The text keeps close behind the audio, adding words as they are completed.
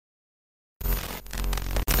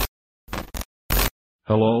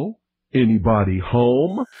Hello? Anybody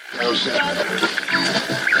home?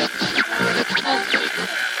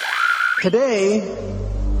 Today,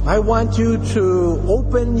 I want you to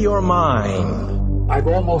open your mind. I've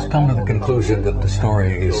almost come to the conclusion that the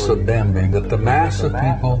story is so damning that the mass of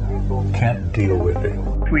people can't deal with it.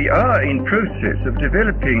 We are in process of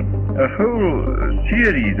developing a whole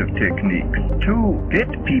series of techniques to get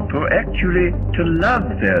people actually to love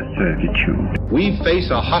their servitude. We face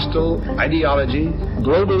a hostile ideology,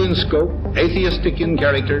 global in scope, atheistic in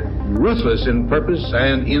character, ruthless in purpose,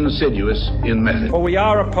 and insidious in method. For we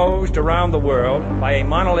are opposed around the world by a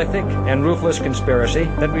monolithic and ruthless conspiracy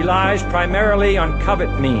that relies primarily on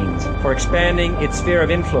covert means for expanding its sphere of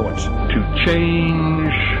influence. To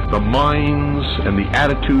change the minds and the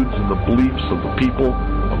attitudes and the beliefs of the people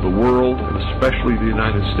of the world, and especially the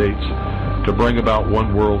United States, to bring about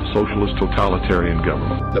one world socialist totalitarian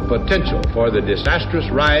government. The potential for the disastrous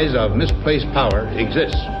rise of misplaced power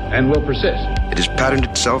exists and will persist. It has patterned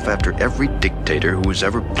itself after every dictator who has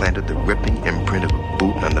ever planted the ripping imprint of a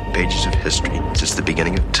boot on the pages of history since the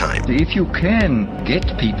beginning of time. If you can get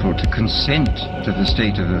people to consent to the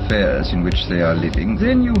state of affairs in which they are living,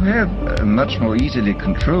 then you have a much more easily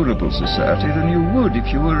controllable society than you would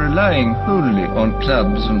if you were relying wholly on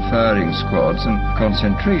clubs and firing squads and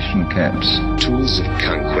concentration camps. Tools of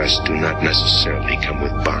conquest do not necessarily come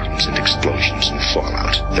with bombs and explosions and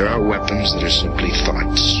fallout. There are weapons that are simply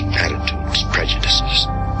thoughts, attitudes, prejudices,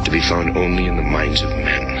 to be found only in the minds of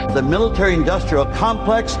men. The military-industrial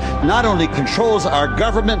complex not only controls our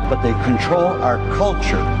government, but they control our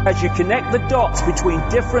culture. As you connect the dots between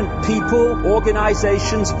different people,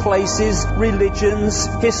 organizations, places, religions,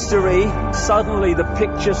 history, suddenly the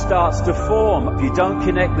picture starts to form. If you don't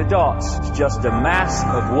connect the dots, it's just a mass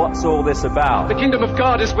of what's all this about. The kingdom of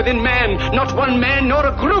God is within man, not one man nor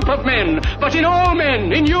a group of men, but in all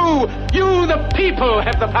men, in you. You, the people,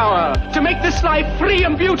 have the power to make this life free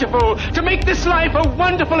and beautiful, to make this life a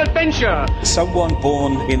wonderful adventure. Someone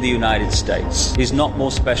born in the United States is not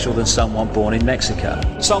more special than someone born in Mexico.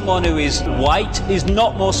 Someone who is white is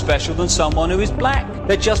not more special than someone who is black.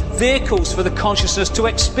 They're just vehicles for the consciousness to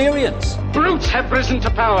experience. Brutes have risen to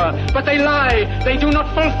power, but they lie. They do not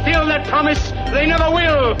fulfill that promise. They never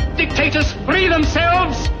will. Dictators free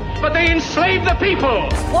themselves, but they enslave the people.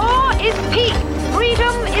 War is peace.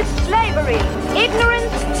 Freedom is slavery.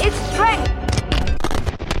 Ignorance is strength.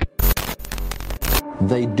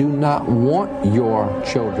 They do not want your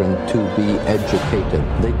children to be educated.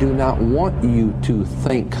 They do not want you to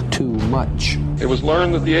think too much. It was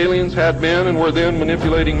learned that the aliens had been and were then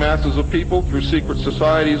manipulating masses of people through secret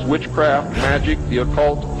societies, witchcraft, magic, the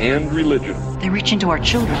occult, and religion. They reach into our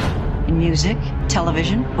children in music,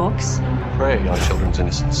 television, books. Prey on children's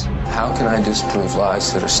innocence. How can I disprove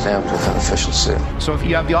lies that are stamped with an official seal? So if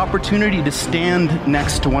you have the opportunity to stand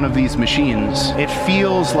next to one of these machines, it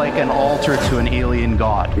feels like an altar to an alien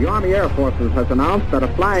god. The Army Air Forces has announced that a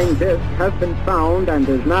flying disc has been found and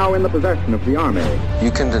is now in the possession of the Army.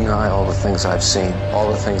 You can deny all the things I've seen, all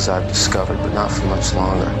the things I've discovered, but not for much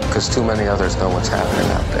longer, because too many others know what's happening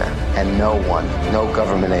out there. And no one, no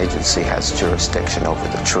government agency has jurisdiction over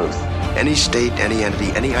the truth. Any state, any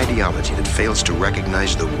entity, any ideology that fails to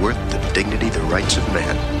recognize the worth, the dignity, the rights of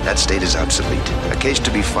man, that state is obsolete. A case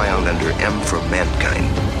to be filed under M for Mankind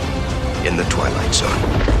in the Twilight Zone.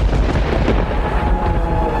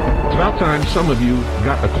 It's about time some of you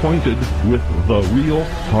got acquainted with the real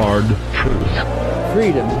hard truth.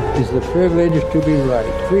 Freedom is the privilege to be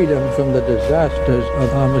right. Freedom from the disasters of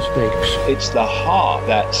our mistakes. It's the heart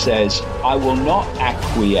that says, I will not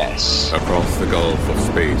acquiesce. Across the gulf of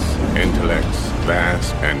space, intellects,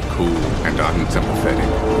 vast and cool and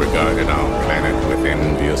unsympathetic, regarded our planet with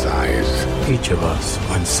envious eyes. Each of us,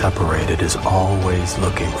 when separated, is always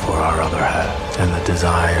looking for our other half. And the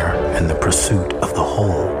desire and the pursuit of the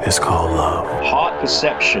whole is called love. Heart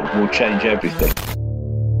perception will change everything.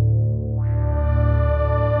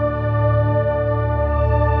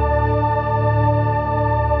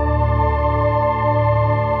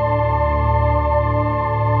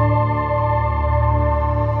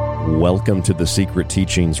 Welcome to the Secret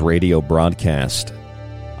Teachings radio broadcast.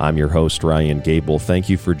 I'm your host, Ryan Gable. Thank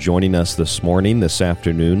you for joining us this morning, this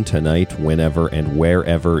afternoon, tonight, whenever and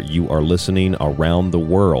wherever you are listening around the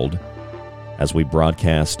world as we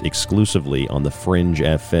broadcast exclusively on the Fringe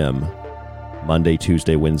FM, Monday,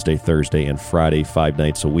 Tuesday, Wednesday, Thursday, and Friday, 5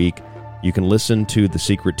 nights a week. You can listen to the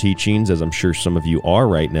Secret Teachings, as I'm sure some of you are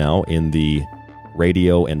right now, in the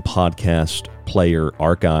radio and podcast player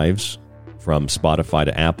archives from Spotify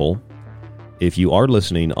to Apple. If you are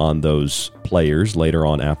listening on those players later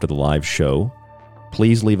on after the live show,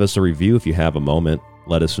 please leave us a review if you have a moment.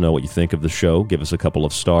 Let us know what you think of the show. Give us a couple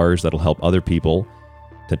of stars. That'll help other people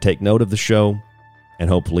to take note of the show, and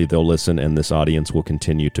hopefully they'll listen and this audience will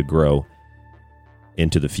continue to grow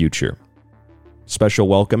into the future. Special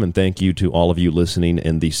welcome and thank you to all of you listening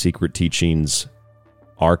in the Secret Teachings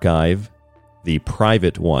archive, the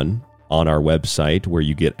private one on our website where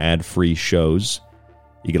you get ad-free shows.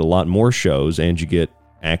 You get a lot more shows, and you get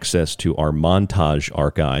access to our montage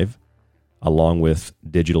archive along with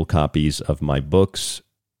digital copies of my books.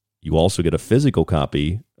 You also get a physical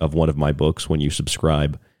copy of one of my books when you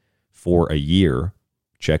subscribe for a year.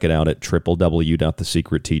 Check it out at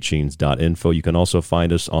www.thesecretteachings.info. You can also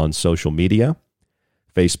find us on social media,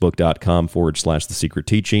 facebook.com/The Secret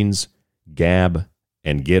Teachings, Gab,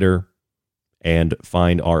 and Gitter, and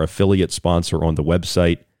find our affiliate sponsor on the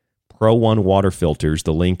website, Pro One Water Filters.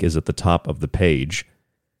 The link is at the top of the page.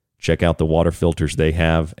 Check out the water filters they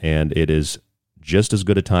have, and it is just as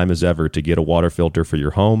good a time as ever to get a water filter for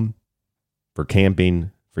your home, for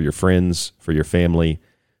camping, for your friends, for your family,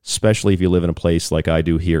 especially if you live in a place like I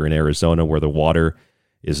do here in Arizona where the water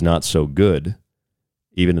is not so good.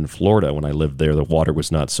 Even in Florida, when I lived there, the water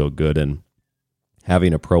was not so good, and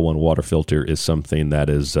having a Pro One water filter is something that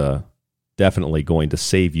is definitely going to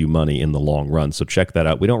save you money in the long run. So check that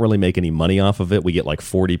out. We don't really make any money off of it. We get like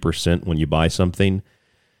 40% when you buy something.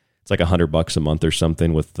 It's like $100 a month or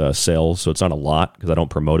something with sales, so it's not a lot because I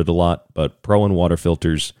don't promote it a lot. But Pro One water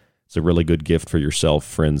filters, it's a really good gift for yourself,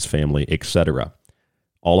 friends, family, etc.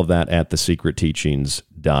 All of that at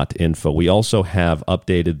thesecretteachings.info. We also have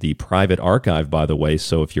updated the private archive, by the way,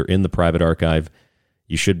 so if you're in the private archive,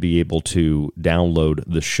 you should be able to download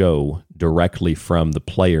the show directly from the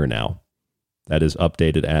player now. That is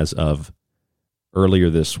updated as of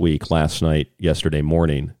earlier this week, last night, yesterday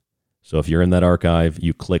morning. So if you're in that archive,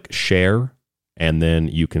 you click share, and then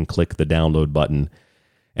you can click the download button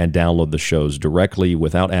and download the shows directly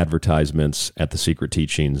without advertisements at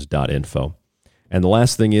thesecretteachings.info. And the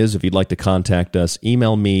last thing is, if you'd like to contact us,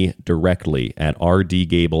 email me directly at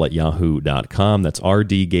rdgable@yahoo.com. That's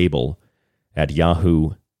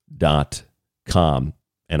rdgable@yahoo.com,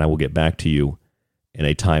 and I will get back to you in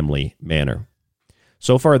a timely manner.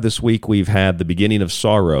 So far this week, we've had the beginning of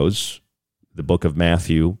sorrows, the book of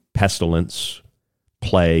Matthew, pestilence,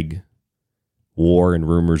 plague, war, and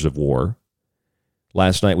rumors of war.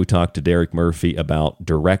 Last night we talked to Derek Murphy about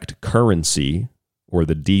direct currency, or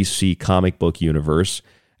the DC comic book universe,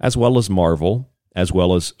 as well as Marvel, as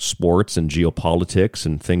well as sports and geopolitics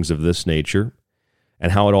and things of this nature,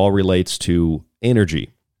 and how it all relates to energy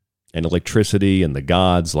and electricity and the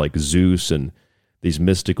gods like Zeus and these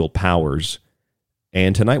mystical powers.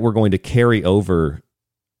 And tonight we're going to carry over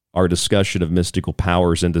our discussion of mystical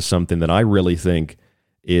powers into something that I really think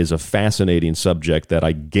is a fascinating subject that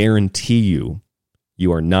I guarantee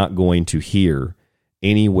you are not going to hear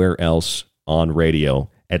anywhere else on radio,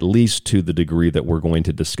 at least to the degree that we're going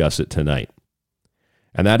to discuss it tonight.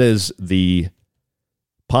 And that is the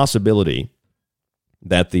possibility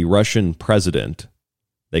that the Russian president,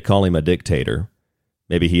 they call him a dictator,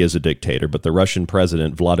 maybe he is a dictator, but the Russian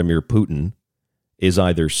president, Vladimir Putin, is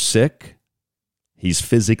either sick, he's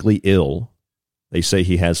physically ill, they say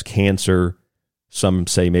he has cancer, some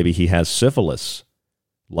say maybe he has syphilis,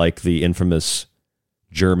 like the infamous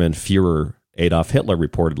German Führer Adolf Hitler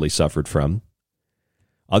reportedly suffered from.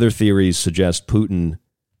 Other theories suggest Putin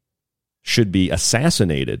should be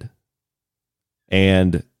assassinated,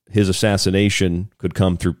 and his assassination could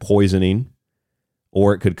come through poisoning,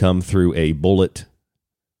 or it could come through a bullet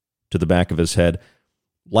to the back of his head.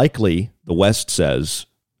 Likely, the West says,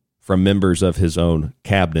 from members of his own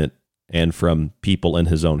cabinet and from people in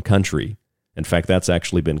his own country. In fact, that's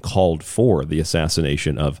actually been called for, the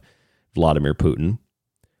assassination of Vladimir Putin.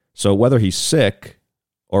 So whether he's sick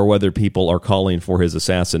or whether people are calling for his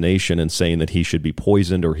assassination and saying that he should be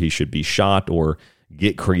poisoned or he should be shot or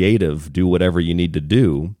get creative, do whatever you need to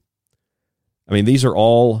do. I mean, these are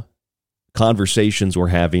all conversations we're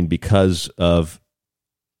having because of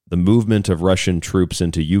the movement of Russian troops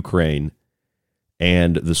into Ukraine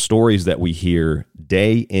and the stories that we hear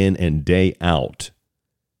day in and day out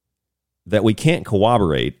that we can't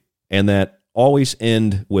corroborate and that always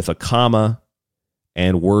end with a comma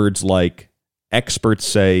and words like experts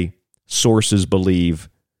say, sources believe,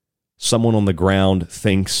 someone on the ground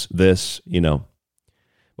thinks this, But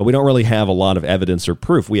we don't really have a lot of evidence or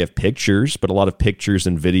proof. We have pictures, but a lot of pictures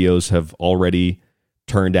and videos have already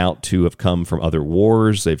turned out to have come from other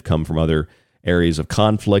wars. They've come from other areas of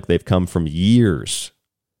conflict. They've come from years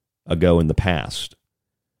ago in the past.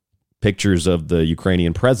 Pictures of the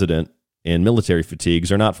Ukrainian president in military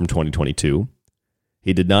fatigues are not from 2022.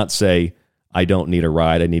 He did not say, I don't need a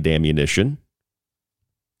ride, I need ammunition.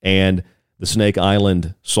 And the Snake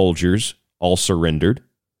Island soldiers all surrendered.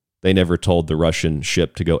 They never told the Russian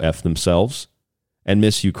ship to go F themselves. And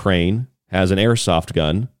Miss Ukraine has an airsoft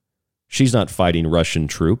gun. She's not fighting Russian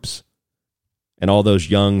troops. And all those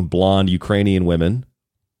young, blonde Ukrainian women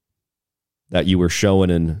that you were showing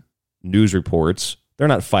in news reports, they're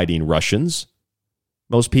not fighting Russians.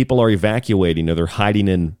 Most people are evacuating, or they're hiding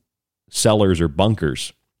in cellars or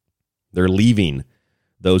bunkers. They're leaving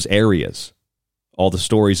those areas. All the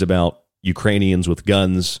stories about Ukrainians with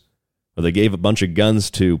guns, or they gave a bunch of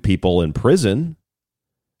guns to people in prison,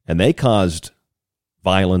 and they caused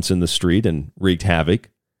violence in the street and wreaked havoc.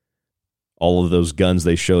 All of those guns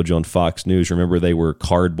they showed you on Fox News, remember, they were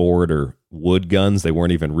cardboard or wood guns. They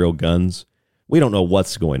weren't even real guns. We don't know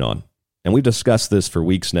what's going on. And we've discussed this for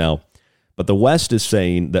weeks now. But the West is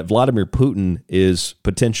saying that Vladimir Putin is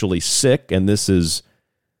potentially sick, and this is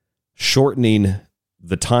shortening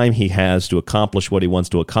the time he has to accomplish what he wants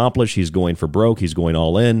to accomplish. He's going for broke. He's going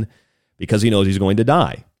all in because he knows he's going to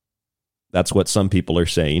die. That's what some people are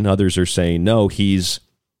saying. Others are saying, no, he's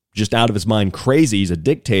just out of his mind crazy. He's a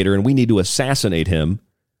dictator, and we need to assassinate him,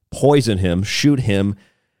 poison him, shoot him,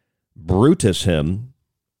 Brutus him,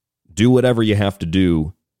 do whatever you have to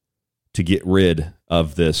do to get rid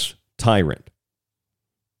of this tyrant.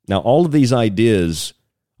 Now, all of these ideas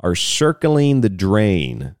are circling the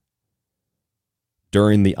drain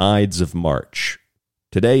during the Ides of March.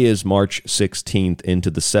 Today is March 16th into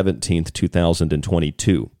the 17th,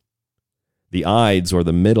 2022. The Ides, or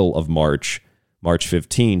the middle of March, March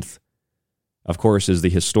 15th, of course, is the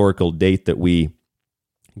historical date that we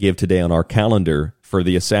give today on our calendar for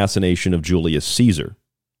the assassination of Julius Caesar,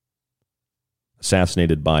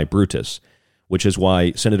 assassinated by Brutus, which is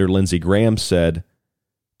why Senator Lindsey Graham said,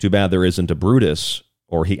 too bad there isn't a Brutus,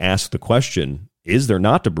 or he asked the question, is there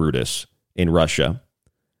not a Brutus in Russia,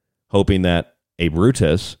 hoping that a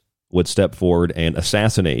Brutus would step forward and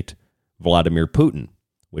assassinate Vladimir Putin,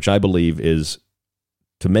 which I believe is,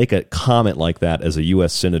 to make a comment like that as a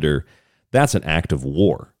U.S. senator, that's an act of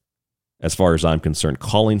war, as far as I'm concerned.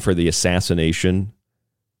 Calling for the assassination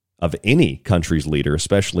of any country's leader,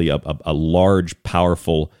 especially a large,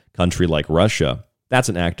 powerful country like Russia, that's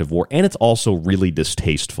an act of war, and it's also really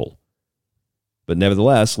distasteful. But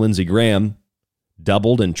nevertheless, Lindsey Graham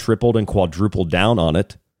doubled and tripled and quadrupled down on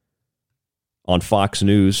it on Fox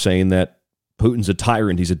News, saying that Putin's a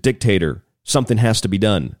tyrant, he's a dictator, something has to be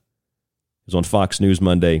done. He was on Fox News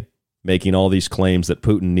Monday making all these claims that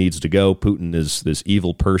Putin needs to go. Putin is this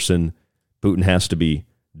evil person. Putin has to be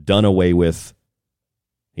done away with.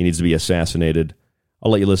 He needs to be assassinated.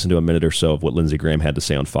 I'll let you listen to a minute or so of what Lindsey Graham had to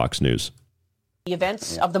say on Fox News. The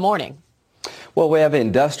events of the morning. Well, we have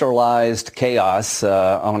industrialized chaos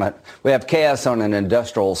we have chaos on an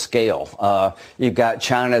industrial scale. You've got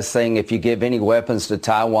China saying if you give any weapons to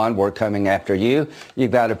Taiwan, we're coming after you.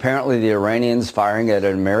 You've got apparently the Iranians firing at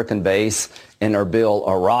an American base in Erbil,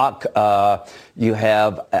 Iraq. You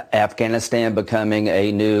have Afghanistan becoming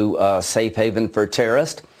a new safe haven for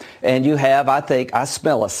terrorists. And you have, I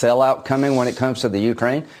smell a sellout coming when it comes to the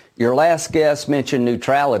Ukraine. Your last guest mentioned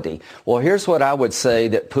neutrality. Well, here's what I would say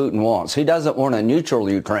that Putin wants. He doesn't want a neutral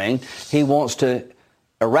Ukraine. He wants to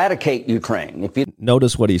eradicate Ukraine.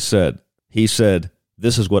 Notice what he said. He said,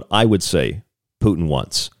 this is what I would say Putin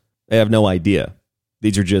wants. They have no idea.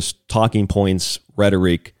 These are just talking points,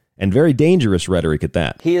 rhetoric, and very dangerous rhetoric at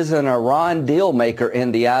that. He is an Iran deal maker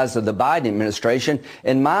in the eyes of the Biden administration.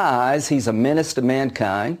 In my eyes, he's a menace to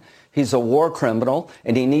mankind. He's a war criminal,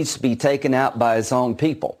 and he needs to be taken out by his own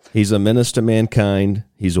people. He's a menace to mankind.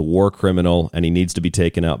 He's a war criminal, and he needs to be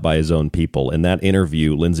taken out by his own people. In that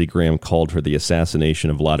interview, Lindsey Graham called for the assassination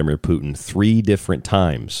of Vladimir Putin 3 different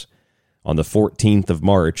times. On the 14th of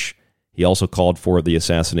March, he also called for the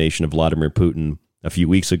assassination of Vladimir Putin a few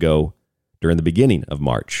weeks ago during the beginning of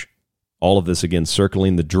March. All of this, again,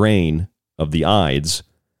 circling the drain of the Ides.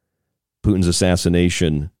 Putin's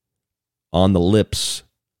assassination on the lips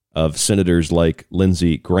of senators like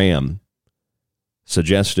Lindsey Graham,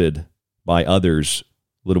 suggested by others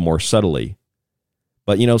a little more subtly.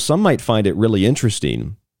 But, some might find it really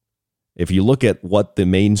interesting if you look at what the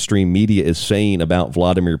mainstream media is saying about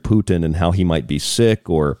Vladimir Putin and how he might be sick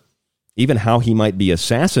or even how he might be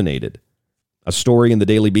assassinated. A story in the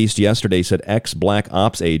Daily Beast yesterday said ex-Black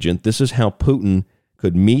Ops agent, this is how Putin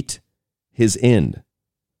could meet his end.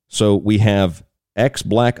 So we have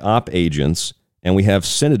ex-Black Op agents and we have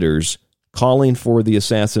senators calling for the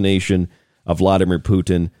assassination of Vladimir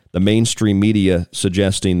Putin, the mainstream media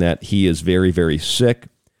suggesting that he is very, very sick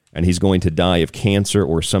and he's going to die of cancer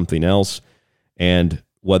or something else. And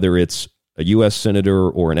whether it's a U.S. senator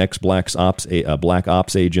or an ex-Black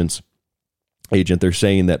Ops agent, agent, they're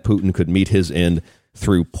saying that Putin could meet his end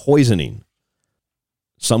through poisoning,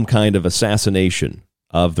 some kind of assassination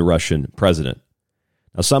of the Russian president.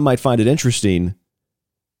 Now, some might find it interesting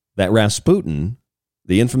that Rasputin,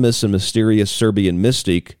 the infamous and mysterious Serbian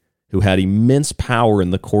mystic who had immense power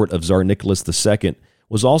in the court of Tsar Nicholas II,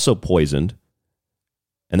 was also poisoned.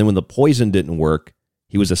 And then when the poison didn't work,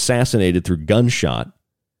 he was assassinated through gunshot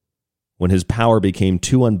when his power became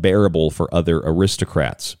too unbearable for other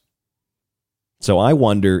aristocrats. So I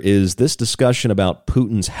wonder, is this discussion about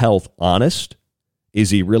Putin's health honest? Is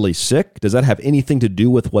he really sick? Does that have anything to do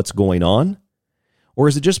with what's going on? Or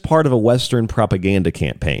is it just part of a Western propaganda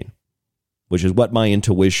campaign, which is what my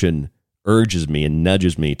intuition urges me and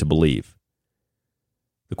nudges me to believe?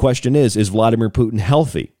 The question is Vladimir Putin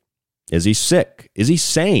healthy? Is he sick? Is he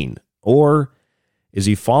sane? Or is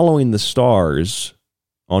he following the stars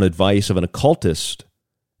on advice of an occultist,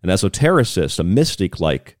 an esotericist, a mystic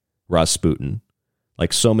like Rasputin,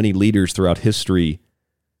 like so many leaders throughout history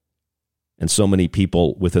and so many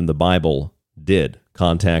people within the Bible did,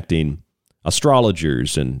 contacting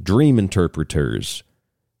astrologers and dream interpreters,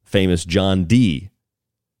 famous John Dee,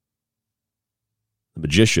 the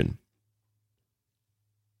magician.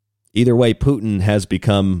 Either way, Putin has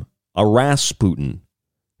become a Rasputin.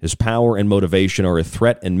 His power and motivation are a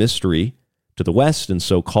threat and mystery to the West, and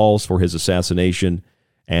so calls for his assassination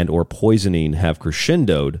and or poisoning have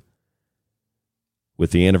crescendoed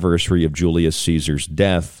with the anniversary of Julius Caesar's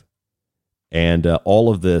death. And all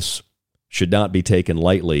of this should not be taken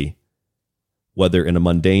lightly, whether in a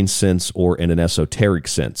mundane sense or in an esoteric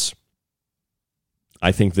sense.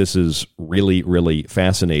 I think this is really, really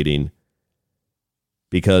fascinating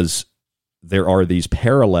because there are these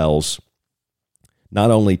parallels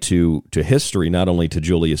not only to history, not only to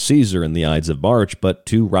Julius Caesar and the Ides of March, but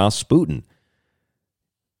to Rasputin.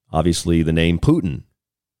 Obviously, the name Putin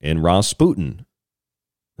and Rasputin.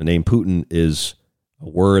 The name Putin is a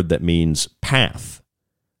word that means path.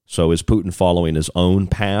 So is Putin following his own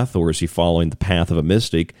path, or is he following the path of a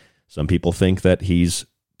mystic? Some people think that he's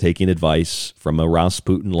taking advice from a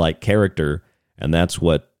Rasputin-like character, and that's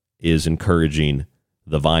what is encouraging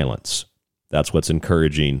the violence. That's what's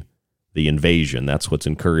encouraging the invasion. That's what's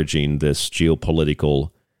encouraging this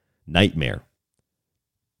geopolitical nightmare.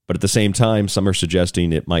 But at the same time, some are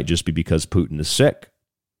suggesting it might just be because Putin is sick.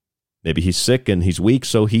 Maybe he's sick and he's weak,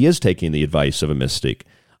 so he is taking the advice of a mystic.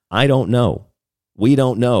 I don't know. We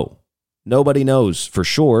don't know. Nobody knows for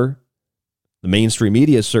sure. The mainstream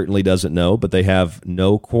media certainly doesn't know, but they have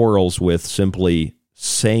no quarrels with simply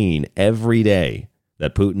saying every day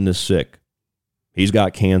that Putin is sick. He's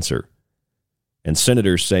got cancer. And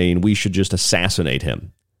senators saying we should just assassinate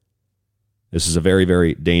him. This is a very,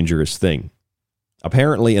 very dangerous thing.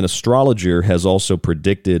 Apparently, an astrologer has also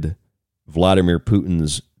predicted Vladimir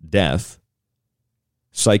Putin's death.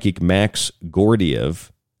 Psychic Max Gordiev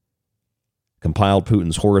compiled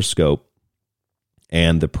Putin's horoscope,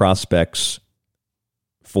 and the prospects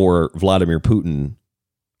for Vladimir Putin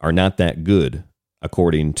are not that good,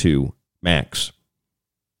 according to Max.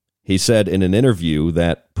 He said in an interview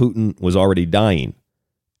that Putin was already dying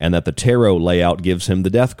and that the tarot layout gives him the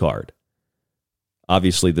death card.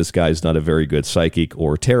 Obviously, this guy's not a very good psychic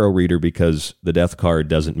or tarot reader because the death card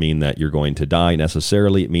doesn't mean that you're going to die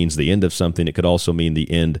necessarily. It means the end of something. It could also mean the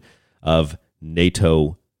end of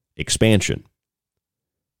NATO expansion.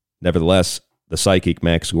 Nevertheless, the psychic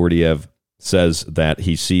Max Gordiev says that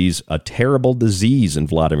he sees a terrible disease in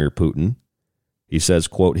Vladimir Putin. He says,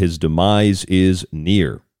 quote, his demise is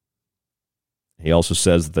near. He also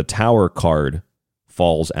says the Tower card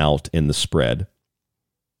falls out in the spread,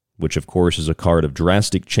 which of course is a card of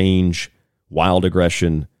drastic change, wild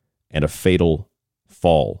aggression, and a fatal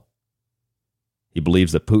fall. He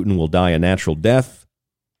believes that Putin will die a natural death,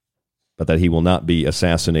 but that he will not be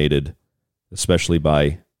assassinated, especially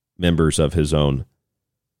by members of his own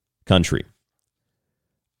country.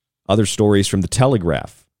 Other stories from the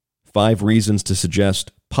Telegraph. 5 reasons to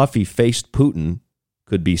suggest puffy-faced Putin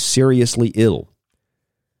could be seriously ill.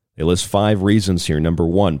 They list 5 reasons here. Number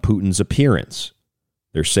 1, Putin's appearance.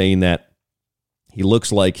 They're saying that he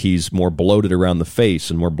looks like he's more bloated around the face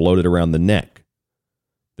and more bloated around the neck.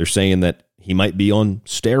 They're saying that he might be on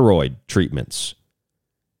steroid treatments.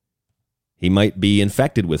 He might be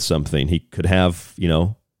infected with something. He could have,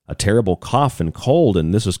 a terrible cough and cold,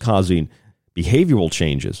 and this is causing behavioral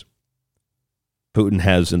changes. Putin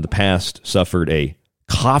has in the past suffered a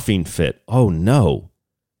coughing fit. Oh, no.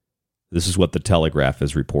 This is what the Telegraph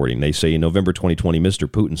is reporting. They say in November 2020, Mr.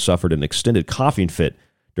 Putin suffered an extended coughing fit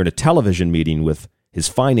during a television meeting with his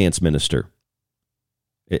finance minister.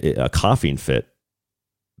 A coughing fit.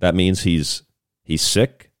 That means he's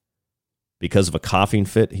sick. because of a coughing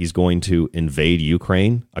fit, he's going to invade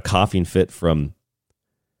Ukraine? A coughing fit from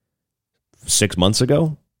 6 months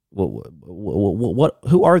ago? What?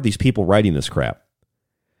 Who are these people writing this crap?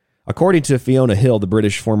 According to Fiona Hill, the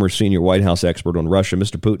British former senior White House expert on Russia,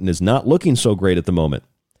 Mr. Putin is not looking so great at the moment.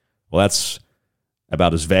 Well, that's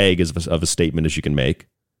about as vague of a statement as you can make.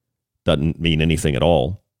 Doesn't mean anything at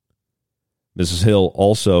all. Mrs. Hill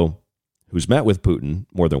also, who's met with Putin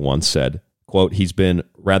more than once, said, quote, he's been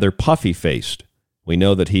rather puffy-faced. We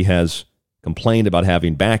know that he has complained about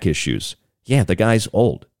having back issues. Yeah, the guy's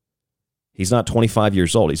old. He's not 25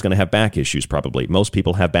 years old. He's going to have back issues probably. Most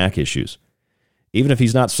people have back issues. Even if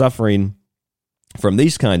he's not suffering from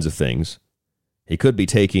these kinds of things, he could be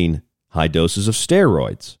taking high doses of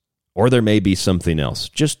steroids, or there may be something else.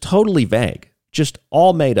 Just totally vague. Just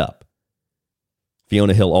all made up.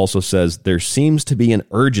 Fiona Hill also says there seems to be an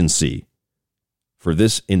urgency for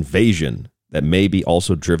this invasion that may be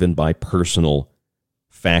also driven by personal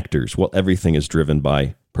factors. Well, everything is driven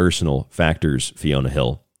by personal factors, Fiona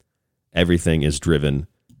Hill. Everything is driven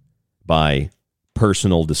by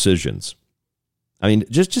personal decisions. I mean,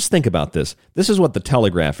 just think about this. This is what the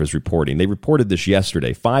Telegraph is reporting. They reported this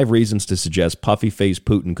yesterday. 5 reasons to suggest puffy-faced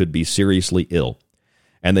Putin could be seriously ill.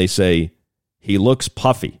 And they say, he looks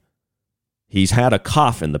puffy. He's had a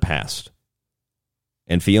cough in the past.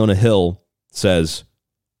 And Fiona Hill says,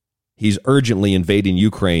 he's urgently invading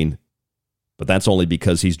Ukraine, but that's only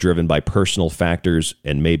because he's driven by personal factors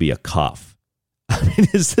and maybe a cough. I mean,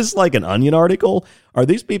 is this like an Onion article? Are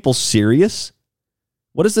these people serious?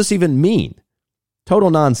 What does this even mean?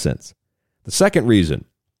 Total nonsense. The second reason,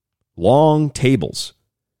 long tables.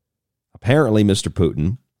 Apparently, Mr.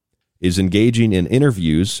 Putin is engaging in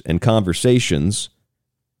interviews and conversations,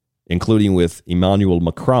 including with Emmanuel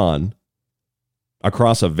Macron,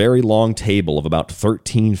 across a very long table of about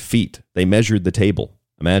 13 feet. They measured the table.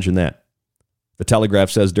 Imagine that. The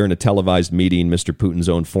Telegraph says during a televised meeting, Mr. Putin's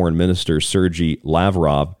own foreign minister, Sergei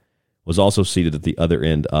Lavrov, was also seated at the other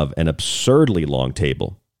end of an absurdly long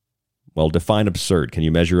table. Well, define absurd. Can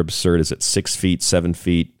you measure absurd? Is it 6 feet, 7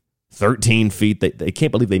 feet, 13 feet? They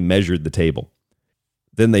can't believe they measured the table.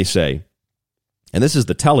 Then they say, and this is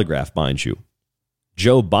the Telegraph, mind you,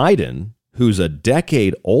 Joe Biden, who's a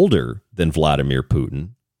decade older than Vladimir Putin,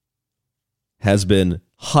 has been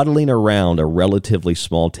huddling around a relatively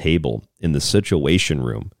small table in the Situation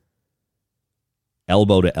Room,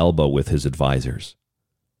 elbow to elbow with his advisors.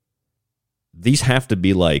 These have to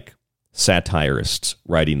be like satirists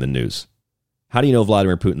writing the news. How do you know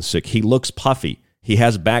Vladimir Putin's sick? He looks puffy. He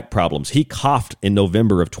has back problems. He coughed in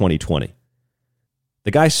November of 2020.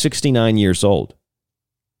 The guy's 69 years old.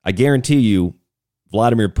 I guarantee you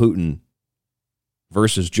Vladimir Putin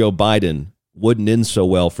versus Joe Biden wouldn't end so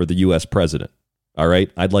well for the U.S. president. All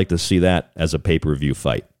right? I'd like to see that as a pay-per-view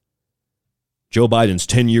fight. Joe Biden's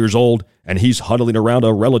 10 years old, and he's huddling around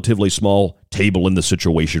a relatively small table in the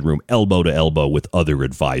Situation Room, elbow to elbow with other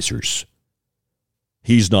advisors.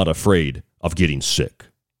 He's not afraid of getting sick.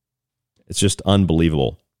 It's just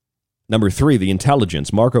unbelievable. Number 3, the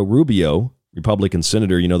intelligence. Marco Rubio, Republican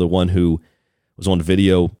senator, you know, the one who was on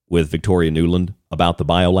video with Victoria Nuland about the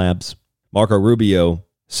biolabs. Marco Rubio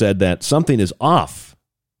said that something is off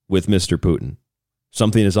with Mr. Putin.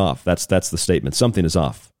 Something is off. That's the statement. Something is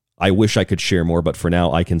off. I wish I could share more, but for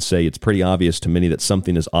now I can say it's pretty obvious to many that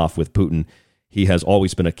something is off with Putin. He has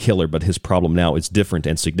always been a killer, but his problem now is different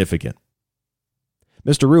and significant.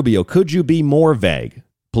 Mr. Rubio, could you be more vague,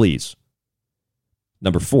 please?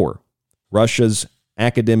 Number 4, Russian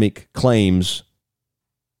academic claims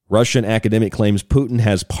Putin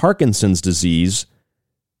has Parkinson's disease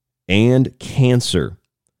and cancer.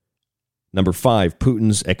 Number 5,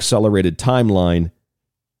 Putin's accelerated timeline,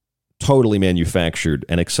 totally manufactured.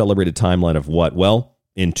 An accelerated timeline of what? Well,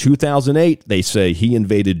 in 2008, they say he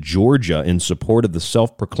invaded Georgia in support of the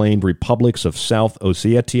self-proclaimed republics of South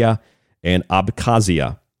Ossetia and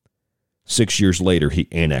Abkhazia. 6 years later, he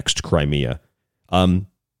annexed Crimea.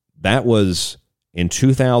 That was in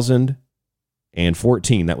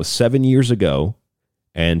 2014. That was 7 years ago.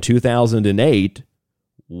 And 2008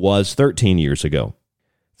 was 13 years ago.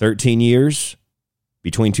 13 years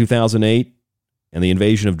between 2008 and the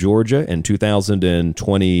invasion of Georgia in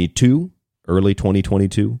 2022, early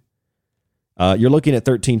 2022. You're looking at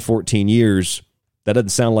 13, 14 years. That doesn't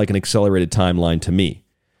sound like an accelerated timeline to me.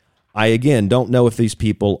 I, again, don't know if these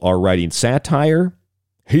people are writing satire.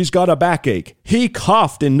 He's got a backache. He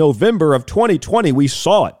coughed in November of 2020. We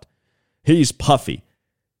saw it. He's puffy.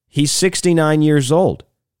 He's 69 years old.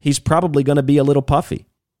 He's probably going to be a little puffy.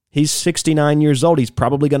 He's 69 years old. He's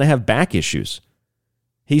probably going to have back issues.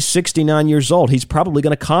 He's 69 years old. He's probably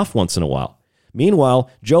going to cough once in a while. Meanwhile,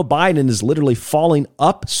 Joe Biden is literally falling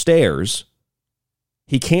upstairs.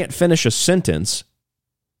 He can't finish a sentence.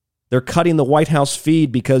 They're cutting the White House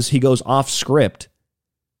feed because he goes off script.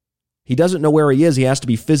 He doesn't know where he is. He has to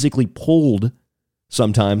be physically pulled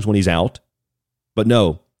sometimes when he's out. But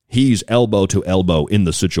no, he's elbow to elbow in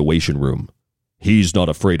the Situation Room. He's not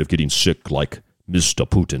afraid of getting sick like Mr.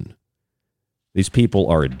 Putin. These people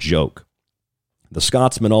are a joke. The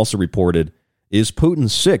Scotsman also reported, is Putin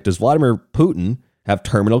sick? Does Vladimir Putin have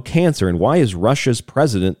terminal cancer? And why is Russia's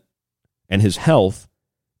president and his health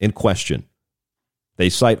in question? They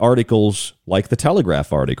cite articles like the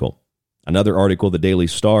Telegraph article. Another article, the Daily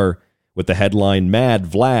Star, with the headline, Mad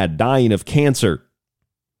Vlad dying of cancer.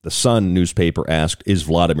 The Sun newspaper asked, is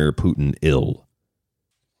Vladimir Putin ill?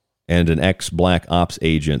 And an ex-Black Ops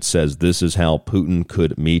agent says this is how Putin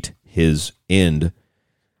could meet his end.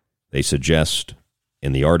 They suggest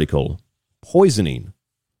in the article poisoning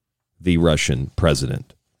the Russian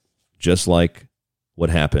president, just like what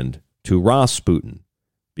happened to Rasputin,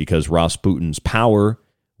 because Rasputin's power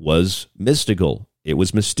was mystical. It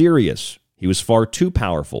was mysterious. He was far too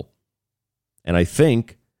powerful. And I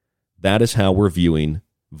think that is how we're viewing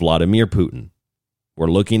Vladimir Putin. We're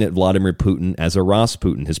looking at Vladimir Putin as a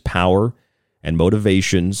Rasputin. His power and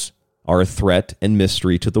motivations are a threat and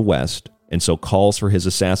mystery to the West, and so calls for his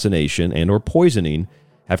assassination and or poisoning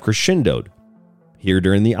have crescendoed here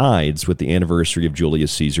during the IDES with the anniversary of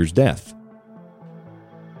Julius Caesar's death.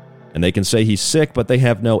 And they can say he's sick, but they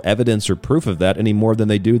have no evidence or proof of that any more than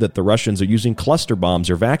they do that the Russians are using cluster bombs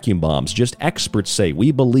or vacuum bombs. Just experts say,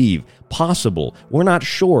 we believe, possible, we're not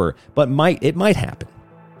sure, but it might happen.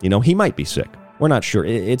 You know, he might be sick. We're not sure.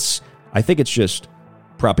 I think it's just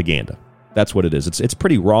propaganda. That's what it is. It's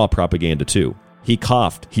pretty raw propaganda, too. He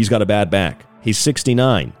coughed. He's got a bad back. He's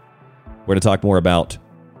 69. We're going to talk more about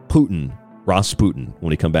Putin, Rasputin, when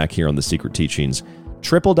we come back here on The Secret Teachings.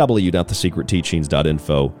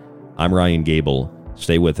 www.thesecretteachings.info. I'm Ryan Gable.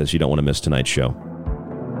 Stay with us. You don't want to miss tonight's show.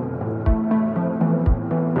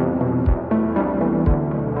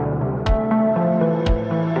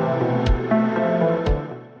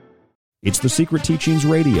 It's The Secret Teachings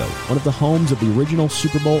Radio, one of the homes of the original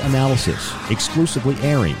Super Bowl analysis, exclusively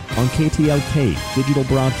airing on KTLK Digital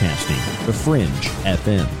Broadcasting, The Fringe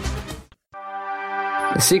FM.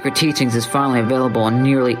 The Secret Teachings is finally available on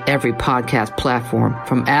nearly every podcast platform,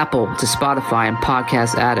 from Apple to Spotify and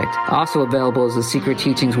Podcast Addict. Also available is The Secret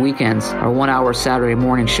Teachings Weekends, our 1-hour Saturday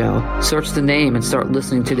morning show. Search the name and start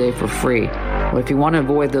listening today for free. But if you want to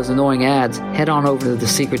avoid those annoying ads, head on over to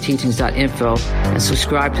thesecretteachings.info and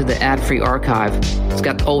subscribe to the ad-free archive. It's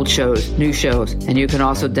got old shows, new shows, and you can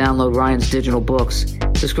also download Ryan's digital books.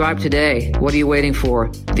 Subscribe today. What are you waiting for?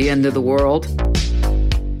 The end of the world?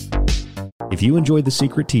 If you enjoyed The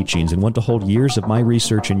Secret Teachings and want to hold years of my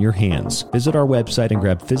research in your hands, visit our website and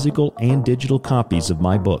grab physical and digital copies of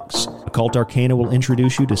my books. Occult Arcana will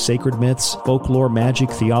introduce you to sacred myths, folklore,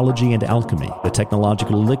 magic, theology, and alchemy. The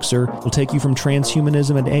Technological Elixir will take you from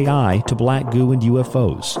transhumanism and AI to black goo and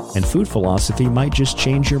UFOs. And Food Philosophy might just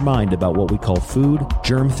change your mind about what we call food,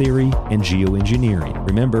 germ theory, and geoengineering.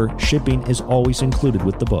 Remember, shipping is always included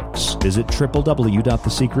with the books. Visit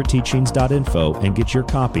www.thesecretteachings.info and get your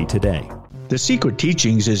copy today. The Secret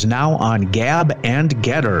Teachings is now on Gab and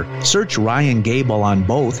Getter. Search Ryan Gable on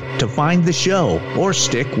both to find the show, or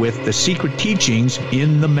stick with The Secret Teachings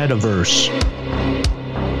in the metaverse.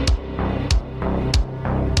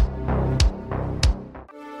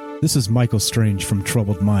 This is Michael Strange from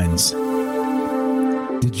Troubled Minds.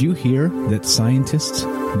 Did you hear that scientists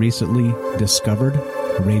recently discovered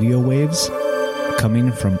radio waves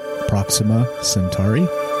coming from Proxima Centauri?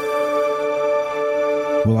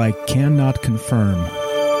 Well, I cannot confirm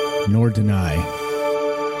nor deny.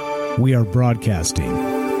 We are broadcasting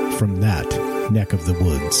from that neck of the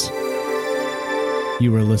woods.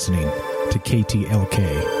 You are listening to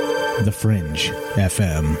KTLK, The Fringe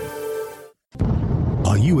FM.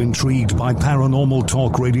 Are you intrigued by Paranormal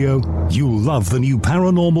Talk Radio? You'll love the new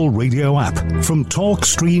Paranormal Radio app from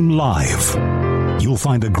TalkStream Live. You'll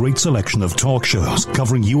find a great selection of talk shows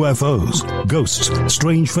covering UFOs, ghosts,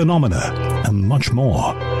 strange phenomena, and much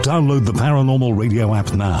more. Download the Paranormal Radio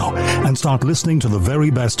app now and start listening to the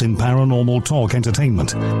very best in paranormal talk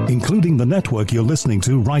entertainment, including the network you're listening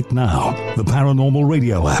to right now, the Paranormal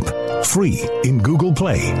Radio app, free in Google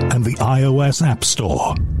Play and the iOS App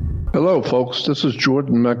Store. Hello, folks. This is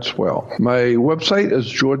Jordan Maxwell. My website is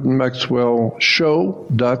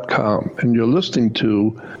jordanmaxwellshow.com, and you're listening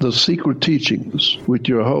to The Secret Teachings with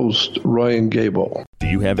your host, Ryan Gable. Do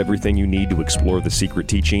you have everything you need to explore The Secret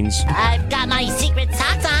Teachings? I've got my secret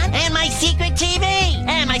socks on, and my secret TV,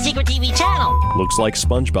 and my secret TV TV channel. Looks like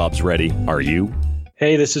SpongeBob's ready. Are you?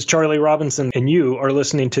 Hey, this is Charlie Robinson, and you are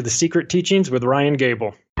listening to The Secret Teachings with Ryan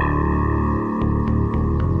Gable.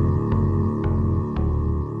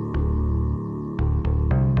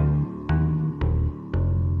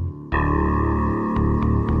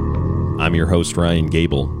 I'm your host, Ryan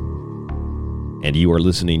Gable, and you are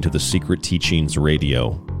listening to The Secret Teachings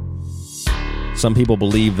Radio. Some people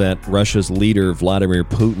believe that Russia's leader, Vladimir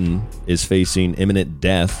Putin, is facing imminent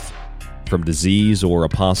death from disease or a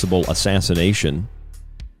possible assassination.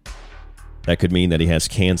 That could mean that he has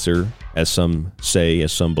cancer, as some say,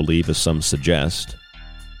 as some believe, as some suggest.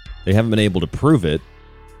 They haven't been able to prove it.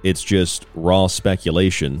 It's just raw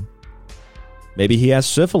speculation. Maybe he has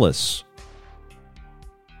syphilis,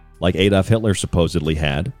 like Adolf Hitler supposedly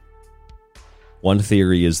had. One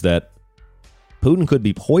theory is that Putin could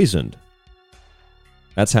be poisoned.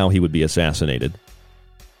 That's how he would be assassinated.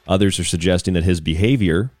 Others are suggesting that his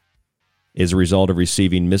behavior is a result of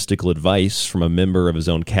receiving mystical advice from a member of his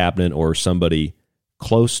own cabinet or somebody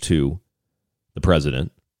close to the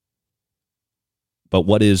president. But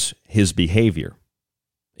what is his behavior?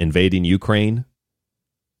 Invading Ukraine?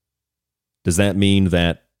 Does that mean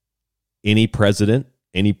that any president,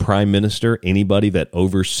 any prime minister, anybody that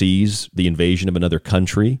oversees the invasion of another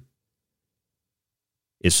country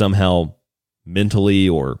is somehow mentally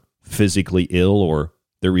or physically ill, or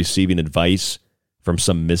they're receiving advice from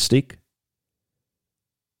some mystic?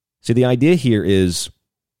 See, the idea here is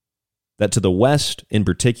that to the West in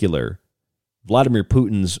particular, Vladimir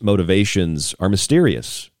Putin's motivations are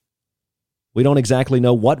mysterious. We don't exactly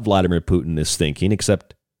know what Vladimir Putin is thinking,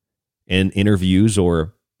 except in interviews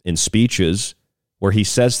or in speeches where he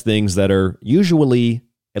says things that are usually,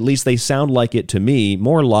 at least they sound like it to me,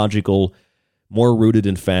 more logical, more rooted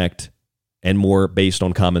in fact, and more based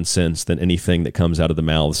on common sense than anything that comes out of the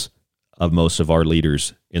mouths of most of our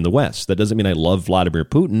leaders in the West. That doesn't mean I love Vladimir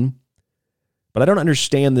Putin, but I don't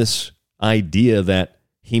understand this idea that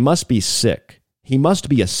he must be sick, he must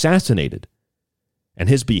be assassinated, and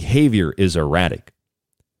his behavior is erratic.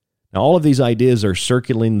 Now, all of these ideas are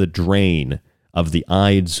circling the drain of the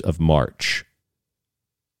Ides of March.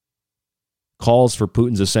 Calls for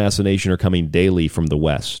Putin's assassination are coming daily from the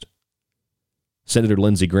West. Senator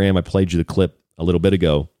Lindsey Graham, I played you the clip a little bit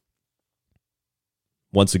ago,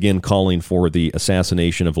 once again calling for the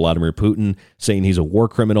assassination of Vladimir Putin, saying he's a war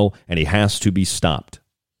criminal and he has to be stopped.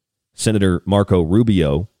 Senator Marco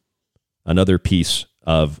Rubio, another piece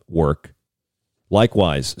of work,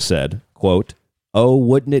 likewise said, quote, "Oh,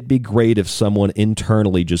 wouldn't it be great if someone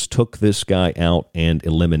internally just took this guy out and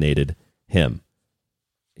eliminated him?"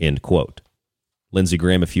 End quote. Lindsey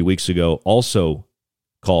Graham a few weeks ago also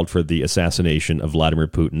called for the assassination of Vladimir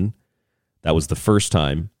Putin. That was the first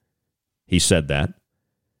time he said that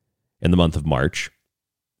in the month of March.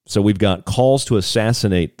 So we've got calls to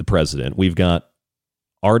assassinate the president. We've got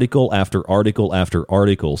article after article after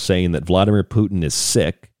article saying that Vladimir Putin is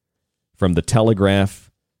sick, from the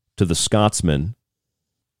Telegraph to the Scotsman.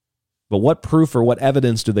 But what proof or what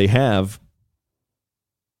evidence do they have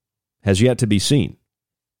has yet to be seen.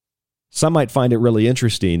 Some might find it really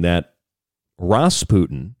interesting that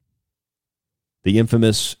Rasputin, the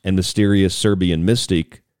infamous and mysterious Serbian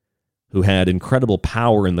mystic who had incredible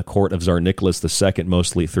power in the court of Tsar Nicholas II,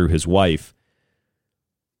 mostly through his wife,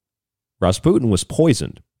 Rasputin was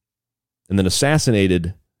poisoned and then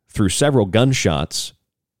assassinated through several gunshots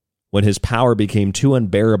when his power became too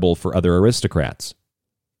unbearable for other aristocrats.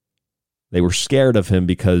 They were scared of him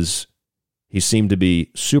because he seemed to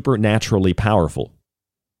be supernaturally powerful.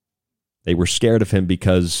 They were scared of him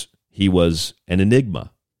because he was an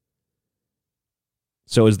enigma.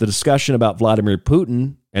 So is the discussion about Vladimir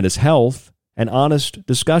Putin and his health an honest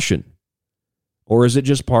discussion? Or is it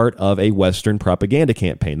just part of a Western propaganda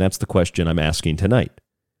campaign? That's the question I'm asking tonight.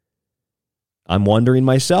 I'm wondering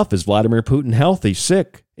myself, is Vladimir Putin healthy,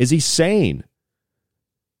 sick? Is he sane?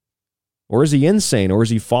 Or is he insane? Or is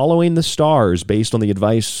he following the stars based on the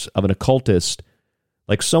advice of an occultist,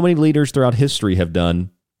 like so many leaders throughout history have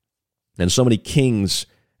done, and so many kings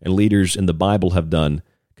and leaders in the Bible have done,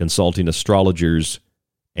 consulting astrologers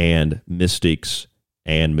and mystics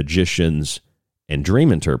and magicians and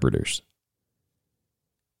dream interpreters?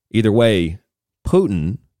 Either way,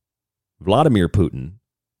 Putin, Vladimir Putin,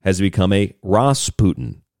 has become a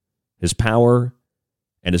RAS-PUTIN. His power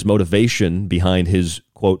and his motivation behind his,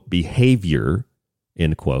 quote, behavior,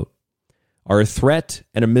 end quote, are a threat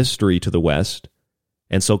and a mystery to the West,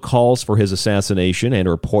 and so calls for his assassination and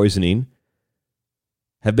or poisoning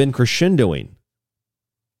have been crescendoing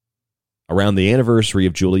around the anniversary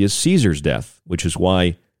of Julius Caesar's death, which is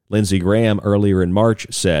why Lindsey Graham earlier in March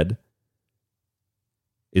said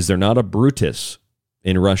Is there not a Brutus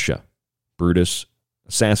in Russia? Brutus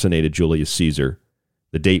assassinated Julius Caesar.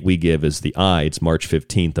 The date we give is the IDES, March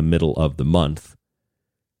 15th, the middle of the month.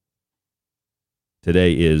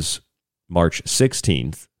 Today is March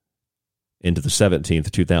 16th into the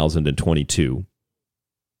 17th, 2022.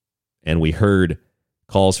 And we heard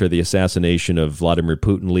calls for the assassination of Vladimir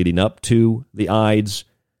Putin leading up to the IDES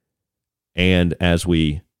and as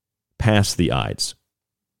we pass the IDES.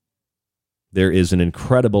 There is an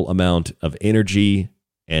incredible amount of energy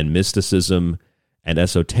and mysticism and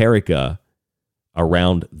esoterica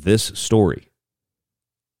around this story.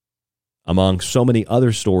 Among so many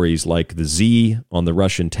other stories like the Z on the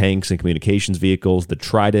Russian tanks and communications vehicles, the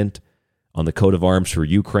Trident on the coat of arms for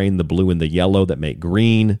Ukraine, the blue and the yellow that make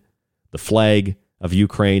green, the flag of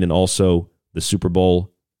Ukraine, and also the Super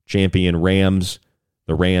Bowl champion Rams,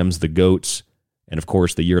 the goats, and of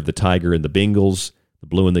course the Year of the Tiger and the Bengals, the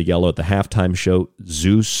blue and the yellow at the halftime show,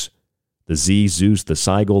 Zeus, the Z, Zeus, the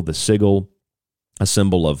sigil, a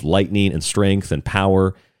symbol of lightning and strength and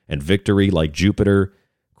power and victory like Jupiter.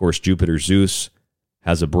 Of course, Jupiter, Zeus,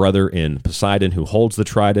 has a brother in Poseidon who holds the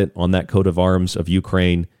trident on that coat of arms of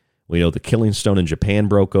Ukraine. We know the Killing Stone in Japan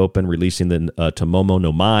broke open, releasing the Tomomo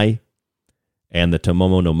no Mai. And the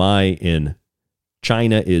Tomomo no Mai in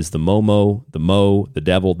China is the Momo, the Mo, the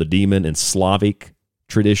devil, the demon. In Slavic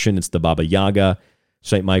tradition, it's the Baba Yaga.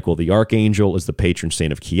 St. Michael the Archangel is the patron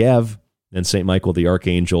saint of Kiev. And St. Michael the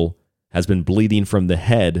Archangel has been bleeding from the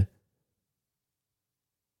head,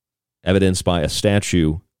 evidenced by a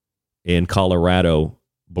statue in Colorado,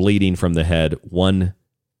 bleeding from the head 1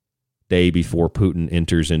 day before Putin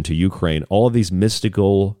enters into Ukraine. All of these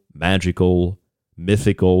mystical, magical,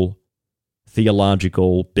 mythical,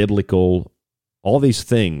 theological, biblical, all these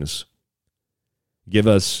things give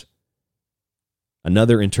us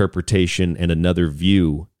another interpretation and another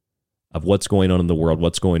view of what's going on in the world,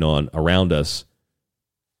 what's going on around us,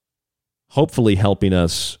 hopefully helping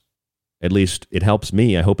us, at least it helps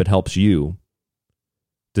me, I hope it helps you,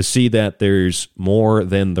 to see that there's more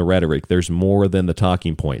than the rhetoric, there's more than the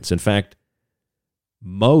talking points. In fact,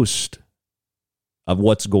 most of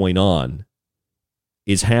what's going on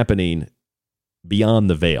is happening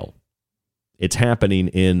beyond the veil. It's happening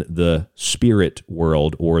in the spirit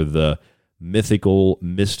world, or the mythical,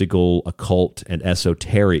 mystical, occult, and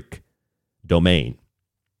esoteric domain.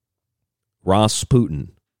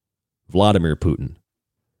 Rasputin, Vladimir Putin.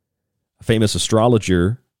 A famous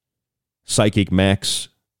astrologer, psychic Max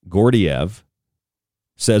Gordiev,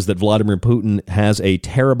 says that Vladimir Putin has a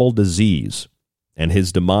terrible disease and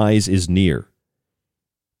his demise is near.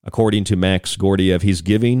 According to Max Gordiev, he's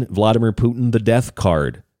giving Vladimir Putin the death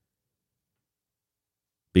card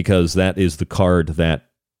because that is the card that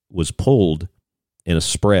was pulled in a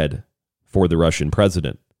spread for the Russian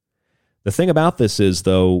president. The thing about this is,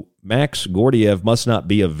 though, Max Gordiev must not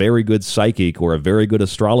be a very good psychic or a very good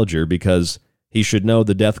astrologer, because he should know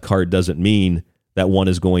the death card doesn't mean that one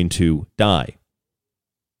is going to die.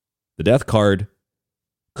 The death card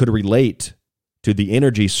could relate to the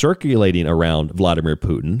energy circulating around Vladimir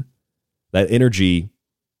Putin, that energy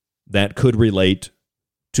that could relate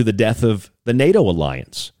to the death of the NATO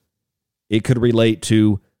alliance. It could relate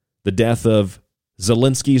to the death of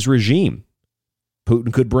Zelensky's regime.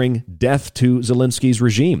 Putin could bring death to Zelensky's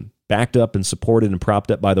regime, backed up and supported and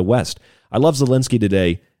propped up by the West. I love Zelensky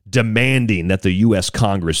today demanding that the U.S.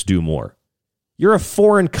 Congress do more. You're a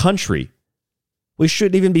foreign country. We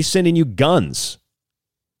shouldn't even be sending you guns.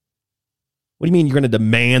 What do you mean you're going to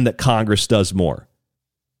demand that Congress does more?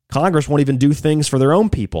 Congress won't even do things for their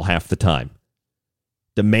own people half the time.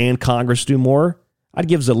 Demand Congress do more? I'd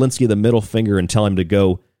give Zelensky the middle finger and tell him to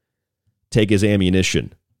go take his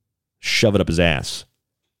ammunition, shove it up his ass.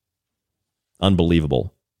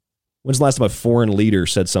 Unbelievable. When's the last time a foreign leader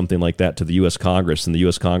said something like that to the U.S. Congress, and the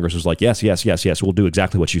U.S. Congress was like, yes, we'll do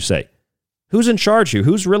exactly what you say? Who's in charge here?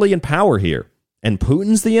 Who's really in power here? And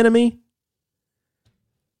Putin's the enemy?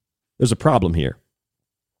 There's a problem here.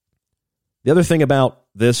 The other thing about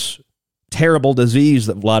this terrible disease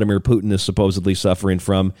that Vladimir Putin is supposedly suffering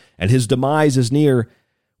from, and his demise is near,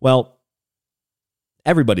 well,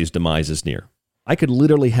 everybody's demise is near. I could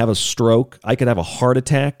literally have a stroke. I could have a heart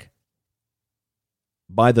attack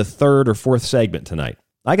by the third or fourth segment tonight.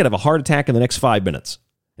 I could have a heart attack in the next 5 minutes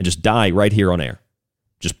and just die right here on air.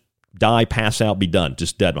 Just die, pass out, be done.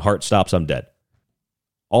 Just dead. My heart stops, I'm dead.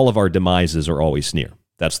 All of our demises are always near.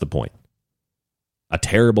 That's the point. A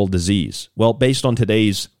terrible disease. Well, based on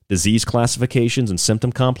today's disease classifications and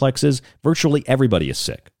symptom complexes, virtually everybody is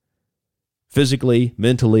sick. Physically,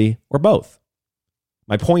 mentally, or both.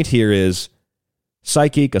 My point here is,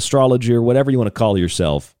 psychic, astrologer, whatever you want to call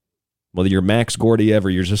yourself, Whether you're Max Gordiev or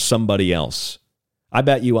you're just somebody else. I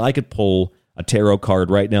bet you I could pull a tarot card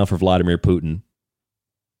right now for Vladimir Putin,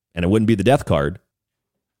 and it wouldn't be the death card.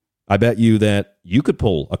 I bet you that you could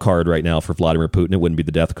pull a card right now for Vladimir Putin. It wouldn't be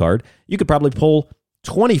the death card. You could probably pull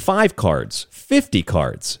 25 cards, 50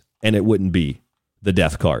 cards, and it wouldn't be the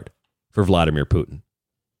death card for Vladimir Putin.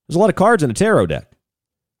 There's a lot of cards in a tarot deck.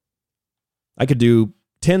 I could do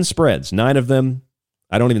 10 spreads, 9 of them.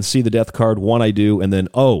 I don't even see the death card. 1 I do, and then,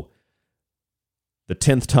 the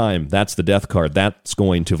 10th time, that's the death card. That's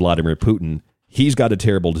going to Vladimir Putin. He's got a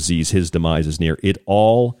terrible disease. His demise is near. It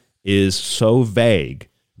all is so vague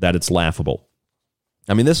that it's laughable.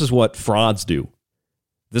 I mean, this is what frauds do.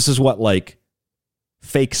 This is what,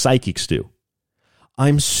 fake psychics do.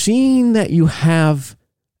 I'm seeing that you have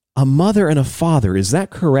a mother and a father. Is that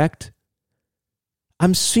correct?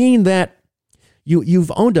 I'm seeing that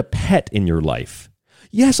you've owned a pet in your life.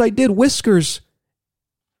 Yes, I did. Whiskers.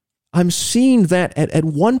 I'm seeing that at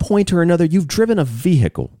one point or another, you've driven a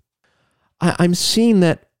vehicle. I'm seeing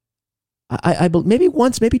that I maybe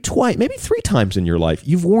once, maybe twice, maybe 3 times in your life,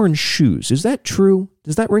 you've worn shoes. Is that true?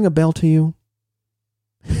 Does that ring a bell to you?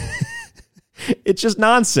 It's just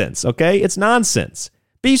nonsense, okay? It's nonsense.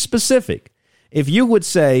 Be specific. If you would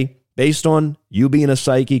say, based on you being a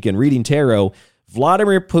psychic and reading tarot,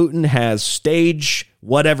 Vladimir Putin has stage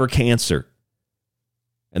whatever cancer,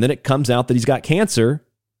 and then it comes out that he's got cancer,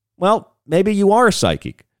 well, maybe you are a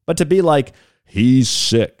psychic. But to be like, he's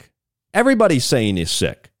sick. Everybody's saying he's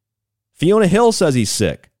sick. Fiona Hill says he's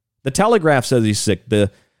sick. The Telegraph says he's sick.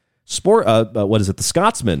 The The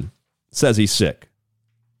Scotsman says he's sick.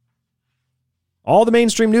 All the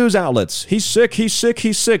mainstream news outlets, he's sick, he's sick,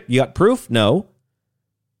 he's sick. You got proof? No.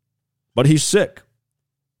 But he's sick.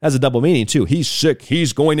 Has a double meaning, too. He's sick.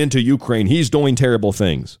 He's going into Ukraine. He's doing terrible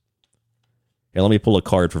things. Hey, let me pull a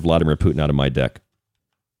card for Vladimir Putin out of my deck.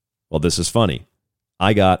 Well, this is funny.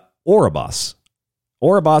 I got Ouroboros.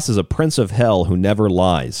 Ouroboros is a prince of hell who never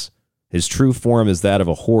lies. His true form is that of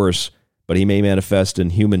a horse, but he may manifest in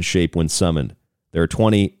human shape when summoned. There are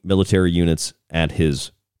 20 military units at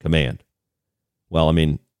his command. Well, I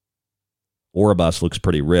mean, Ouroboros looks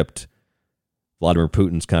pretty ripped. Vladimir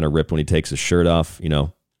Putin's kind of ripped when he takes his shirt off,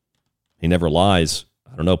 He never lies.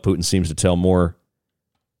 I don't know, Putin seems to tell more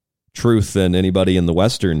truth than anybody in the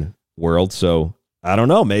Western world, so I don't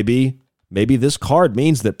know. Maybe this card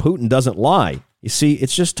means that Putin doesn't lie. You see,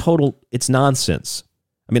 it's just it's nonsense.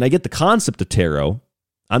 I mean, I get the concept of tarot.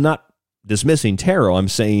 I'm not dismissing tarot. I'm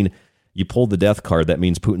saying you pulled the death card, that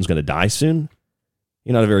means Putin's going to die soon.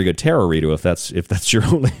 You're not a very good tarot reader if that's your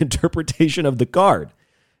only interpretation of the card.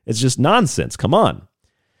 It's just nonsense. Come on.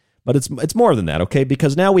 But it's more than that, okay?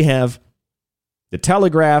 Because now we have the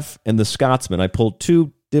Telegraph and the Scotsman. I pulled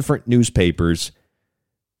 2 different newspapers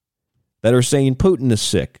that are saying Putin is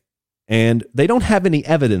sick, and they don't have any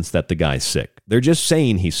evidence that the guy's sick. They're just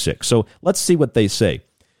saying he's sick. So let's see what they say.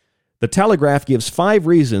 The Telegraph gives 5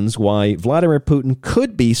 reasons why Vladimir Putin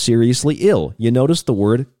could be seriously ill. You notice the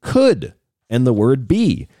word could and the word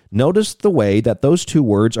be. Notice the way that those 2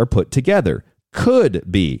 words are put together.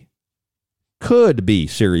 Could be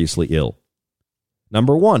seriously ill.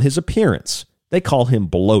 Number 1, his appearance. They call him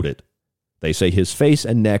bloated. They say his face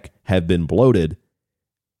and neck have been bloated.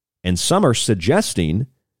 And some are suggesting,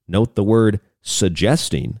 note the word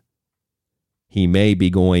suggesting, he may be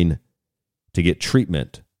going to get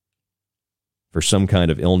treatment for some kind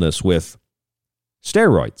of illness with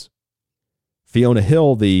steroids. Fiona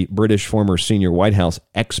Hill, the British former senior White House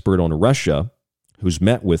expert on Russia, who's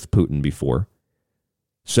met with Putin before,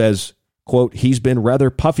 says, quote, he's been rather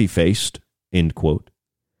puffy-faced, end quote.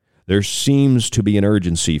 There seems to be an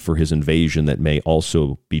urgency for his invasion that may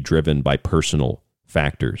also be driven by personal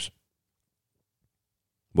factors.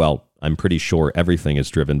 Well, I'm pretty sure everything is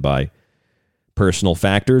driven by personal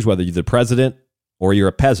factors, whether you're the president or you're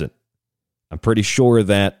a peasant. I'm pretty sure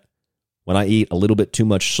that when I eat a little bit too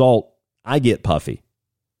much salt, I get puffy.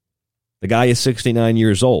 The guy is 69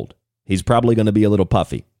 years old. He's probably going to be a little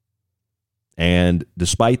puffy. And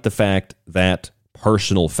despite the fact that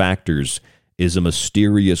personal factors is a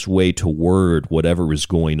mysterious way to word whatever is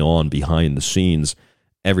going on behind the scenes,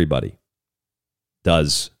 everybody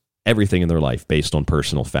does everything in their life based on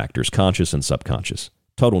personal factors, conscious and subconscious.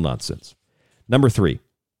 Total nonsense. Number 2,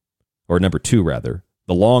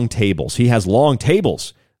 the long tables. He has long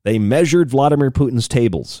tables. They measured Vladimir Putin's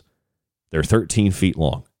tables. They're 13 feet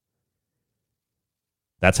long.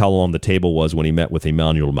 That's how long the table was when he met with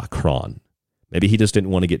Emmanuel Macron. Maybe he just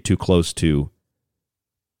didn't want to get too close to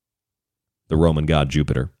the Roman god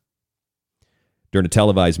Jupiter. During a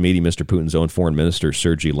televised meeting, Mr. Putin's own foreign minister,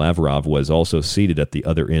 Sergei Lavrov, was also seated at the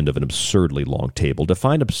other end of an absurdly long table.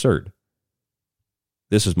 Define absurd.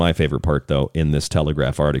 This is my favorite part, though, in this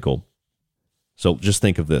Telegraph article. So just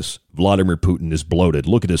think of this. Vladimir Putin is bloated.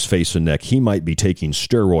 Look at his face and neck. He might be taking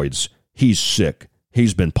steroids. He's sick.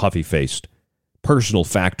 He's been puffy-faced. Personal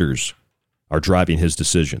factors are driving his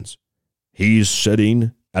decisions. He's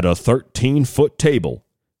sitting at a 13-foot table.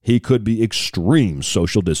 He could be extreme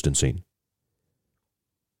social distancing.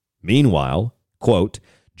 Meanwhile, quote,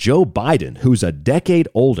 Joe Biden, who's a decade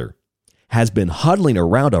older, has been huddling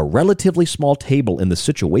around a relatively small table in the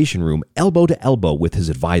Situation Room, elbow to elbow with his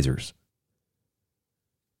advisors.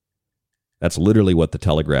 That's literally what the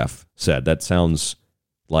Telegraph said. That sounds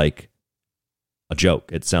like a joke.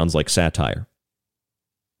 It sounds like satire.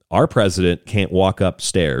 Our president can't walk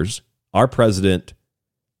upstairs. Our president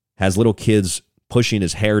has little kids pushing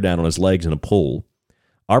his hair down on his legs in a pool.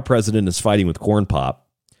 Our president is fighting with corn pop.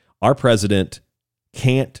 Our president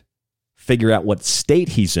can't figure out what state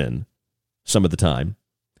he's in some of the time.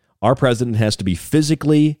 Our president has to be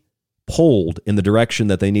physically pulled in the direction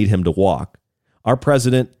that they need him to walk. Our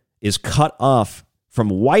president is cut off from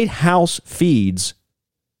White House feeds,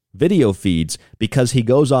 video feeds, because he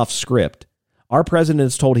goes off script. Our president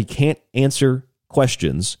is told he can't answer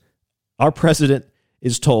questions. Our president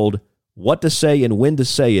is told what to say and when to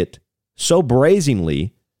say it so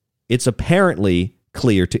brazenly, it's apparently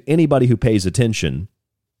clear to anybody who pays attention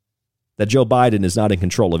that Joe Biden is not in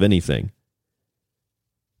control of anything.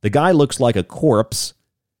 The guy looks like a corpse.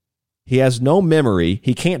 He has no memory.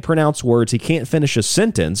 He can't pronounce words. He can't finish a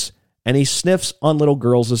sentence, and he sniffs on little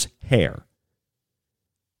girls' hair.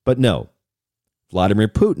 But no, Vladimir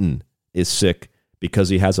Putin is sick because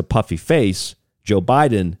he has a puffy face. Joe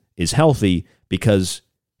Biden is healthy because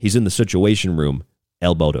he's in the Situation Room,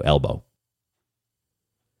 elbow to elbow.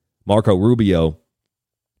 Marco Rubio,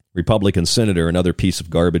 Republican senator, another piece of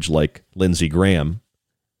garbage like Lindsey Graham,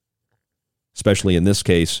 especially in this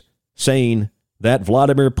case, saying that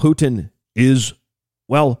Vladimir Putin is,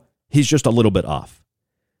 well, he's just a little bit off.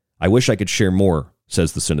 I wish I could share more,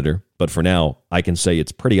 says the senator, but for now, I can say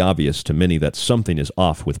it's pretty obvious to many that something is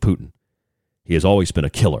off with Putin. He has always been a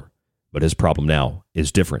killer, but his problem now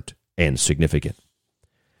is different and significant.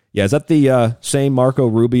 Yeah, is that the same Marco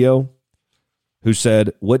Rubio who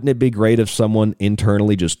said, wouldn't it be great if someone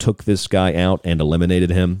internally just took this guy out and eliminated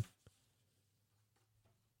him?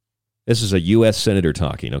 This is a U.S. senator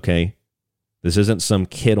talking, okay? This isn't some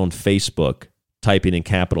kid on Facebook typing in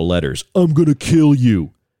capital letters, I'm going to kill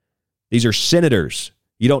you. These are senators.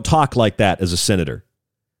 You don't talk like that as a senator.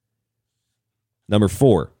 Number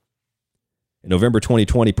 4. In November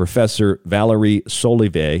 2020, Professor Valery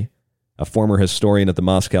Solivier, a former historian at the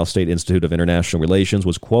Moscow State Institute of International Relations,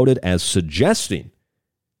 was quoted as suggesting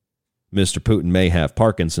Mr. Putin may have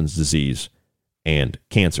Parkinson's disease and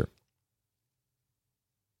cancer.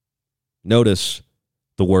 Notice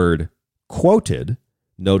the word quoted.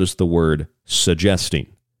 Notice the word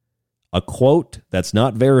suggesting. A quote that's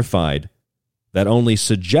not verified, that only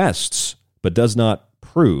suggests but does not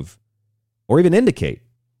prove or even indicate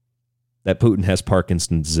that Putin has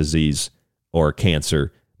Parkinson's disease or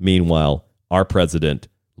cancer. Meanwhile, our president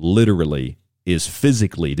literally is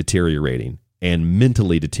physically deteriorating and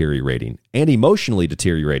mentally deteriorating and emotionally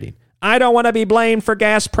deteriorating. I don't want to be blamed for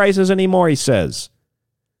gas prices anymore, he says.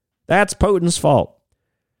 That's Putin's fault.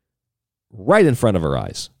 Right in front of our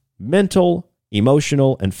eyes. Mental,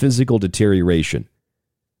 emotional, and physical deterioration.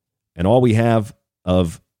 And all we have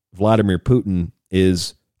of Vladimir Putin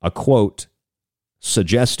is a quote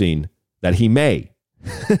suggesting that he may.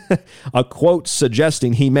 A quote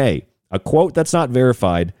suggesting he may. A quote that's not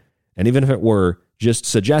verified, and even if it were, just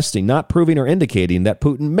suggesting, not proving or indicating that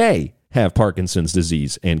Putin may have Parkinson's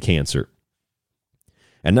disease and cancer.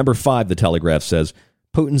 And number 5, the Telegraph says,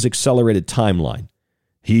 Putin's accelerated timeline.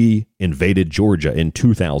 He invaded Georgia in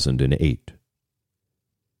 2008.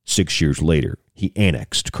 6 years later, he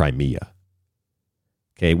annexed Crimea.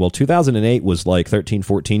 Okay, well, 2008 was like 13,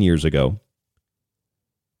 14 years ago.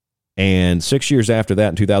 And 6 years after that,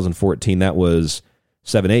 in 2014, that was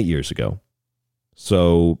 7, 8 years ago.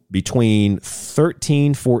 So between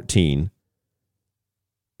 13, 14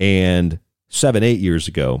 and 7, 8 years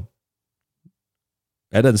ago,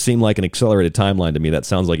 that doesn't seem like an accelerated timeline to me. That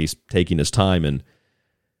sounds like he's taking his time, and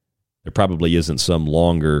there probably isn't some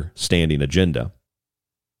longer standing agenda.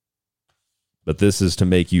 But this is to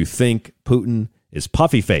make you think Putin is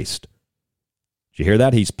puffy-faced. Did you hear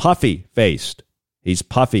that? He's puffy-faced. He's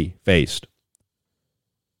puffy-faced.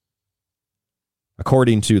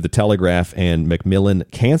 According to the Telegraph and Macmillan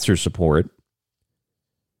Cancer Support,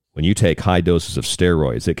 when you take high doses of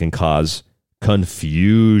steroids, it can cause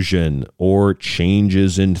confusion or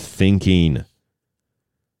changes in thinking.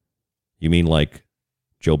 You mean like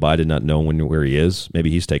Joe Biden not knowing where he is. Maybe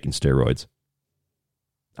he's taking steroids.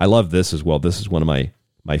 I love this as well. This is one of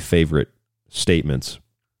my favorite statements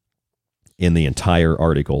in the entire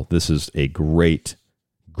article. This is a great,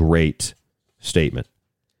 great statement.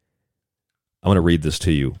 I'm going to read this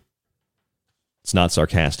to you. It's not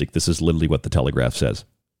sarcastic. This is literally what the Telegraph says.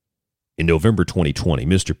 In November 2020,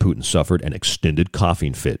 Mr. Putin suffered an extended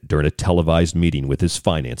coughing fit during a televised meeting with his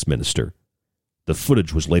finance minister. The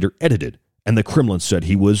footage was later edited, and the Kremlin said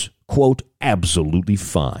he was, quote, absolutely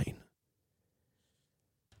fine.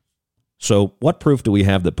 So what proof do we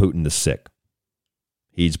have that Putin is sick?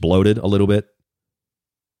 He's bloated a little bit.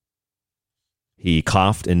 He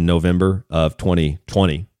coughed in November of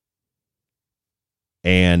 2020.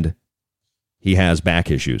 And he has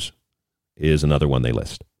back issues, is another one they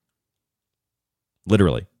list.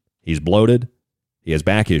 Literally, he's bloated, he has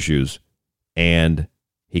back issues, and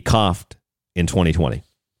he coughed in 2020.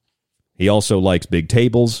 He also likes big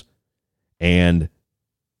tables, and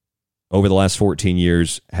over the last 14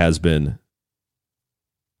 years has been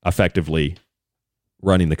effectively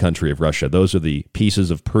running the country of Russia. Those are the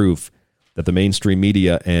pieces of proof that the mainstream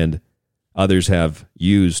media and others have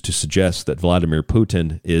used to suggest that Vladimir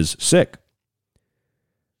Putin is sick.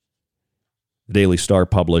 The Daily Star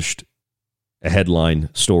published a headline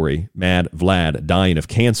story, Mad Vlad dying of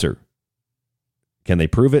cancer. Can they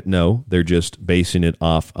prove it? No, they're just basing it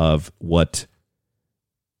off of what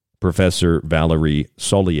Professor Valery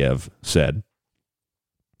Soliev said.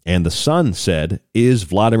 And the Sun said, is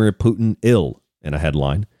Vladimir Putin ill? In a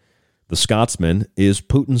headline. The Scotsman, is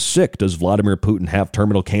Putin sick? Does Vladimir Putin have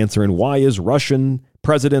terminal cancer? And why is Russian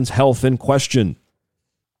president's health in question?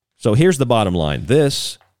 So here's the bottom line.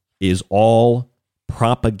 This is all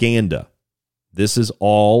propaganda. This is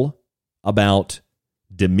all about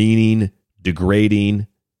demeaning, degrading,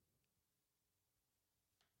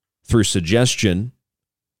 through suggestion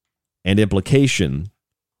and implication,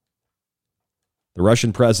 the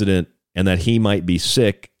Russian president, and that he might be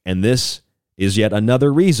sick. And this is yet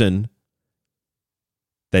another reason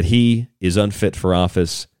that he is unfit for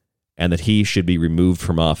office and that he should be removed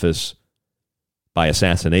from office by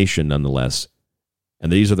assassination nonetheless.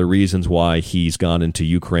 And these are the reasons why he's gone into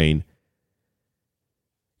Ukraine.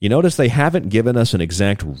 You notice they haven't given us an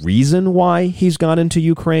exact reason why he's gone into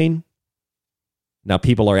Ukraine. Now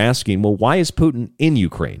people are asking, well, why is Putin in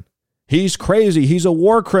Ukraine? He's crazy. He's a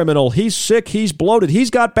war criminal. He's sick. He's bloated. He's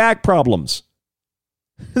got back problems.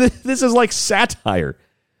 This is like satire.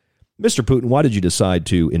 Mr. Putin, why did you decide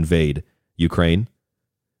to invade Ukraine?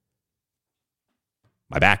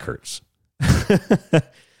 My back hurts. I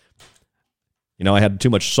had too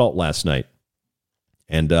much salt last night,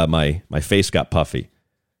 and my face got puffy.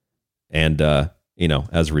 And,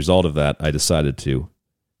 as a result of that, I decided to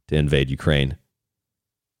invade Ukraine.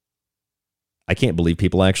 I can't believe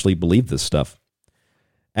people actually believe this stuff.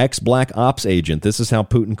 Ex-Black Ops agent, this is how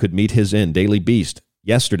Putin could meet his end. Daily Beast,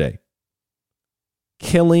 yesterday.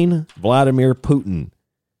 Killing Vladimir Putin.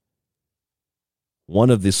 One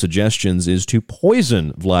of the suggestions is to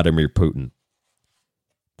poison Vladimir Putin.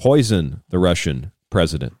 Poison the Russian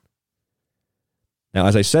president. Now,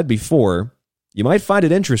 as I said before, you might find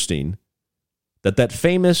it interesting that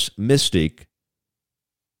famous mystic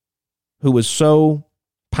who was so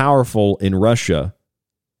powerful in Russia,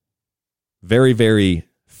 very, very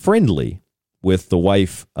friendly with the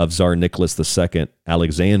wife of Tsar Nicholas II,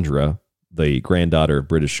 Alexandra, the granddaughter of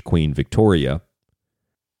British Queen Victoria,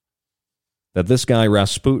 that this guy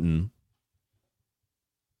Rasputin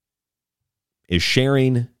is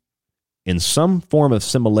sharing in some form of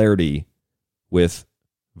similarity with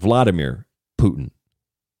Vladimir Putin.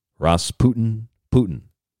 Rasputin, Putin.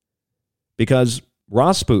 Because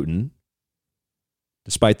Rasputin,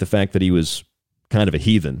 despite the fact that he was kind of a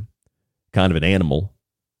heathen, kind of an animal,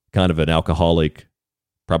 kind of an alcoholic,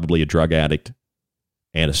 probably a drug addict,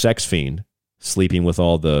 and a sex fiend, sleeping with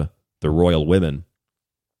all the royal women,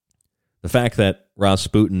 the fact that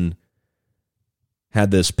Rasputin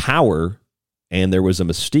had this power and there was a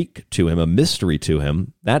mystique to him, a mystery to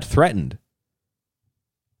him, that threatened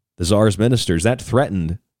the Tsar's ministers, that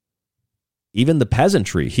threatened even the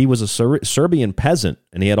peasantry. He was a Serbian peasant,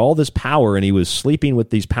 and he had all this power, and he was sleeping with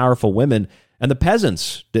these powerful women, and the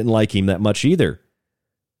peasants didn't like him that much either.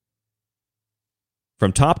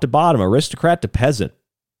 From top to bottom, aristocrat to peasant,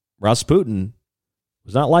 Rasputin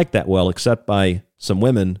was not liked that well, except by some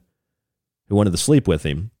women who wanted to sleep with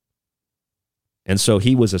him. And so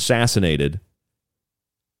he was assassinated,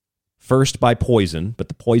 first by poison, but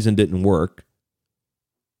the poison didn't work.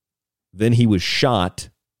 Then he was shot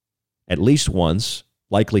at least once,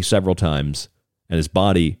 likely several times, and his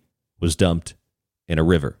body was dumped in a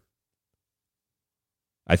river.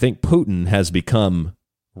 I think Putin has become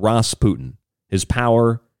Rasputin. His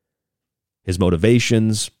power, his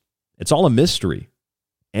motivations, it's all a mystery.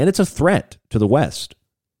 And it's a threat to the West.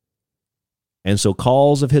 And so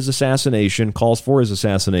calls for his assassination,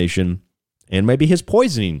 and maybe his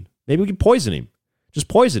poisoning. Maybe we can poison him. Just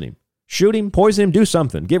poison him. Shoot him, poison him, do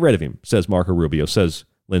something. Get rid of him, says Marco Rubio, says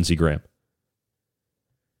Lindsey Graham.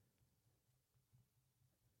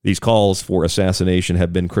 These calls for assassination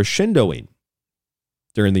have been crescendoing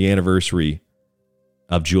during the anniversary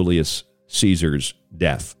of Julius Caesar's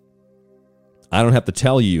death. I don't have to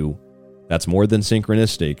tell you that's more than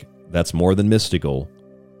synchronistic. That's more than mystical.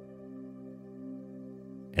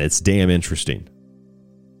 And it's damn interesting.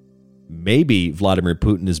 Maybe Vladimir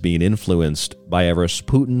Putin is being influenced by a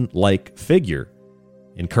Rasputin-like figure,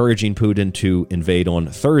 encouraging Putin to invade on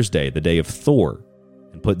Thursday, the day of Thor,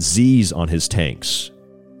 and put Z's on his tanks.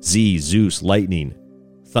 Z, Zeus, lightning,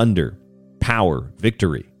 thunder, power,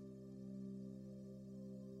 victory.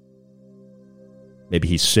 Maybe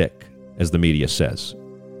he's sick, as the media says.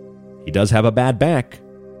 He does have a bad back.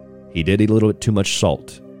 He did eat a little bit too much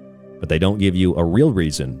salt. But they don't give you a real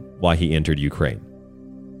reason why he entered Ukraine.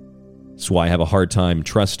 That's why I have a hard time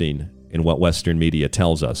trusting in what Western media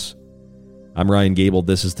tells us. I'm Ryan Gable.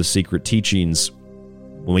 This is The Secret Teachings.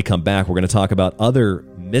 When we come back, we're going to talk about other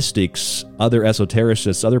mystics, other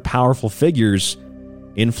esotericists, other powerful figures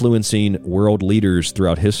influencing world leaders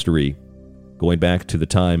throughout history, going back to the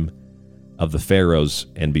time of the pharaohs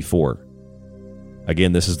and before.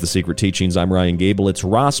 Again, this is The Secret Teachings. I'm Ryan Gable. It's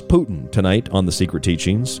Rasputin tonight on The Secret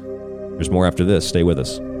Teachings. There's more after this. Stay with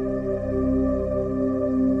us.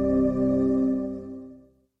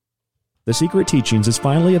 The Secret Teachings is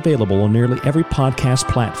finally available on nearly every podcast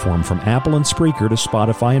platform, from Apple and Spreaker to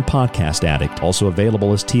Spotify and Podcast Addict. Also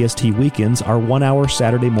available as TST Weekends, our 1-hour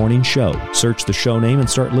Saturday morning show. Search the show name and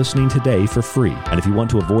start listening today for free. And if you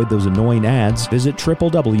want to avoid those annoying ads, visit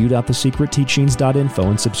www.thesecretteachings.info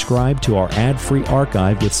and subscribe to our ad-free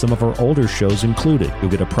archive with some of our older shows included.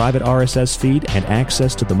 You'll get a private RSS feed and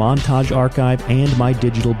access to the montage archive and my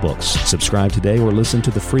digital books. Subscribe today or listen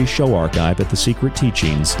to the free show archive at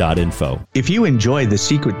thesecretteachings.info. If you enjoy The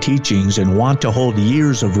Secret Teachings and want to hold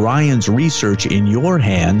years of Ryan's research in your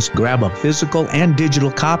hands, grab a physical and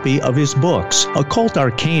digital copy of his books. Occult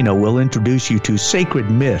Arcana will introduce you to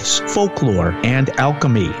sacred myths, folklore, and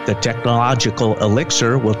alchemy. The Technological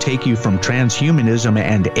Elixir will take you from transhumanism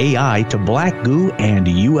and AI to black goo and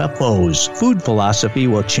UFOs. Food Philosophy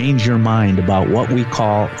will change your mind about what we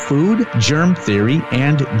call food, germ theory,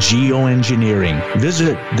 and geoengineering.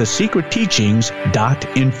 Visit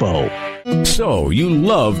thesecretteachings.info. So, you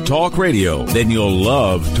love talk radio? Then you'll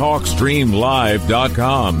love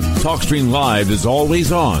TalkStreamLive.com. TalkStream Live is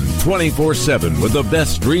always on, 24/7, with the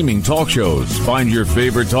best streaming talk shows. Find your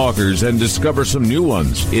favorite talkers and discover some new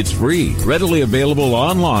ones. It's free, readily available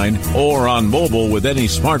online or on mobile with any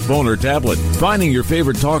smartphone or tablet. Finding your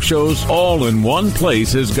favorite talk shows all in one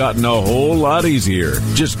place has gotten a whole lot easier.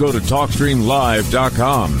 Just go to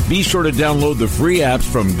TalkStreamLive.com. Be sure to download the free apps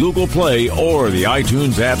from Google Play or the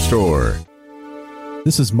iTunes App Store.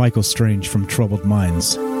 This is Michael Strange from Troubled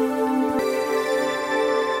Minds.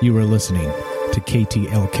 You are listening to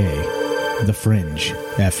KTLK, The Fringe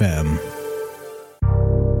FM.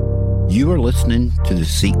 You are listening to The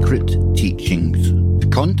Secret Teachings. To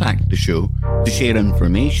contact the show, to share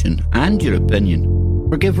information and your opinion,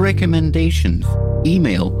 or give recommendations,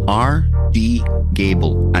 email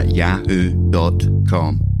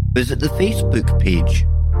rdgable@yahoo.com. Visit the Facebook page,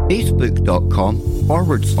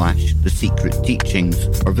 facebook.com/The Secret Teachings,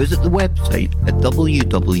 or visit the website at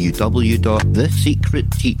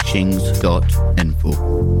www.thesecretteachings.info.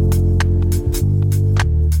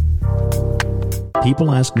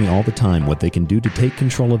 People ask me all the time what they can do to take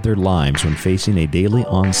control of their lives when facing a daily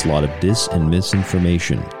onslaught of dis and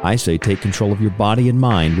misinformation. I say take control of your body and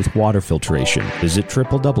mind with water filtration. Visit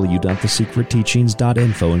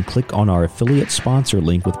www.thesecretteachings.info and click on our affiliate sponsor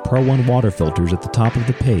link with Pro One water filters at the top of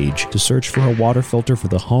the page to search for a water filter for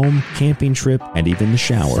the home, camping trip, and even the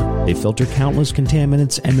shower. They filter countless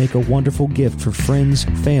contaminants and make a wonderful gift for friends,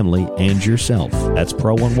 family, and yourself. That's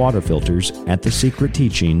Pro One water filters at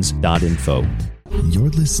thesecretteachings.info. You're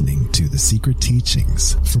listening to The Secret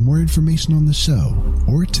Teachings. For more information on the show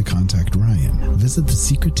or to contact Ryan, visit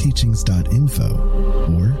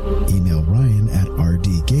thesecretteachings.info or email Ryan at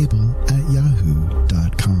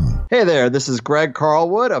rdgable@yahoo.com. Hey there, this is Greg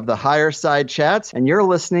Carlwood of the Higher Side Chats, and you're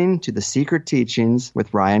listening to The Secret Teachings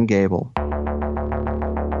with Ryan Gable.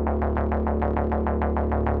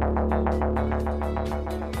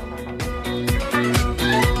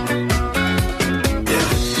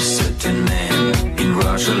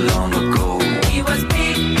 Long ago, he was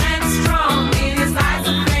big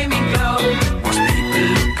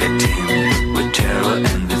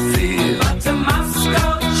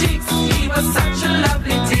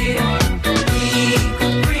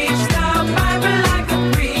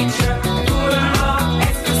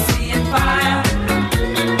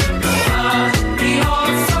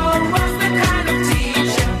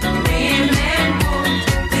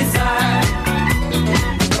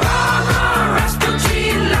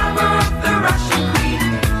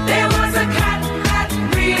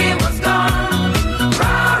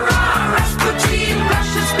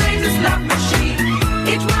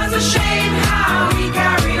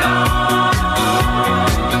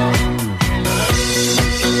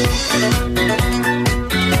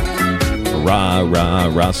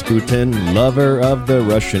Rasputin, lover of the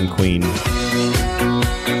Russian queen.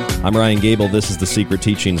 I'm Ryan Gable. This is the Secret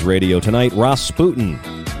Teachings Radio. Tonight, Rasputin.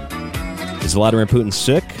 Is Vladimir Putin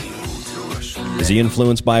sick? Is he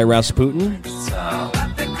influenced by Rasputin?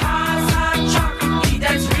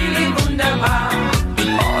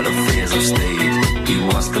 All affairs of state, he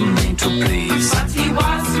was the main to please. But he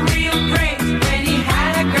was real great when he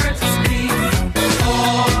had a girl to squeeze.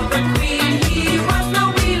 For the queen, he was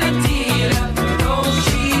no wheeler dealer. Though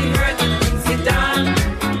she heard the things he done.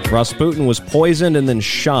 Rasputin was poisoned and then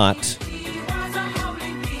shot.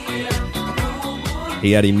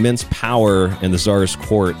 He had immense power in the Tsar's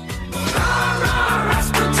court.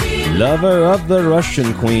 Lover of the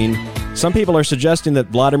Russian queen. Some people are suggesting that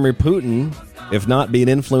Vladimir Putin, if not being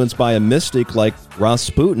influenced by a mystic like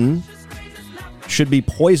Rasputin, should be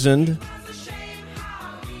poisoned.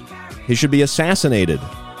 He should be assassinated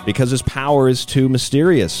because his power is too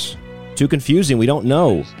mysterious, too confusing. We don't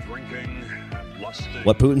know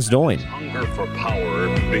what Putin's doing. Hunger for power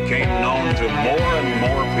became known to more and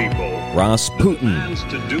more people. Rasputin.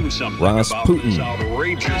 To do something Rasputin. about this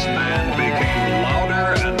outrageous man became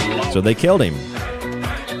louder and louder. So they killed him.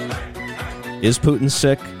 Is Putin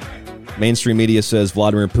sick? Mainstream media says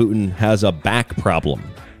Vladimir Putin has a back problem.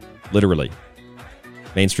 Literally.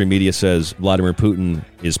 Mainstream media says Vladimir Putin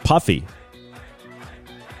is puffy.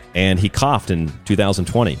 And he coughed in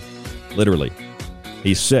 2020. Literally.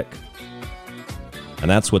 He's sick. And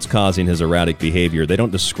that's what's causing his erratic behavior. They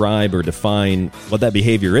don't describe or define what that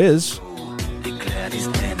behavior is.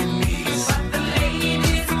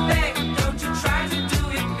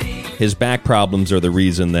 His back problems are the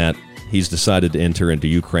reason that he's decided to enter into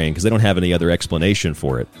Ukraine, because they don't have any other explanation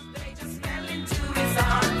for it.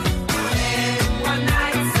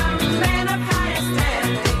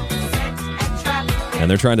 And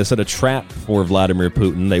they're trying to set a trap for Vladimir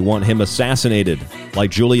Putin. They want him assassinated, like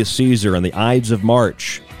Julius Caesar on the Ides of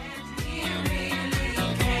March.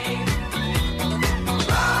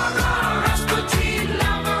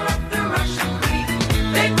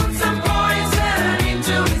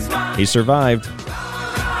 He survived.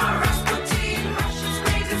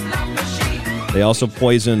 They also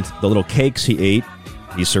poisoned the little cakes he ate.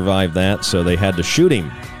 He survived that, so they had to shoot him.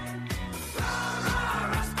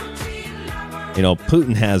 You know,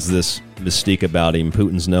 Putin has this mystique about him.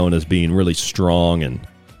 Putin's known as being really strong and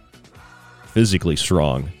physically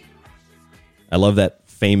strong. I love that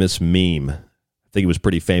famous meme. I think it was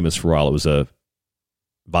pretty famous for a while. It was a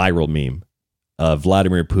viral meme of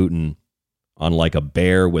Vladimir Putin on like a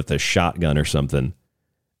bear with a shotgun or something.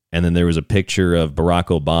 And then there was a picture of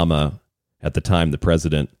Barack Obama, at the time the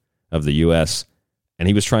president of the U.S., and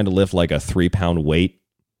he was trying to lift like a 3-pound weight.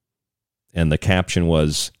 And the caption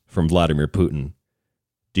was from Vladimir Putin,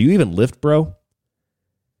 "Do you even lift, bro?"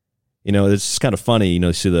 You know, it's kind of funny. You know,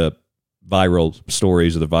 you see the viral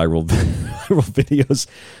stories or the viral videos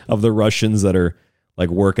of the Russians that are like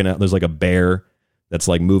working out. There's like a bear that's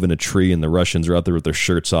like moving a tree, and the Russians are out there with their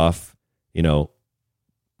shirts off, you know,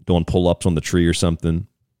 doing pull-ups on the tree or something.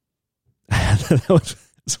 That was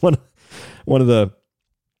one of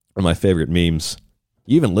my favorite memes.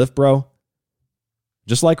 You even lift, bro?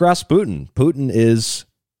 Just like Rasputin. Putin is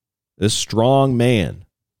a strong man.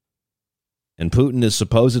 And Putin is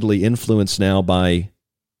supposedly influenced now by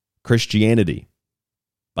Christianity,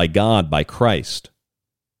 by God, by Christ,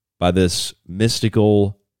 by this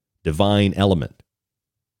mystical, divine element.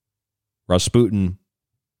 Rasputin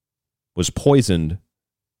was poisoned,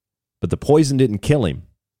 but the poison didn't kill him.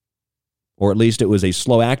 Or at least it was a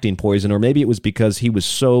slow-acting poison, or maybe it was because he was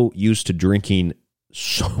so used to drinking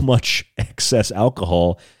so much excess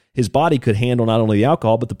alcohol, his body could handle not only the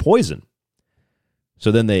alcohol, but the poison.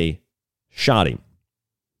 So then they shot him.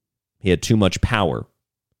 He had too much power.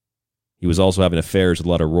 He was also having affairs with a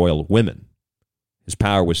lot of royal women. His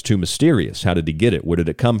power was too mysterious. How did he get it? Where did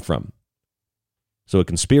it come from? So a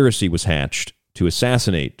conspiracy was hatched to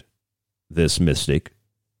assassinate this mystic.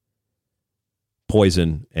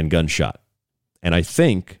 Poison and gunshot. And I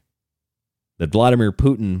think that Vladimir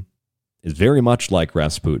Putin is very much like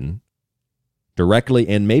Rasputin, directly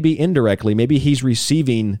and maybe indirectly. Maybe he's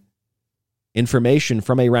receiving information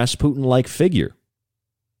from a Rasputin-like figure.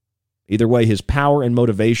 Either way, his power and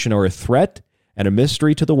motivation are a threat and a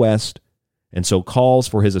mystery to the West, and so calls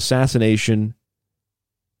for his assassination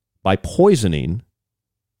by poisoning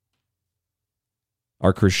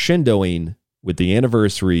are crescendoing with the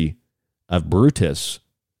anniversary of Brutus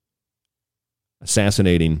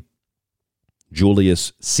assassinating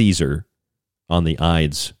Julius Caesar on the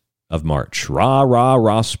Ides of March. Rah, rah,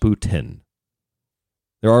 Rasputin.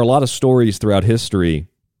 There are a lot of stories throughout history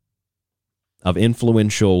of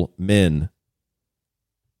influential men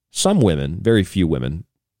some women, very few women,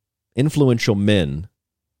 influential men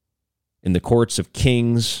in the courts of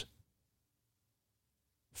kings,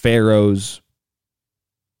 pharaohs,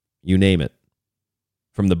 you name it,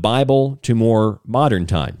 from the Bible to more modern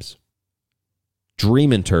times.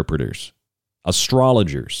 Dream interpreters,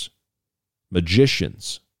 astrologers,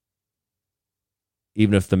 magicians,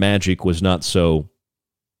 even if the magic was not so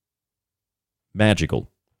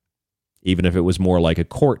magical, even if it was more like a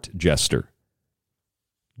court jester.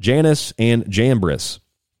 Janus and Jambres,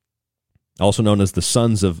 also known as the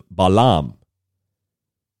sons of Balaam,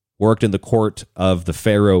 worked in the court of the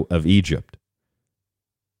Pharaoh of Egypt.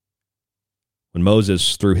 When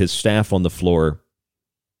Moses threw his staff on the floor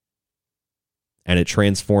and it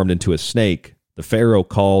transformed into a snake, the Pharaoh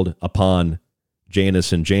called upon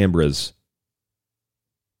Janus and Jambres,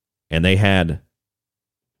 and they had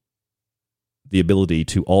the ability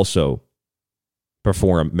to also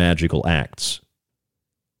perform magical acts.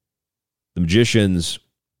 The magicians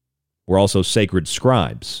were also sacred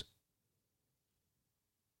scribes.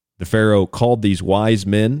 The Pharaoh called these wise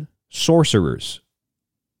men sorcerers.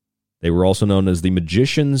 They were also known as the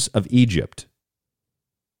magicians of Egypt.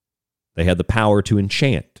 They had the power to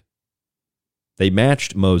enchant. They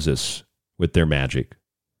matched Moses with their magic.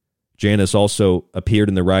 Janus also appeared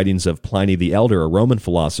in the writings of Pliny the Elder, a Roman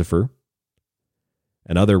philosopher,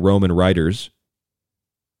 and other Roman writers.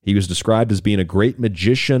 He was described as being a great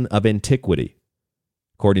magician of antiquity.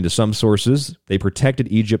 According to some sources, they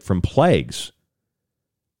protected Egypt from plagues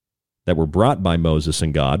that were brought by Moses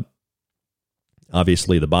and God.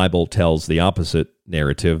 Obviously, the Bible tells the opposite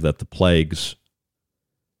narrative, that the plagues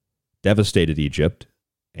devastated Egypt,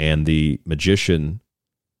 and the magicians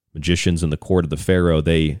in the court of the Pharaoh,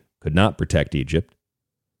 they could not protect Egypt.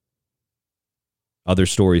 Other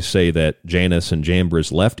stories say that Janus and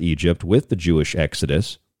Jambres left Egypt with the Jewish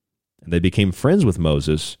exodus, and they became friends with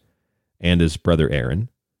Moses and his brother Aaron,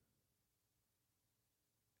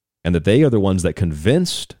 and that they are the ones that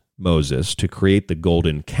convinced Moses to create the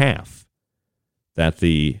golden calf that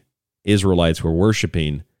the Israelites were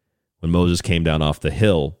worshiping when Moses came down off the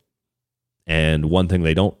hill. And one thing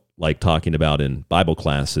they don't like talking about in Bible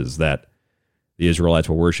class is that the Israelites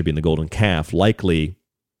were worshiping the golden calf. Likely,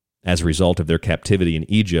 as a result of their captivity in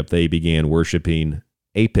Egypt, they began worshiping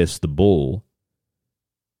Apis the bull,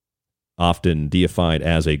 often deified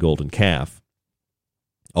as a golden calf.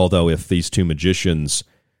 Although if these two magicians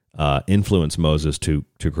influenced Moses to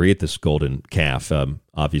create this golden calf,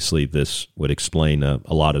 obviously this would explain a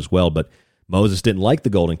lot as well. But Moses didn't like the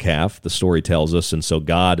golden calf, the story tells us, and so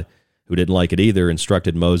God, who didn't like it either,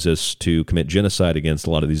 instructed Moses to commit genocide against a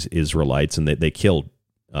lot of these Israelites, and they killed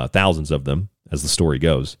thousands of them, as the story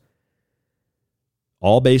goes.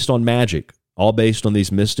 All based on magic, all based on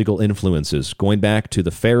these mystical influences, going back to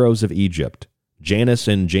the pharaohs of Egypt, Janus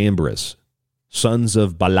and Jambres, sons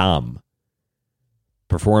of Balaam,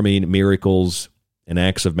 performing miracles and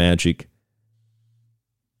acts of magic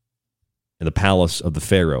in the palace of the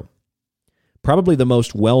Pharaoh. Probably the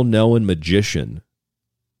most well-known magician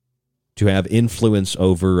to have influence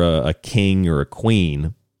over a king or a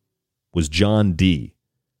queen was John Dee.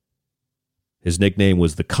 His nickname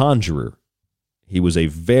was the Conjurer. He was a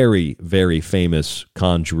very, very famous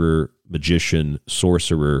conjurer, magician,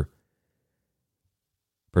 sorcerer,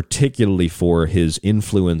 particularly for his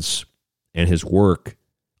influence and his work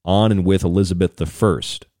on and with Elizabeth I.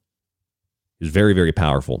 He was very, very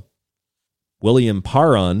powerful. William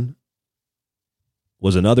Parran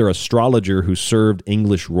was another astrologer who served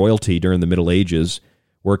English royalty during the Middle Ages,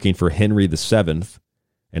 working for Henry VII,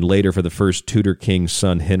 and later for the first Tudor king's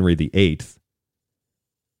son, Henry VIII.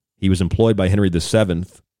 He was employed by Henry VII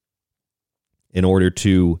in order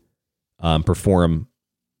to perform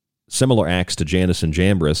similar acts to Janus and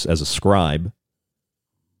Jambres as a scribe.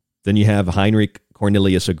 Then you have Heinrich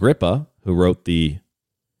Cornelius Agrippa, who wrote the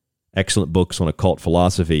excellent books on occult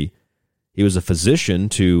philosophy. He was a physician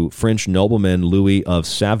to French nobleman Louis of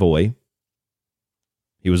Savoy.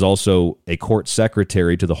 He was also a court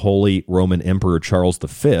secretary to the Holy Roman Emperor Charles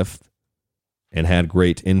V, and had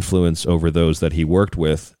great influence over those that he worked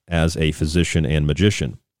with as a physician and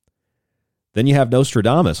magician. Then you have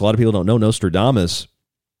Nostradamus. A lot of people don't know Nostradamus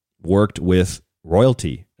worked with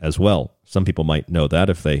royalty as well. Some people might know that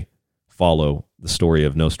if they follow the story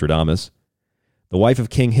of Nostradamus. The wife of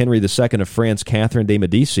King Henry II of France, Catherine de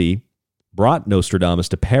Medici, brought Nostradamus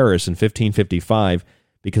to Paris in 1555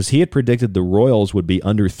 because he had predicted the royals would be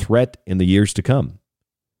under threat in the years to come.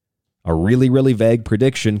 A really, really vague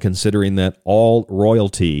prediction, considering that all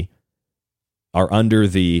royalty are under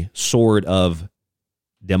the sword of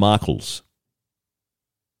Damocles.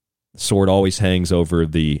 sword always hangs over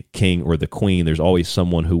the king or the queen. There's always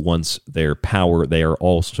someone who wants their power. They are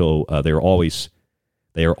always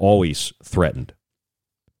threatened.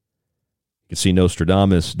 You can see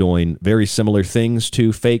Nostradamus doing very similar things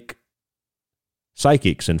to fake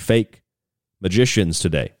psychics and fake magicians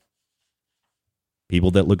today.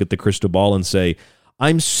 People that look at the crystal ball and say,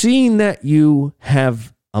 I'm seeing that you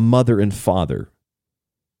have a mother and father.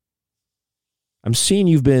 I'm seeing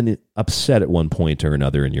you've been upset at one point or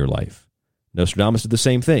another in your life. Nostradamus did the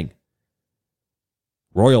same thing.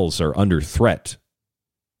 Royals are under threat.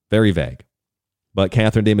 Very vague. But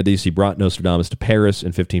Catherine de' Medici brought Nostradamus to Paris in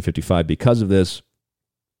 1555 because of this.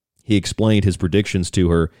 He explained his predictions to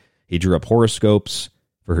her. He drew up horoscopes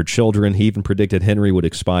for her children. He even predicted Henry would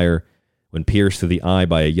expire when pierced through the eye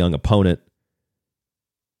by a young opponent.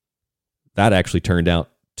 That actually turned out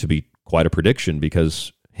to be quite a prediction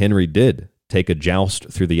because Henry did take a joust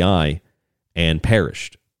through the eye and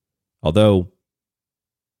perished. Although,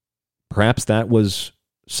 perhaps that was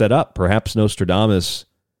set up. Perhaps Nostradamus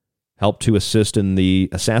helped to assist in the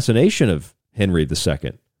assassination of Henry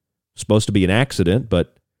II. Supposed to be an accident,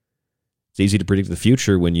 but it's easy to predict the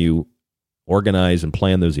future when you organize and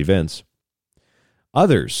plan those events.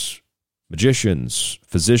 Others, magicians,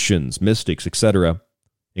 physicians, mystics, etc.,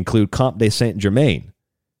 include Comte de Saint-Germain.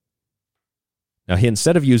 Now, he,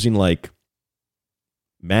 instead of using like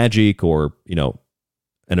magic or,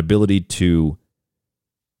 an ability to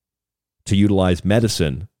utilize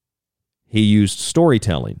medicine, he used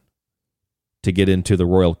storytelling to get into the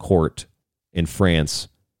royal court in France,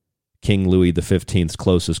 King Louis XV's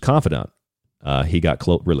closest confidant. He got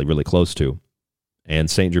really, really close to. And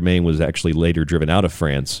Saint-Germain was actually later driven out of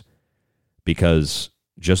France because,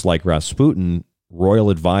 just like Rasputin, royal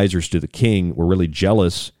advisors to the king were really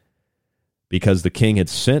jealous because the king had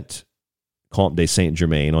sent Comte de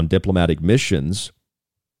Saint-Germain on diplomatic missions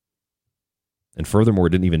and furthermore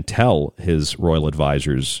didn't even tell his royal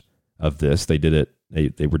advisors of this. They did it.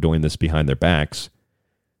 They were doing this behind their backs.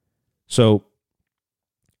 So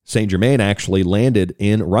Saint-Germain actually landed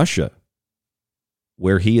in Russia,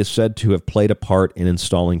 where he is said to have played a part in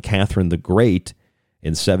installing Catherine the Great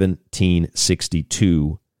in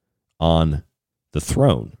 1762 on the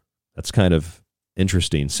throne. That's kind of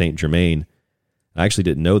interesting. Saint-Germain, I actually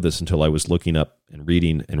didn't know this until I was looking up and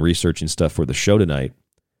reading and researching stuff for the show tonight.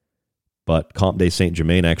 But Comte de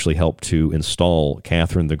Saint-Germain actually helped to install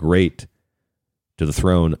Catherine the Great to the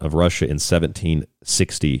throne of Russia in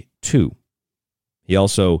 1762. He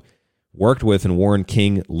also worked with and warned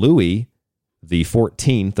King Louis the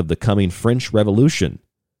 14th of the coming French Revolution,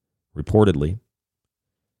 reportedly.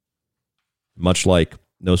 Much like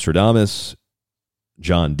Nostradamus,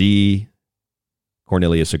 John Dee,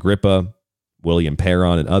 Cornelius Agrippa, William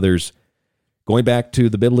Perron, and others, going back to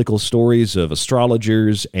the biblical stories of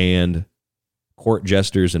astrologers and court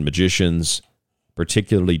jesters and magicians,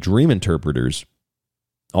 particularly dream interpreters,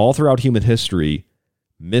 all throughout human history,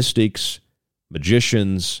 mystics,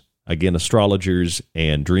 magicians, again, astrologers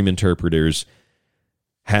and dream interpreters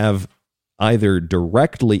have either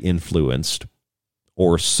directly influenced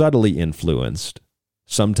or subtly influenced,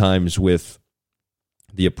 sometimes with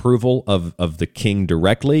the approval of the king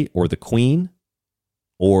directly or the queen,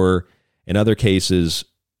 or in other cases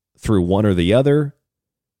through one or the other,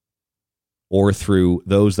 or through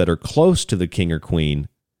those that are close to the king or queen,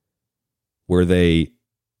 where they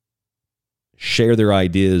share their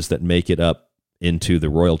ideas that make it up into the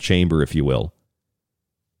royal chamber, if you will.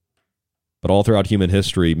 But all throughout human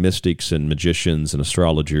history, mystics and magicians and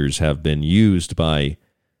astrologers have been used by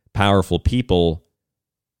powerful people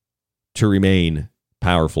to remain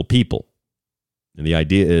powerful people. And the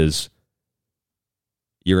idea is,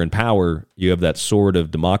 you're in power, you have that sword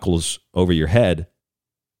of Damocles over your head,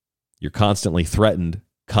 you're constantly threatened,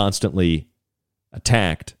 constantly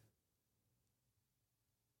attacked.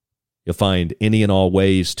 You'll find any and all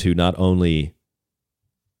ways to not only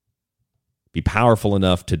be powerful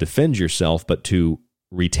enough to defend yourself, but to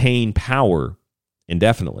retain power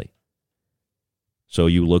indefinitely. So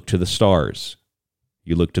you look to the stars,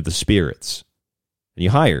 you look to the spirits, and you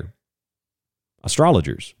hire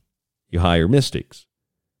astrologers, you hire mystics,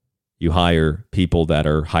 you hire people that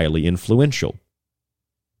are highly influential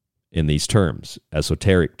in these terms,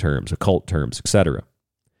 esoteric terms, occult terms, etc.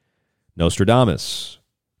 Nostradamus,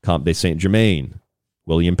 Comte de Saint-Germain,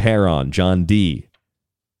 William Perron, John Dee,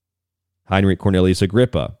 Heinrich Cornelius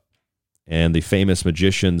Agrippa, and the famous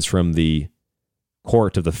magicians from the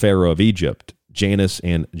court of the Pharaoh of Egypt, Janus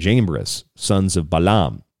and Jambres, sons of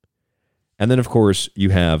Balaam. And then, of course,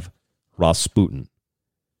 you have Rasputin.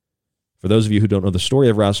 For those of you who don't know the story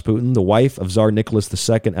of Rasputin, the wife of Tsar Nicholas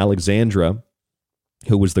II, Alexandra,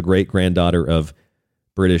 who was the great-granddaughter of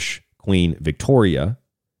British Queen Victoria,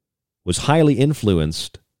 was highly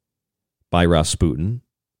influenced by Rasputin,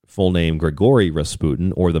 full name Grigory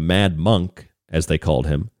Rasputin, or the Mad Monk, as they called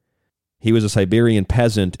him. He was a Siberian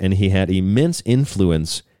peasant, and he had immense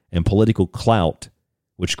influence and political clout,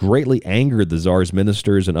 which greatly angered the Tsar's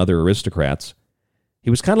ministers and other aristocrats. He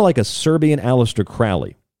was kind of like a Serbian Aleister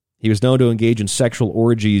Crowley. He was known to engage in sexual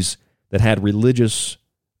orgies that had religious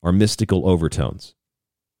or mystical overtones.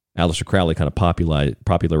 Aleister Crowley kind of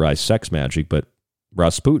popularized sex magic, but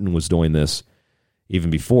Rasputin was doing this even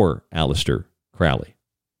before Aleister Crowley.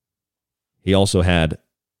 He also had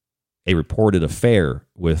a reported affair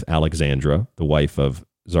with Alexandra, the wife of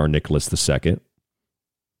Tsar Nicholas II,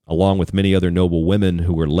 along with many other noble women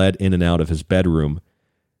who were led in and out of his bedroom,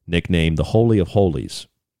 nicknamed the Holy of Holies.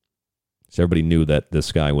 So everybody knew that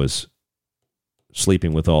this guy was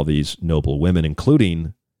sleeping with all these noble women,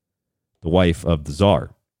 including the wife of the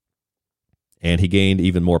Tsar. And he gained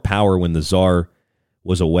even more power when the Tsar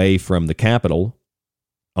was away from the capital,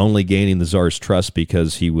 only gaining the Tsar's trust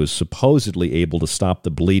because he was supposedly able to stop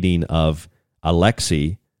the bleeding of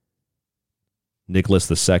Alexei, Nicholas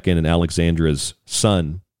II and Alexandra's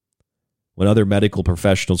son, when other medical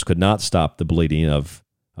professionals could not stop the bleeding of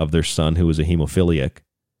their son, who was a hemophiliac.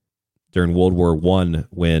 During World War I,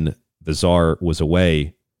 when the Tsar was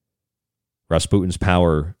away, Rasputin's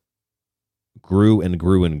power grew and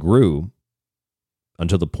grew and grew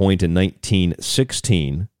until the point in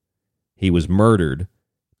 1916 he was murdered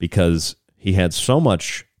because he had so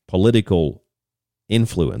much political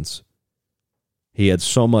influence, he had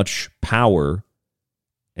so much power,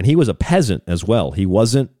 and he was a peasant as well. He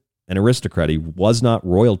wasn't an aristocrat. He was not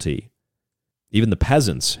royalty. Even the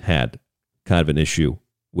peasants had kind of an issue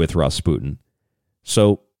with Rasputin.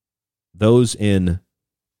 So those in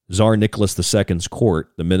Tsar Nicholas II's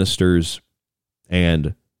court, the ministers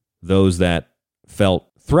and those that felt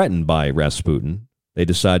threatened by Rasputin, they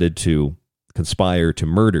decided to conspire to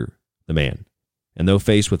murder the man. And though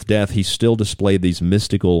faced with death, he still displayed these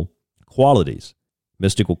mystical qualities.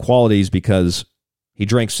 Mystical qualities because he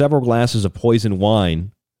drank several glasses of poisoned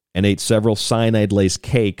wine and ate several cyanide-laced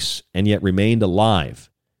cakes and yet remained alive.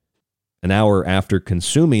 An hour after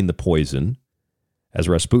consuming the poison, as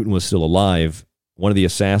Rasputin was still alive, one of the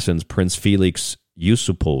assassins, Prince Felix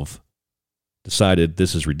Yusupov, decided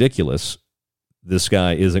this is ridiculous. This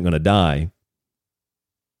guy isn't going to die,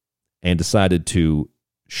 and decided to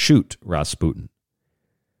shoot Rasputin.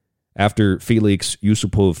 After Felix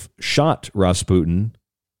Yusupov shot Rasputin,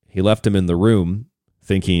 he left him in the room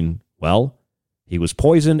thinking, well, he was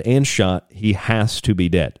poisoned and shot. He has to be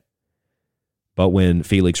dead. But when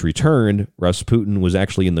Felix returned, Rasputin was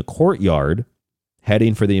actually in the courtyard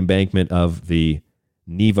heading for the embankment of the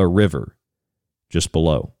Neva River just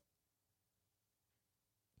below.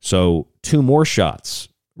 So 2 more shots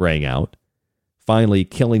rang out, finally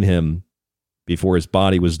killing him before his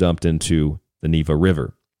body was dumped into the Neva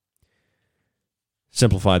River.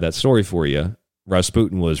 Simplify that story for you.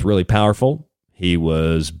 Rasputin was really powerful. He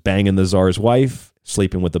was banging the Tsar's wife,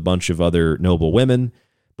 sleeping with a bunch of other noble women.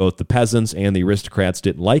 Both the peasants and the aristocrats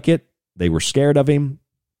didn't like it. They were scared of him.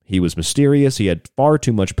 He was mysterious. He had far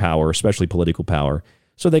too much power, especially political power,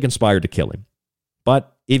 so they conspired to kill him.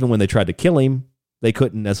 But even when they tried to kill him, they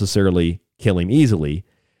couldn't necessarily kill him easily,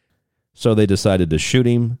 so they decided to shoot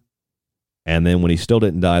him, and then when he still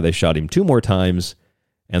didn't die, they shot him 2 more times,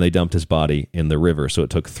 and they dumped his body in the river. So it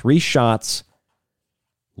took 3 shots,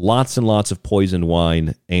 lots and lots of poisoned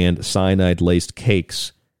wine, and cyanide-laced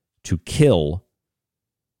cakes to kill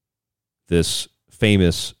this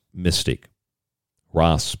famous mystic,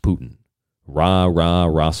 Rasputin.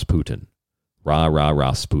 Rasputin.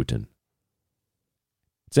 Rasputin.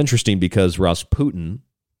 It's interesting because Rasputin,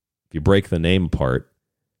 if you break the name apart,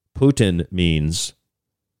 Putin means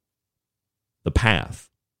the path.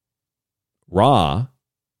 Ra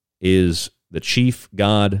is the chief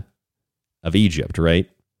god of Egypt, right?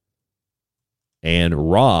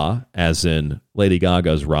 And Ra, as in Lady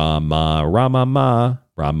Gaga's Rama, Rama Ma,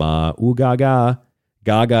 Rama Ugaga.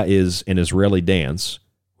 Gaga is an Israeli dance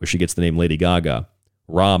where she gets the name Lady Gaga.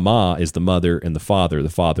 Rama is the mother and the father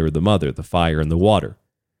of the mother, the fire and the water.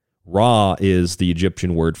 Ra is the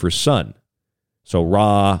Egyptian word for sun. So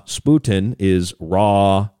Rasputin is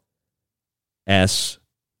Ra, S,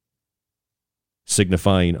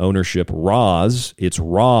 signifying ownership. Ras, it's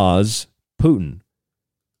Ras Putin.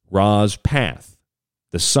 Ra's path,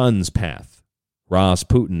 the sun's path.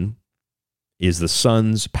 Rasputin is the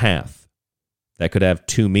sun's path. That could have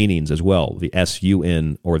 2 meanings as well, the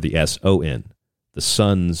S-U-N or the S-O-N. The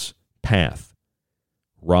sun's path.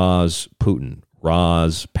 Rasputin.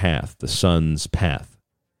 Ra's path, the sun's path.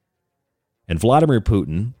 And Vladimir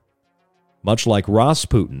Putin, much like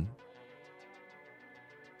Rasputin,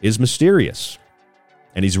 is mysterious.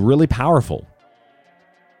 And he's really powerful.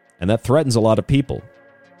 And that threatens a lot of people.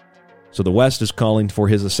 So the West is calling for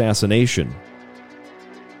his assassination.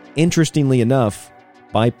 Interestingly enough,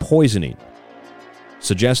 by poisoning.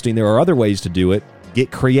 Suggesting there are other ways to do it.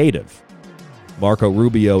 Get creative. Marco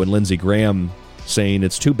Rubio and Lindsey Graham saying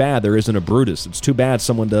it's too bad there isn't a Brutus. It's too bad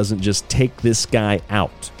someone doesn't just take this guy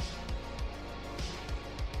out.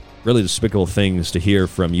 Really despicable things to hear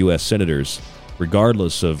from U.S. senators,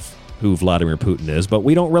 regardless of who Vladimir Putin is. But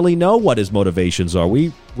we don't really know what his motivations are.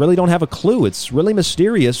 We really don't have a clue. It's really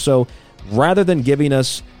mysterious. So rather than giving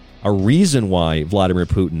us a reason why Vladimir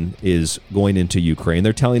Putin is going into Ukraine,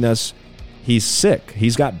 they're telling us he's sick.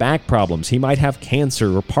 He's got back problems. He might have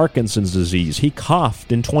cancer or Parkinson's disease. He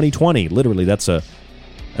coughed in 2020. Literally, that's a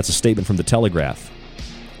statement from the Telegraph.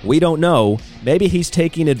 We don't know. Maybe he's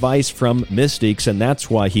taking advice from mystics, and that's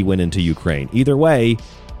why he went into Ukraine. Either way,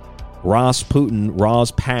 Rasputin,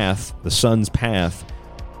 Ra's path, the sun's path,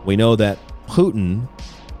 we know that Putin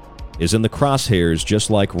is in the crosshairs, just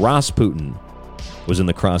like Rasputin was in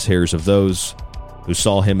the crosshairs of those who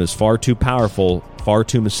saw him as far too powerful, far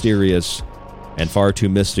too mysterious, and far too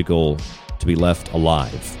mystical to be left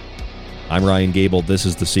alive. I'm Ryan Gable. This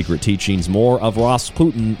is The Secret Teachings. More of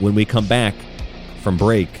Rasputin when we come back from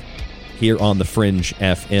break here on The Fringe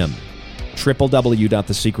FM.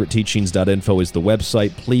 www.thesecretteachings.info is the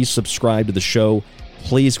website. Please subscribe to the show.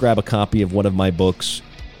 Please grab a copy of one of my books.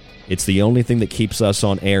 It's the only thing that keeps us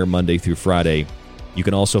on air Monday through Friday. You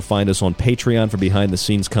can also find us on Patreon for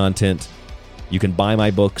behind-the-scenes content. You can buy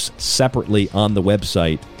my books separately on the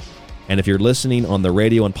website. And if you're listening on the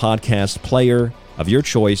radio and podcast player of your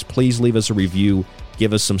choice, please leave us a review,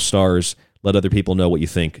 give us some stars, let other people know what you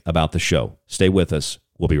think about the show. Stay with us.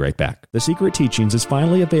 We'll be right back. The Secret Teachings is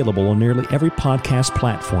finally available on nearly every podcast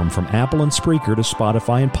platform, from Apple and Spreaker to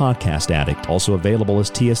Spotify and Podcast Addict. Also available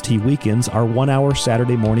as TST Weekends, our 1-hour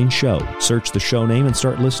Saturday morning show. Search the show name and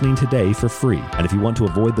start listening today for free. And if you want to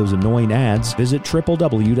avoid those annoying ads, visit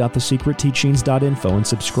www.thesecretteachings.info and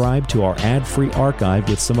subscribe to our ad-free archive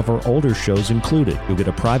with some of our older shows included. You'll get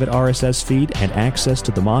a private RSS feed and access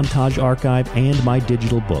to the montage archive and my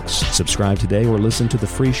digital books. Subscribe today or listen to the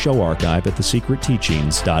free show archive at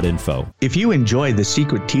thesecretteachings.info. If you enjoy The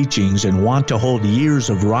Secret Teachings and want to hold years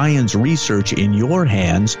of Ryan's research in your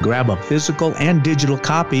hands, grab a physical and digital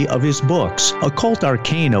copy of his books. Occult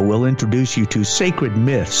Arcana will introduce you to sacred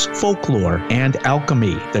myths, folklore, and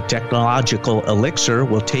alchemy. The Technological Elixir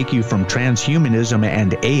will take you from transhumanism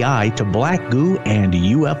and AI to black goo and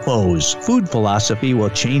UFOs. Food Philosophy will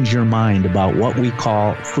change your mind about what we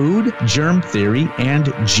call food, germ theory, and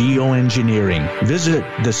geoengineering. Visit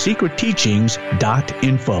thesecretteachings.info.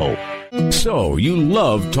 So, you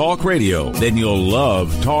love talk radio? Then you'll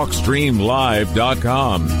love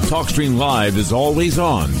TalkStreamLive.com. TalkStream Live is always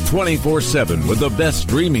on, 24/7, with the best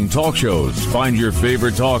streaming talk shows. Find your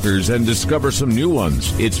favorite talkers and discover some new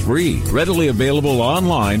ones. It's free, readily available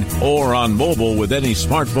online or on mobile with any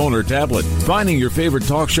smartphone or tablet. Finding your favorite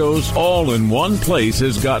talk shows all in one place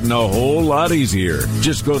has gotten a whole lot easier.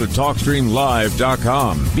 Just go to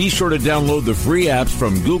TalkStreamLive.com. Be sure to download the free apps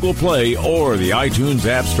from Google Play or the iTunes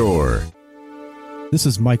App Store. This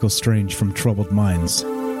is Michael Strange from Troubled Minds.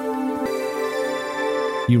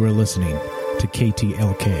 You are listening to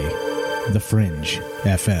KTLK, The Fringe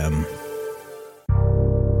FM.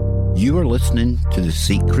 You are listening to The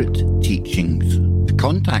Secret Teachings. To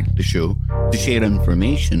contact the show, to share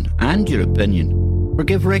information and your opinion, or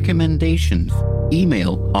give recommendations,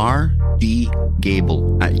 email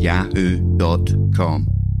rdgable@yahoo.com.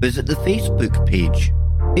 Visit the Facebook page,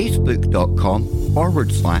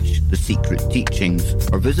 facebook.com/The Secret Teachings,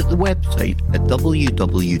 or visit the website at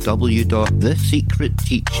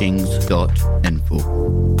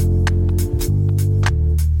www.thesecretteachings.info.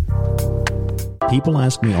 People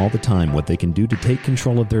ask me all the time what they can do to take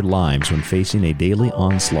control of their lives when facing a daily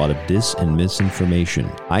onslaught of dis and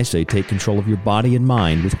misinformation. I say take control of your body and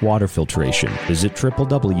mind with water filtration. Visit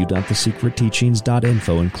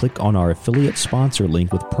www.thesecretteachings.info and click on our affiliate sponsor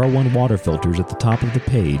link with Pro One water filters at the top of the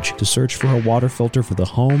page to search for a water filter for the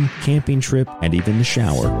home, camping trip, and even the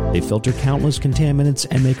shower. They filter countless contaminants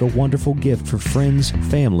and make a wonderful gift for friends,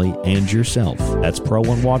 family, and yourself. That's Pro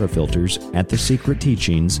One water filters at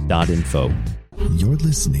thesecretteachings.info. You're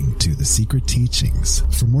listening to The Secret Teachings.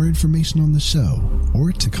 For more information on the show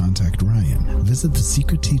or to contact Ryan, visit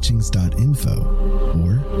thesecretteachings.info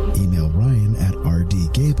or email Ryan at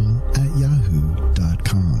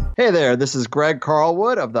rdgable@yahoo.com. Hey there, this is Greg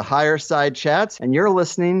Carlwood of the Higher Side Chats, and you're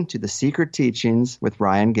listening to The Secret Teachings with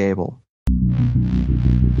Ryan Gable.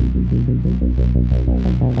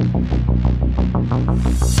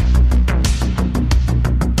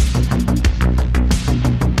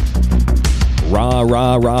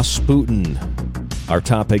 Rasputin. Our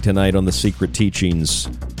topic tonight on The Secret Teachings.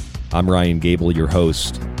 I'm Ryan Gable, your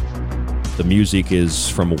host. The music is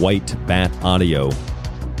from White Bat Audio.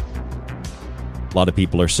 A lot of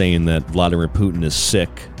people are saying that Vladimir Putin is sick.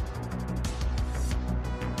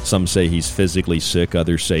 Some say he's physically sick,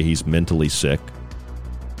 others say he's mentally sick.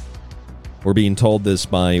 We're being told this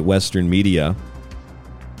by Western media,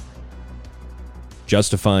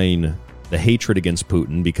 justifying the hatred against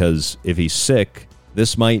Putin because if he's sick,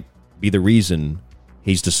 this might be the reason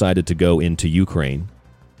he's decided to go into Ukraine,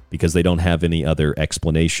 because they don't have any other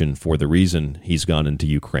explanation for the reason he's gone into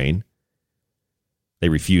Ukraine. They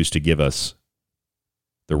refuse to give us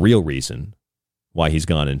the real reason why he's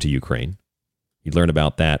gone into Ukraine. You learn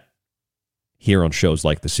about that here on shows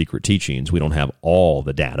like The Secret Teachings. We don't have all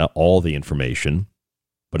the data, all the information,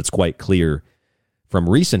 but it's quite clear from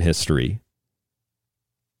recent history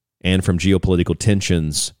and from geopolitical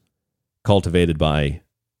tensions cultivated by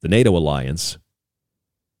the NATO alliance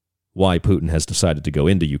why Putin has decided to go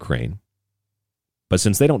into Ukraine. But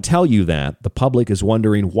since they don't tell you that, the public is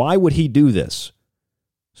wondering, why would he do this?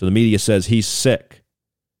 So the media says he's sick.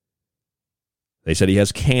 They said he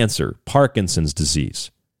has cancer, Parkinson's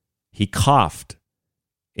disease. He coughed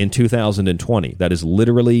in 2020. That is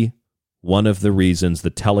literally one of the reasons the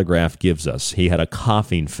Telegraph gives us. He had a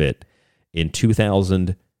coughing fit in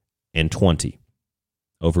 2020,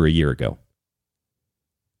 over a year ago.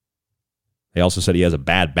 They also said he has a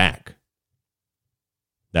bad back.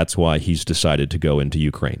 That's why he's decided to go into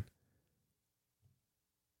Ukraine.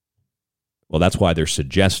 Well, that's why they're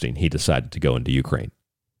suggesting he decided to go into Ukraine.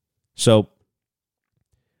 So,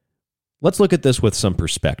 let's look at this with some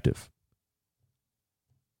perspective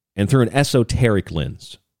and through an esoteric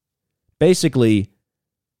lens. Basically,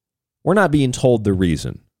 we're not being told the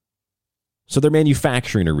reason. So they're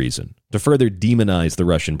manufacturing a reason to further demonize the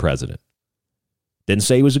Russian president. Didn't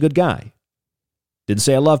say he was a good guy. Didn't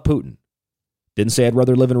say I love Putin. Didn't say I'd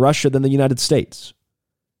rather live in Russia than the United States.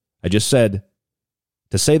 I just said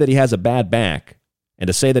to say that he has a bad back and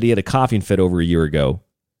to say that he had a coughing fit over a year ago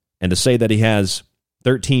and to say that he has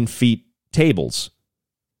 13 feet tables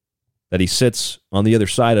that he sits on the other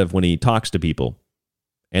side of when he talks to people,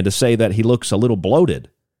 and to say that he looks a little bloated.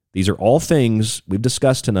 These are all things we've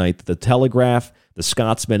discussed tonight that the Telegraph, the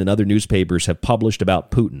Scotsman, and other newspapers have published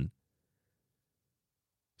about Putin,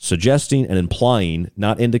 suggesting and implying,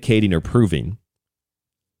 not indicating or proving.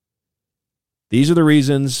 These are the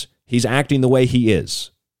reasons he's acting the way he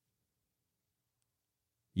is.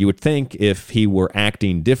 You would think if he were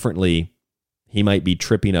acting differently, he might be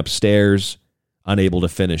tripping upstairs, unable to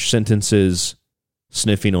finish sentences,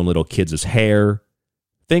 sniffing on little kids' hair,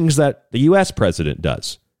 things that the U.S. president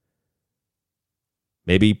does.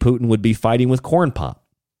 Maybe Putin would be fighting with corn pop,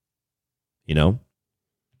 you know?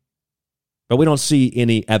 But we don't see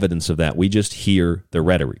any evidence of that. We just hear the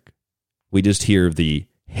rhetoric. We just hear the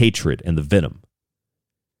hatred and the venom.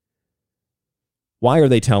 Why are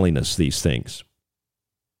they telling us these things?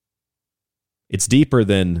 It's deeper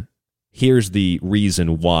than here's the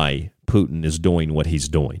reason why Putin is doing what he's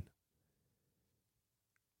doing.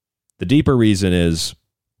 The deeper reason is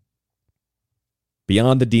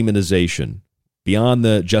beyond the demonization, beyond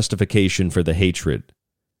the justification for the hatred,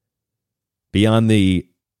 beyond the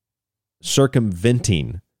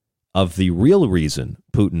circumventing of the real reason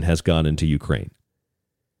Putin has gone into Ukraine,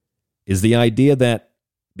 is the idea that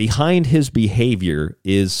behind his behavior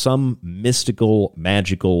is some mystical,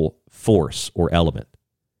 magical force or element.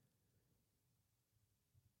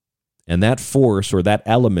 And that force or that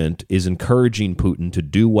element is encouraging Putin to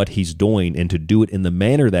do what he's doing and to do it in the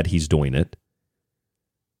manner that he's doing it,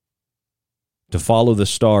 to follow the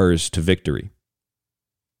stars to victory.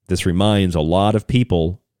 This reminds a lot of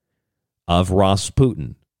people of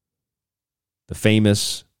Rasputin, the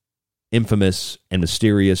famous, infamous, and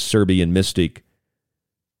mysterious Serbian mystic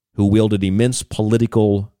who wielded immense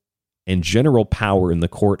political and general power in the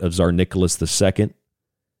court of Tsar Nicholas II.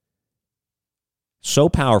 So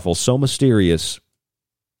powerful, so mysterious,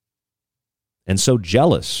 and so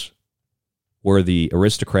jealous were the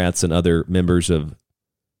aristocrats and other members of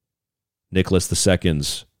Nicholas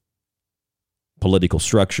II's political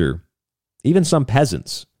structure, even some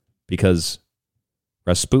peasants, because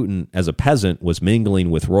Rasputin, as a peasant, was mingling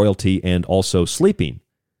with royalty and also sleeping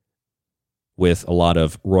with a lot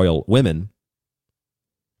of royal women.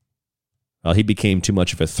 Well, he became too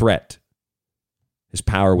much of a threat. His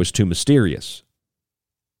power was too mysterious.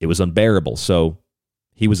 It was unbearable, so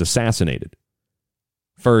he was assassinated.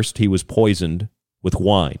 First, he was poisoned with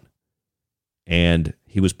wine, and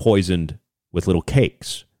he was poisoned with little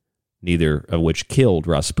cakes, neither of which killed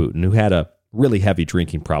Rasputin, who had a really heavy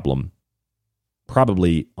drinking problem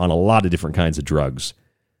probably on a lot of different kinds of drugs.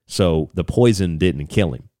 So the poison didn't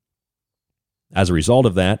kill him. As a result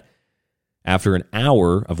of that, after an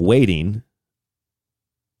hour of waiting,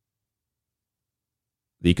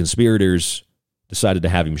 the conspirators decided to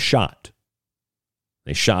have him shot.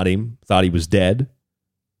 They shot him, thought he was dead,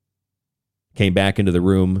 came back into the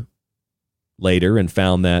room later and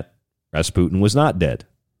found that Rasputin was not dead.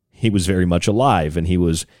 He was very much alive, and he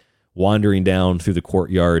was wandering down through the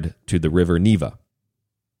courtyard to the river Neva.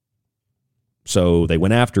 So they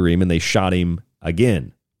went after him, and they shot him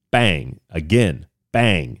again. Bang, again,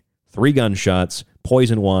 bang. 3 gunshots,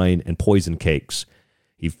 poison wine, and poison cakes.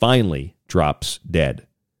 He finally drops dead,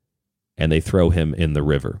 and they throw him in the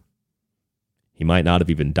river. He might not have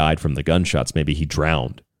even died from the gunshots. Maybe he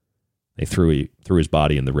drowned. They threw his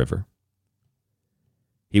body in the river.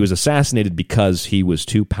 He was assassinated because he was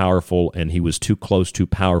too powerful and he was too close to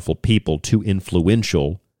powerful people, too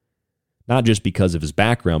influential, not just because of his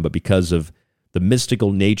background, but because of the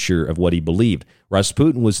mystical nature of what he believed.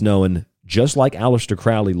 Rasputin was known, just like Aleister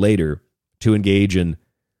Crowley later, to engage in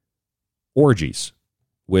orgies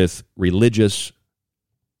with religious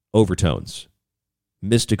overtones,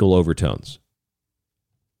 mystical overtones.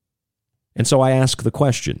 And so I ask the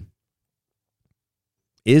question,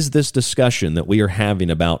 is this discussion that we are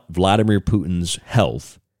having about Vladimir Putin's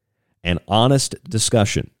health an honest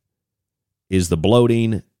discussion? Is the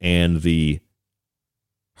bloating and the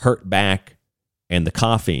hurt back and the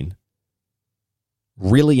coughing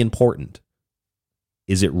really important?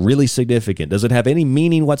 Is it really significant? Does it have any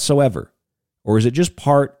meaning whatsoever? Or is it just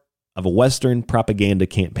part of a Western propaganda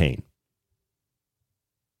campaign?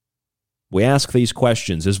 We ask these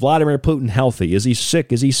questions. Is Vladimir Putin healthy? Is he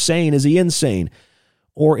sick? Is he sane? Is he insane?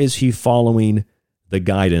 Or is he following the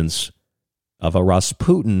guidance of a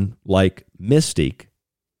Rasputin-like mystique,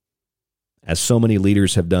 as so many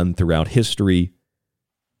leaders have done throughout history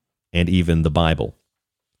and even the Bible?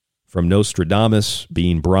 From Nostradamus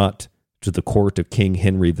being brought to the court of King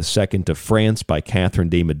Henry II of France by Catherine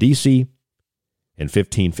de Medici in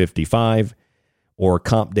 1555, or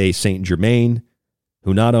Comte de Saint-Germain,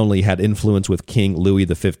 who not only had influence with King Louis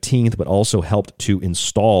XV, but also helped to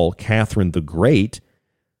install Catherine the Great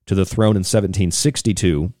to the throne in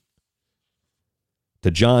 1762,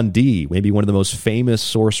 to John Dee, maybe one of the most famous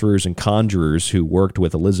sorcerers and conjurers who worked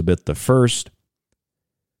with Elizabeth I,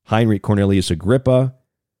 Heinrich Cornelius Agrippa,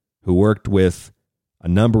 who worked with a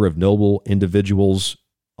number of noble individuals,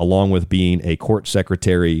 along with being a court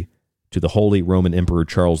secretary to the Holy Roman Emperor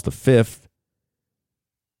Charles V,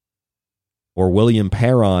 or William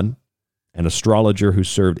Perron, an astrologer who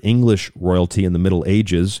served English royalty in the Middle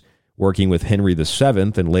Ages, working with Henry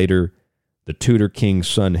VII and later the Tudor king's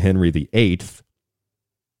son Henry VIII,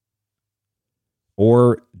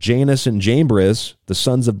 or Janus and Jambres, the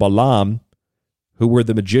sons of Balaam, who were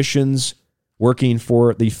the magicians working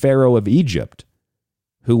for the Pharaoh of Egypt,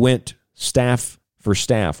 who went staff for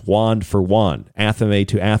staff, wand for wand, athame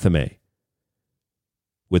to athame,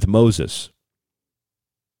 with Moses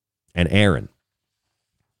and Aaron,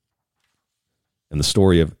 and the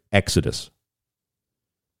story of Exodus.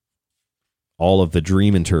 All of the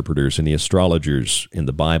dream interpreters and the astrologers in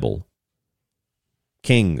the Bible,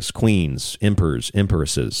 kings, queens, emperors,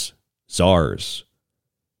 empresses, czars,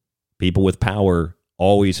 people with power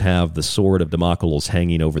always have the sword of Damocles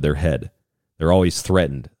hanging over their head. They're always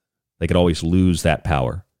threatened. They could always lose that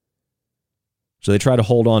power. So they try to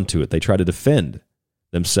hold on to it. They try to defend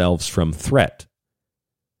themselves from threat.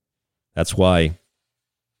 That's why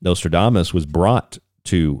Nostradamus was brought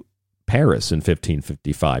to Paris in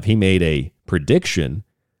 1555. He made a prediction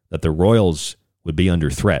that the royals would be under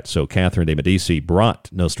threat. So Catherine de Medici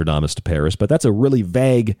brought Nostradamus to Paris, but that's a really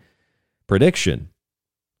vague prediction.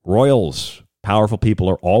 Royals, powerful people,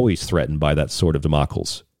 are always threatened by that sword of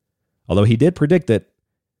Damocles. Although he did predict that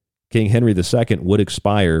King Henry II would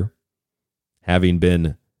expire, having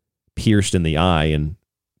been pierced in the eye, and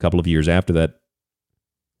a couple of years after that,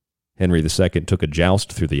 Henry II took a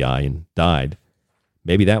joust through the eye and died.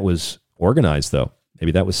 Maybe that was organized, though.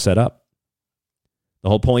 Maybe that was set up. The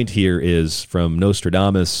whole point here is, from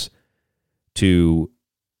Nostradamus to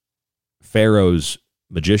Pharaoh's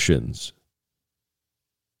magicians,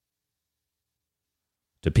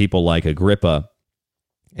 to people like Agrippa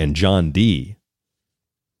and John Dee,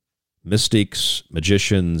 mystics,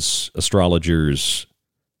 magicians, astrologers,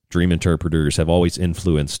 dream interpreters have always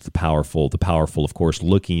influenced the powerful. The powerful, of course,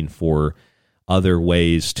 looking for other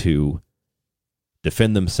ways to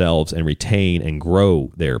defend themselves and retain and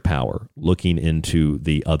grow their power, looking into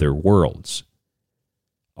the other worlds.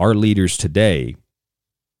 Our leaders today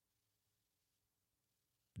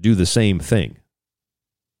do the same thing.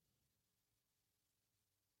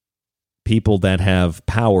 people that have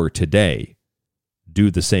power today do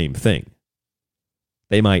the same thing.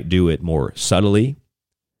 They might do it more subtly,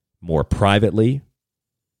 more privately,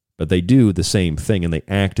 but they do the same thing and they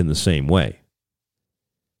act in the same way.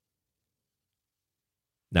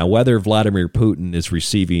 Now, whether Vladimir Putin is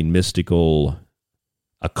receiving mystical,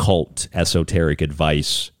 occult, esoteric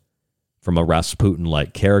advice from a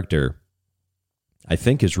Rasputin-like character, I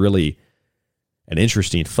think is really an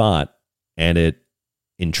interesting thought, and it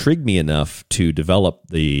intrigued me enough to develop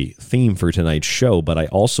the theme for tonight's show, but I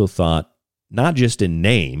also thought, not just in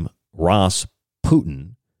name,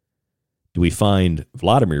 RAS-PUTIN, do we find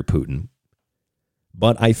Vladimir Putin,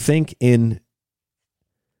 but I think in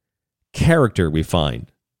character we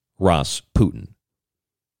find Rasputin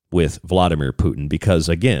with Vladimir Putin, because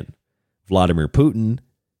again, Vladimir Putin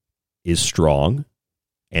is strong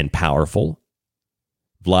and powerful.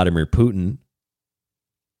 Vladimir Putin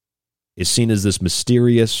is seen as this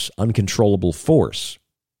mysterious, uncontrollable force,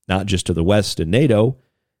 not just to the West and NATO,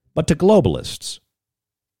 but to globalists.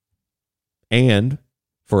 And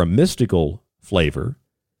for a mystical flavor,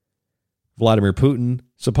 Vladimir Putin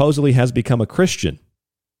supposedly has become a Christian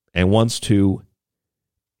and wants to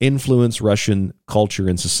influence Russian culture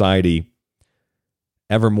and society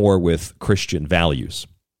ever more with Christian values.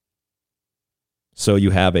 So you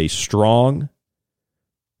have a strong,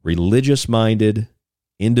 religious-minded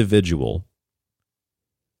individual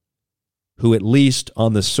who, at least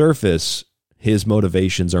on the surface, his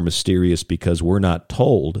motivations are mysterious because we're not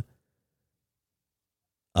told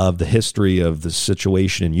of the history of the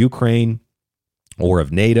situation in Ukraine or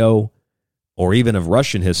of NATO or even of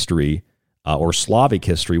Russian history or Slavic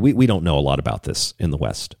history. We don't know a lot about this in the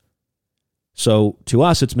West. So to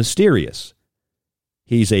us, it's mysterious.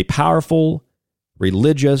 He's a powerful,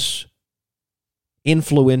 religious,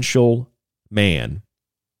 influential man,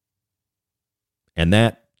 and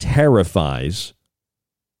that terrifies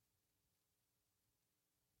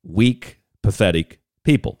weak, pathetic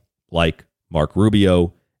people like Marco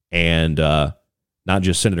Rubio and not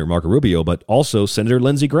just Senator Marco Rubio, but also Senator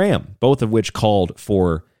Lindsey Graham, both of which called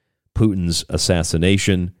for Putin's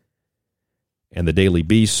assassination. And the Daily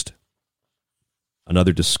Beast,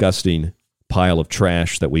 another disgusting pile of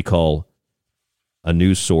trash that we call a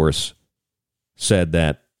news source, said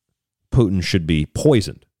that Putin should be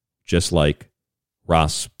poisoned, just like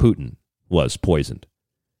Rasputin was poisoned.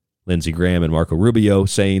 Lindsey Graham and Marco Rubio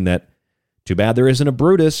saying that, too bad there isn't a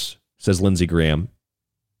Brutus, says Lindsey Graham.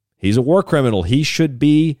 He's a war criminal. He should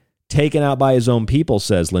be taken out by his own people,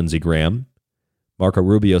 says Lindsey Graham. Marco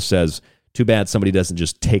Rubio says, too bad somebody doesn't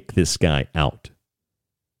just take this guy out.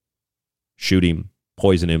 Shoot him,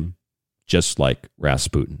 poison him, just like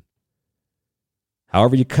Rasputin.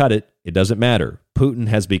 However you cut it, it doesn't matter. Putin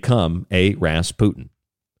has become a Rasputin.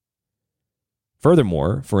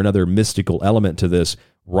 Furthermore, for another mystical element to this,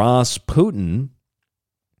 Rasputin,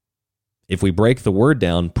 if we break the word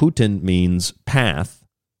down, Putin means path,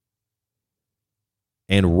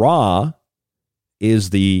 and Ra is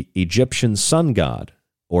the Egyptian sun god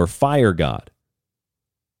or fire god.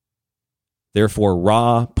 Therefore,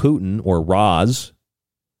 Ra-Putin, or Ras,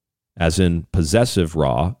 as in possessive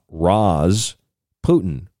Ra,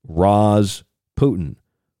 Ras-Putin, Ras-Putin,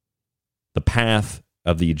 the path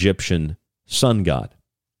of the Egyptian sun god.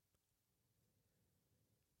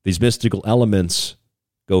 These mystical elements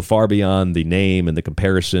go far beyond the name and the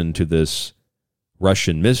comparison to this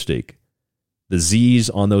Russian mystic. The Z's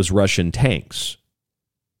on those Russian tanks,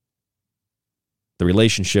 the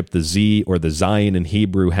relationship the Z or the Zion in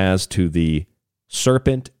Hebrew has to the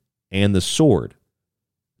serpent and the sword.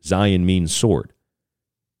 Zion means sword.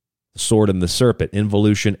 The sword and the serpent,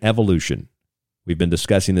 involution, evolution. We've been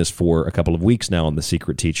discussing this for a couple of weeks now on the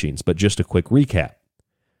Secret Teachings, but just a quick recap.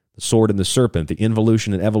 The sword and the serpent, the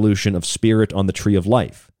involution and evolution of spirit on the tree of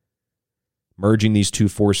life. Merging these two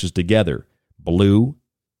forces together. Blue,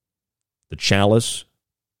 the chalice,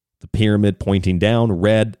 the pyramid pointing down.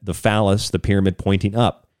 Red, the phallus, the pyramid pointing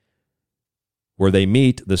up. Where they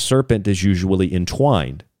meet, the serpent is usually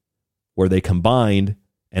entwined. Where they combine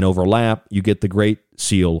and overlap, you get the Great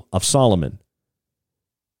Seal of Solomon.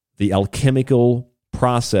 The alchemical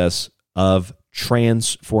process of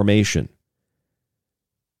transformation.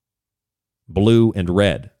 Blue and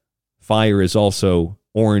red. Fire is also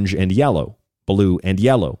orange and yellow. Blue and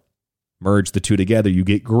yellow. Merge the two together, you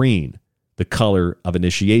get green, the color of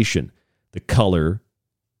initiation, the color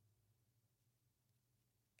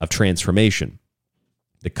of transformation,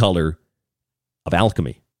 the color of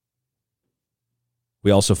alchemy.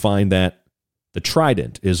 We also find that the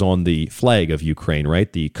trident is on the flag of Ukraine,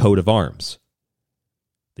 right? The coat of arms.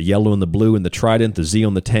 The yellow and the blue and the trident, the Z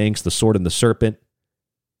on the tanks, the sword and the serpent.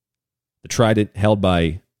 The trident held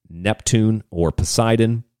by Neptune or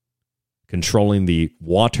Poseidon, controlling the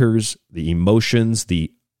waters, the emotions,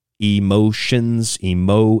 the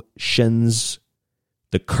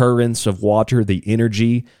currents of water, the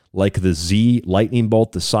energy, like the Z, lightning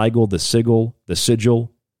bolt, the sigil, the sigil,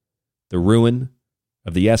 the ruin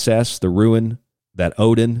of the SS, the ruin that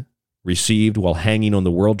Odin received while hanging on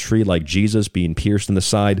the world tree, like Jesus being pierced in the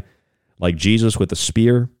side, like Jesus with a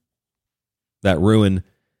spear. That ruin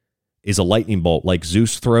is a lightning bolt like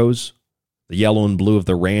Zeus throws, the yellow and blue of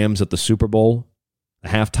the Rams at the Super Bowl. The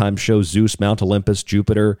halftime show, Zeus, Mount Olympus,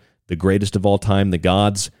 Jupiter, the greatest of all time, the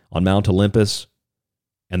gods on Mount Olympus,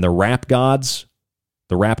 and the rap gods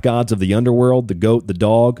of the underworld, the goat, the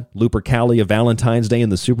dog, Lupercalia of Valentine's Day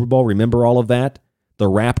and the Super Bowl. Remember all of that? The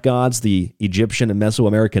rap gods, the Egyptian and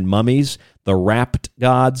Mesoamerican mummies, the rapt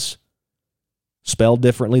gods, spelled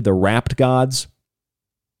differently, the rapt gods,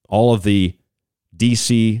 all of the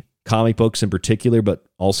DC comic books in particular, but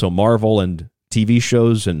also Marvel and TV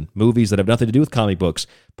shows and movies that have nothing to do with comic books,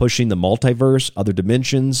 pushing the multiverse, other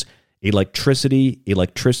dimensions, electricity,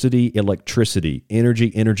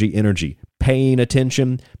 energy, paying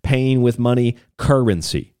attention, paying with money,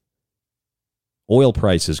 currency, oil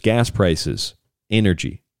prices, gas prices,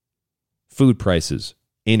 energy, food prices,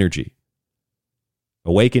 energy,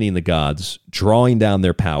 awakening the gods, drawing down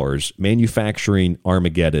their powers, manufacturing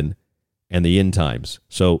Armageddon and the end times.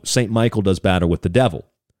 So St. Michael does battle with the devil.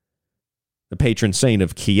 The patron saint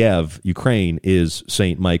of Kiev, Ukraine, is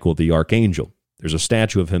St. Michael the archangel. There's a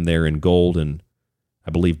statue of him there in gold and,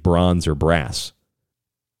 I believe, bronze or brass.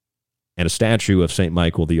 And a statue of St.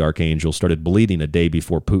 Michael the archangel started bleeding a day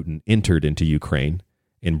before Putin entered into Ukraine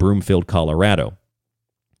in Broomfield, Colorado.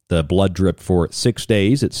 The blood dripped for 6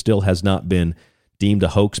 days. It still has not been deemed a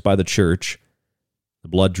hoax by the church. The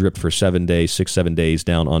blood dripped for 7 days, 7 days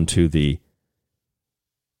down onto the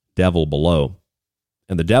devil below.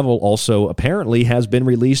 And the devil also apparently has been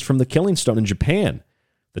released from the killing stone in Japan.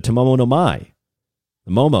 The Tomomo no Mai,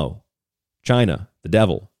 the Momo, China, the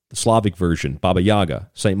devil, the Slavic version, Baba Yaga,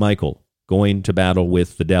 St. Michael, going to battle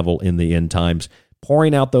with the devil in the end times,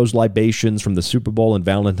 pouring out those libations from the Super Bowl and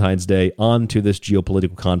Valentine's Day onto this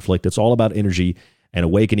geopolitical conflict. It's all about energy and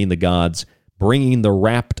awakening the gods, bringing the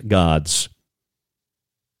rapt gods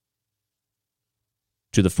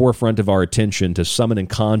to the forefront of our attention to summon and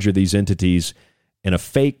conjure these entities in a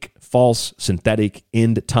fake, false, synthetic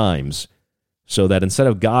end times, so that instead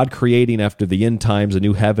of God creating after the end times a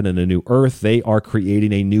new heaven and a new earth, they are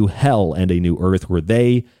creating a new hell and a new earth where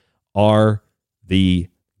they are the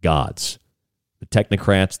gods. The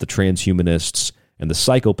technocrats, the transhumanists, and the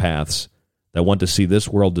psychopaths that want to see this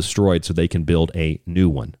world destroyed so they can build a new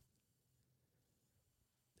one.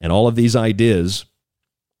 And all of these ideas,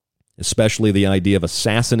 especially the idea of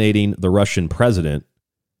assassinating the Russian president,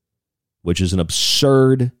 which is an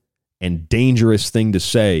absurd and dangerous thing to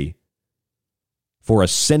say for a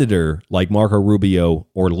senator like Marco Rubio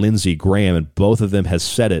or Lindsey Graham, and both of them has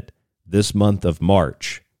said it this month of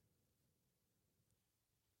March.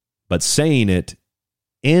 But saying it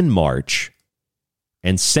in March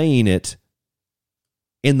and saying it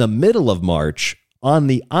in the middle of March on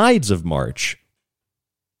the Ides of March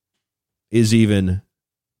is even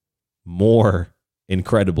more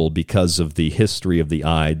incredible because of the history of the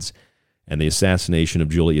Ides and the assassination of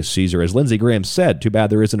Julius Caesar. As Lindsey Graham said, too bad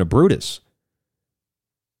there isn't a Brutus.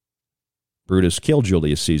 Brutus killed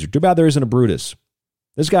Julius Caesar. Too bad there isn't a Brutus.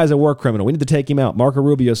 This guy's a war criminal. We need to take him out. Marco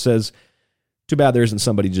Rubio says, too bad there isn't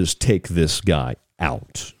somebody to just take this guy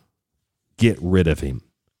out. Get rid of him.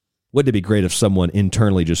 Wouldn't it be great if someone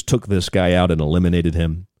internally just took this guy out and eliminated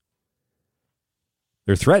him?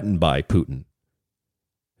 They're threatened by Putin.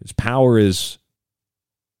 His power is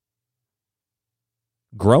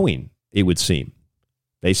growing, it would seem.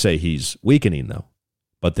 They say he's weakening, though,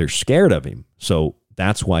 but they're scared of him, so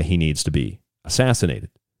that's why he needs to be assassinated.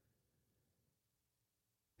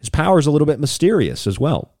 His power is a little bit mysterious as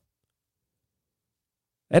well.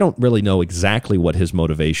 I don't really know exactly what his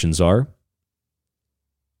motivations are,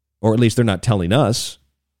 or at least they're not telling us.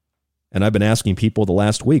 And I've been asking people the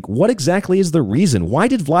last week, what exactly is the reason? Why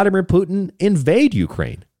did Vladimir Putin invade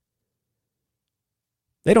Ukraine?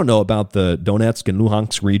 They don't know about the Donetsk and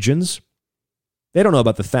Luhansk regions. They don't know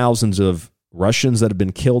about the thousands of Russians that have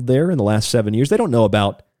been killed there in the last 7 years. They don't know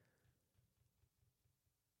about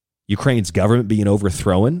Ukraine's government being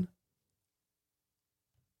overthrown,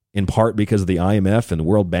 in part because of the IMF and the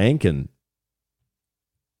World Bank and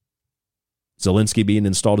Zelensky being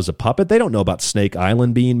installed as a puppet. They don't know about Snake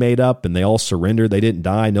Island being made up and they all surrendered. They didn't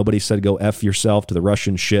die. Nobody said go F yourself to the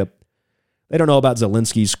Russian ship. They don't know about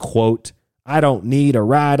Zelensky's quote, I don't need a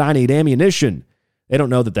ride, I need ammunition. They don't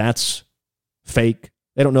know that that's fake.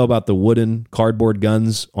 They don't know about the wooden cardboard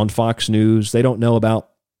guns on Fox News. They don't know about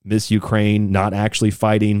Miss Ukraine not actually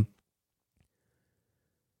fighting.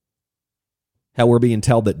 How we're being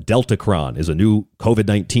told that Deltacron is a new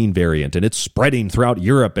COVID-19 variant and it's spreading throughout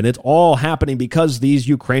Europe, and it's all happening because these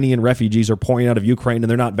Ukrainian refugees are pouring out of Ukraine and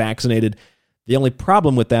they're not vaccinated. The only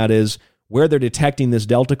problem with that is where they're detecting this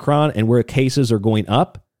Deltacron and where cases are going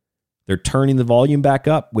up, they're turning the volume back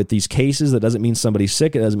up with these cases. That doesn't mean somebody's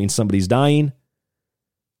sick. It doesn't mean somebody's dying.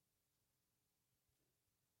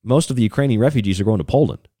 Most of the Ukrainian refugees are going to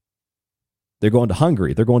Poland. They're going to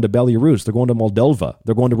Hungary. They're going to Belarus. They're going to Moldova.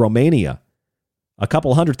 They're going to Romania. A couple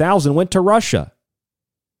 100,000 went to Russia.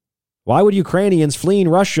 Why would Ukrainians fleeing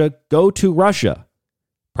Russia go to Russia?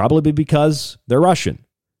 Probably because they're Russian.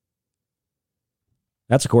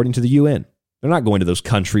 That's according to the UN. They're not going to those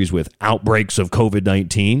countries with outbreaks of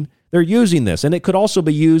COVID-19. They're using this, and it could also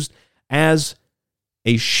be used as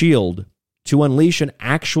a shield to unleash an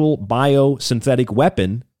actual biosynthetic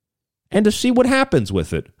weapon and to see what happens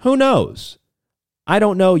with it. Who knows? I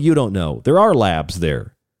don't know. You don't know. There are labs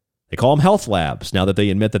there. They call them health labs now that they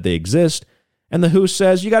admit that they exist. And the WHO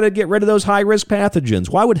says you got to get rid of those high-risk pathogens.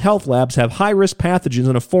 Why would health labs have high-risk pathogens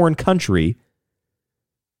in a foreign country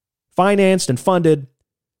financed and funded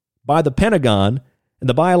by the Pentagon and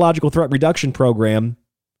the Biological Threat Reduction Program,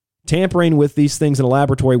 tampering with these things in a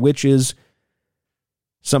laboratory, which is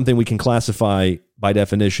something we can classify by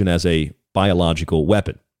definition as a biological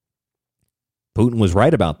weapon? Putin was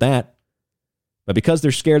right about that. But because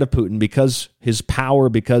they're scared of Putin, because his power,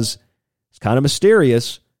 because it's kind of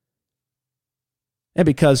mysterious, and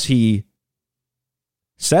because he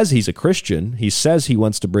says he's a Christian, he says he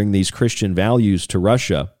wants to bring these Christian values to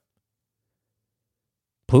Russia,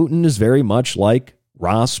 Putin is very much like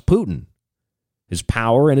Rasputin. His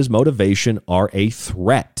power and his motivation are a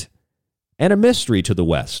threat and a mystery to the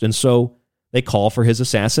West, and so they call for his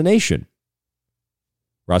assassination.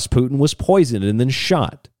 Rasputin was poisoned and then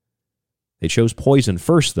shot. They chose poison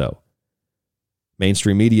first, though.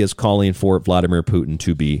 Mainstream media is calling for Vladimir Putin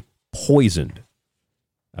to be poisoned.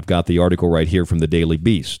 I've got the article right here from the Daily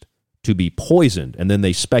Beast. To be poisoned, and then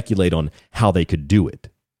they speculate on how they could do it.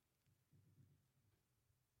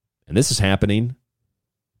 And this is happening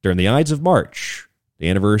during the Ides of March, the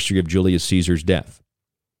anniversary of Julius Caesar's death.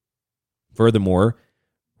 Furthermore,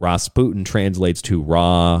 Rasputin translates to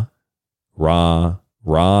Rasputin,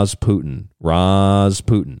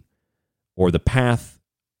 or the path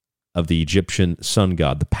of the Egyptian sun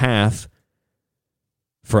god. The path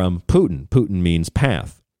from Putin. Putin means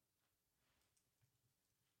path.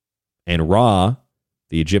 And Ra,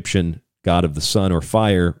 the Egyptian god of the sun or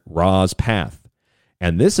fire, Ra's path.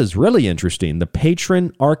 And this is really interesting. The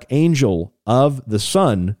patron archangel of the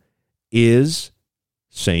sun is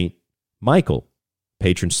Saint Michael,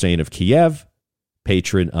 patron saint of Kiev,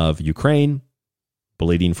 patron of Ukraine,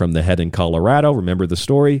 bleeding from the head in Colorado. Remember the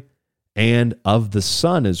story? And of the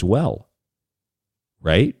sun as well,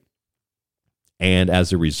 right? And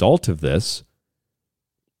as a result of this,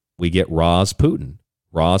 we get Rasputin,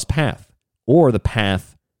 Ra's path, or the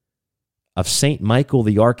path of Saint Michael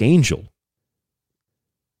the Archangel.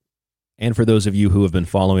 And for those of you who have been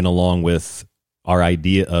following along with our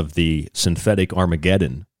idea of the synthetic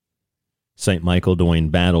Armageddon, Saint Michael doing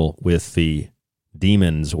battle with the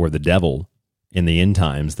demons or the devil in the end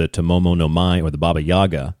times, the Tomomo no Mai or the Baba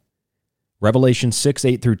Yaga, Revelation 6,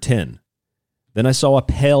 8 through 10. Then I saw a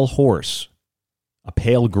pale horse, a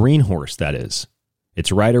pale green horse, that is.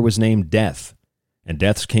 Its rider was named Death, and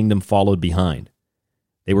Death's kingdom followed behind.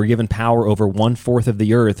 They were given power over 1/4 of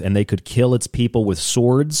the earth, and they could kill its people with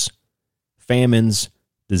swords, famines,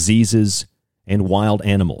 diseases, and wild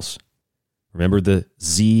animals. Remember the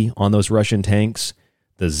Z on those Russian tanks?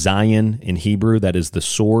 The Zion in Hebrew, that is the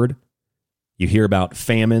sword. You hear about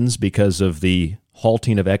famines because of the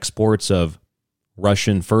halting of exports of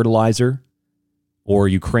Russian fertilizer or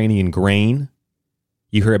Ukrainian grain.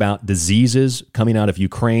 You hear about diseases coming out of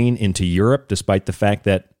Ukraine into Europe, despite the fact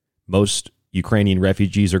that most Ukrainian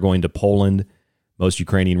refugees are going to Poland. Most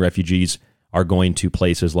Ukrainian refugees are going to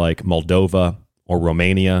places like Moldova or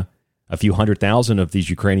Romania. A few 100,000 of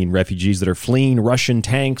these Ukrainian refugees that are fleeing Russian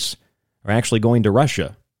tanks are actually going to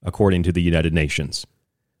Russia, according to the United Nations.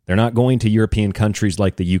 They're not going to European countries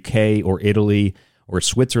like the UK or Italy or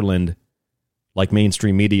Switzerland, like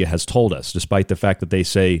mainstream media has told us, despite the fact that they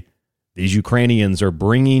say these Ukrainians are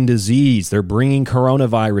bringing disease, they're bringing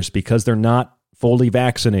coronavirus because they're not fully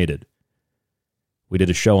vaccinated. We did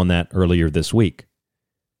a show on that earlier this week.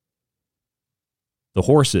 The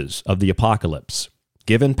horses of the apocalypse,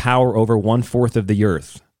 given power over 1/4 of the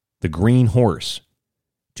earth, the green horse,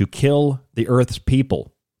 to kill the earth's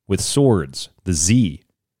people with swords, the Z,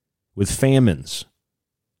 with famines,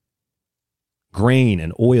 grain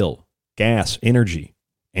and oil, gas, energy,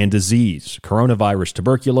 and disease, coronavirus,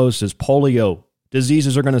 tuberculosis, polio.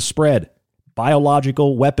 Diseases are going to spread.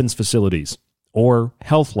 Biological weapons facilities or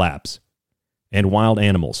health labs and wild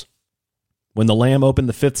animals. When the Lamb opened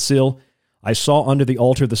the fifth seal, I saw under the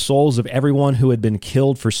altar the souls of everyone who had been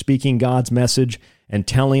killed for speaking God's message and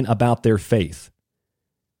telling about their faith.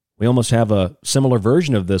 We almost have a similar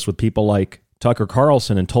version of this with people like Tucker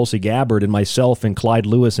Carlson and Tulsi Gabbard and myself and Clyde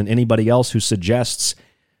Lewis and anybody else who suggests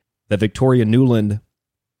that Victoria Nuland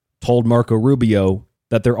told Marco Rubio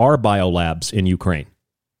that there are biolabs in Ukraine,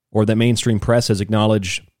 or that mainstream press has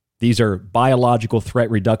acknowledged these are biological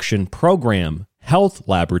threat reduction program health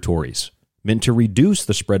laboratories meant to reduce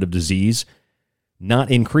the spread of disease,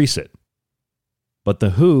 not increase it. But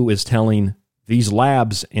the WHO is telling these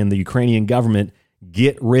labs and the Ukrainian government,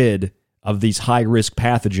 get rid of these high-risk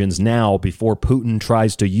pathogens now before Putin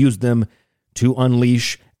tries to use them to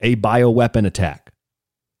unleash a bioweapon attack.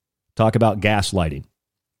 Talk about gaslighting.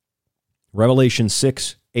 Revelation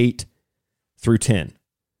 6:8 through 10.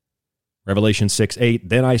 Revelation 6:8,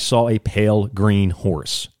 then I saw a pale green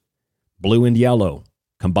horse, blue and yellow.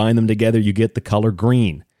 Combine them together, you get the color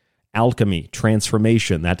green. Alchemy,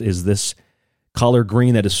 transformation, that is this color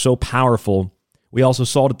green that is so powerful. We also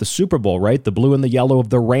saw it at the Super Bowl, right? The blue and the yellow of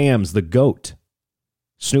the Rams, the GOAT.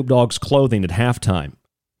 Snoop Dogg's clothing at halftime.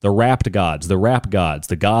 The rap gods,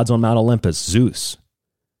 the gods on Mount Olympus, Zeus.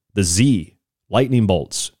 The Z, lightning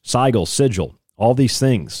bolts, sigil, sigil, all these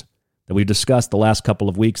things that we've discussed the last couple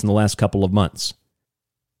of weeks and the last couple of months.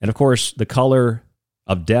 And of course, the color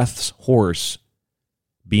of death's horse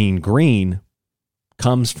being green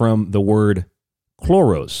comes from the word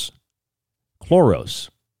khlōros. Khlōros.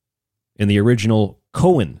 In the original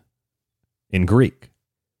koan in Greek,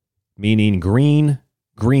 meaning green,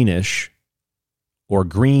 greenish, or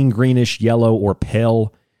green, greenish, yellow, or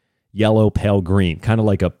pale yellow, pale green, kind of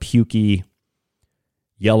like a pukey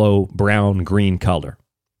yellow, brown, green color.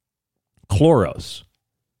 Khlōros.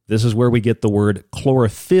 This is where we get the word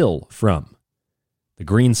chlorophyll from, the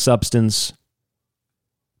green substance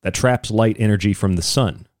that traps light energy from the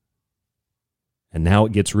sun. And now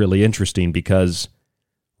it gets really interesting because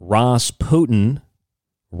Rasputin,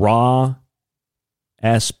 Ra-S-Putin,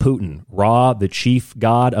 Ra, the chief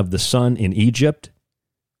god of the sun in Egypt,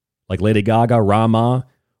 like Lady Gaga, Rama,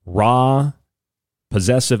 Ra,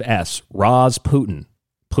 possessive S, Rasputin.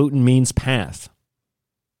 Putin means path.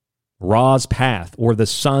 Ra's path, or the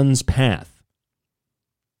sun's path.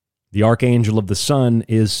 The archangel of the sun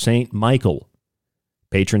is Saint Michael,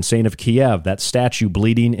 patron saint of Kiev, that statue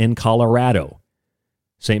bleeding in Colorado.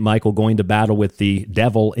 St. Michael going to battle with the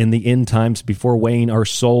devil in the end times before weighing our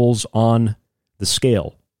souls on the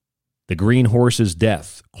scale. The green horse is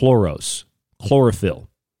death, khlōros,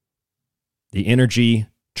 chlorophyll. The energy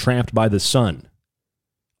trapped by the sun,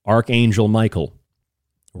 Archangel Michael.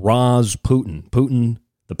 Rasputin, Putin,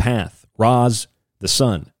 the path. Ras, the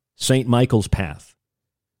sun. St. Michael's path.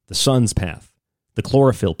 The sun's path. The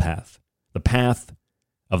chlorophyll path. The path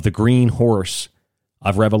of the green horse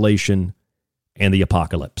of Revelation and the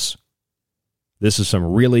apocalypse. This is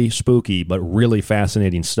some really spooky but really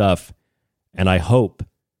fascinating stuff, and I hope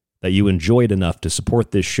that you enjoyed enough to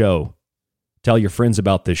support this show. Tell your friends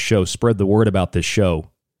about this show. Spread the word about this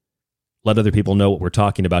show. Let other people know what we're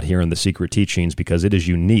talking about here in the Secret Teachings, because it is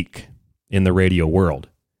unique in the radio world.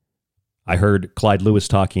 I heard Clyde Lewis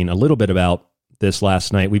talking a little bit about this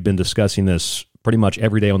last night. We've been discussing this pretty much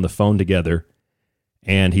every day on the phone together.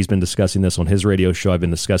 And he's been discussing this on his radio show. I've been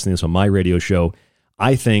discussing this on my radio show.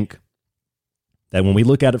 I think that when we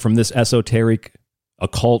look at it from this esoteric,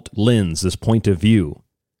 occult lens, this point of view,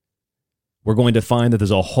 we're going to find that there's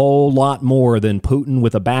a whole lot more than Putin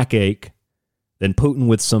with a backache, than Putin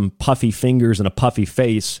with some puffy fingers and a puffy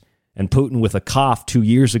face, and Putin with a cough 2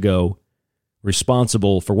 years ago,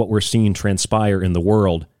 responsible for what we're seeing transpire in the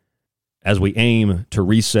world as we aim to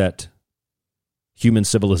reset human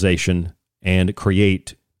civilization and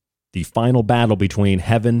create the final battle between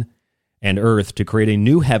heaven and earth to create a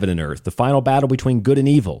new heaven and earth, the final battle between good and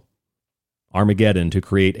evil, Armageddon, to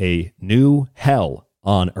create a new hell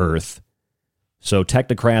on earth, so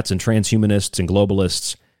technocrats and transhumanists and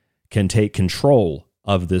globalists can take control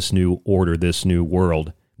of this new order, this new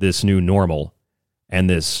world, this new normal, and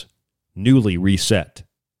this newly reset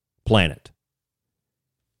planet.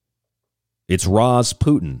 It's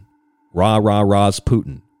Rasputin,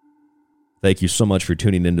 Rasputin. Thank you so much for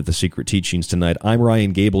tuning into the Secret Teachings tonight. I'm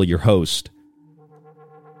Ryan Gable, your host.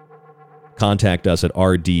 Contact us at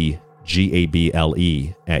rdgable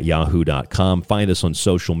Gable at yahoo.com. Find us on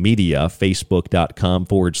social media,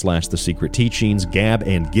 facebook.com/The Secret Teachings, Gab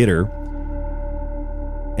and Gitter.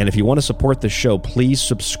 And if you want to support the show, please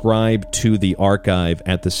subscribe to the archive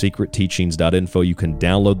at thesecretteachings.info. You can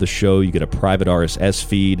download the show. You get a private RSS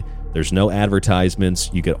feed. There's no advertisements.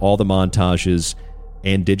 You get all the montages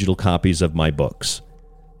and digital copies of my books.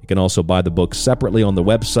 You can also buy the books separately on the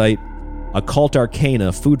website. Occult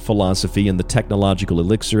Arcana, Food Philosophy, and the Technological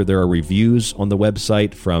Elixir. There are reviews on the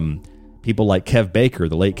website from people like Kev Baker,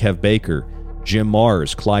 the late Kev Baker, Jim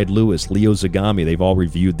Mars, Clyde Lewis, Leo Zagami. They've all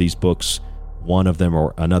reviewed these books, one of them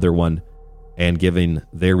or another one, and giving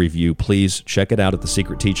their review. Please check it out at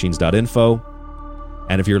thesecretteachings.info.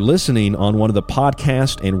 And if you're listening on one of the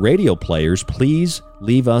podcast and radio players, please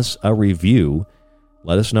leave us a review.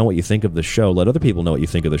 Let us know what you think of the show. Let other people know what you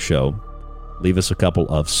think of the show. Leave us a couple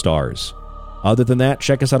of stars. Other than that,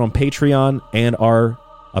 check us out on Patreon and our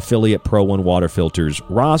affiliate Pro One Water Filters.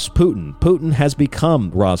 Rasputin. Putin has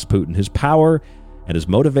become Rasputin. His power and his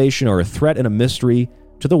motivation are a threat and a mystery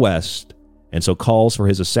to the West, and so calls for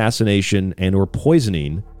his assassination and or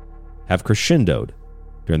poisoning have crescendoed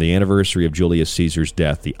during the anniversary of Julius Caesar's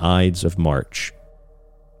death, the Ides of March.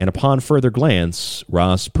 And upon further glance,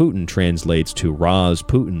 Rasputin translates to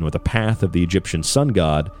Ras-Putin, or the path of the Egyptian sun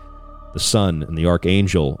god, the sun and the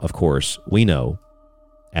archangel, of course, we know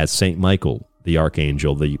as Saint Michael, the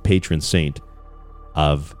archangel, the patron saint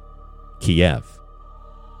of Kiev.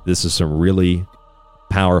 This is some really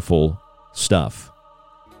powerful stuff.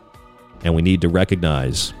 And we need to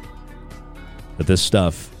recognize that this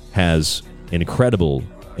stuff has incredible,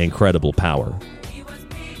 incredible power.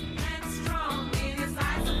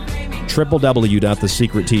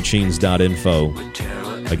 www.thesecretteachings.info.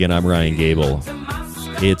 Again, I'm Ryan Gable.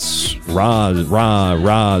 It's Rasputin.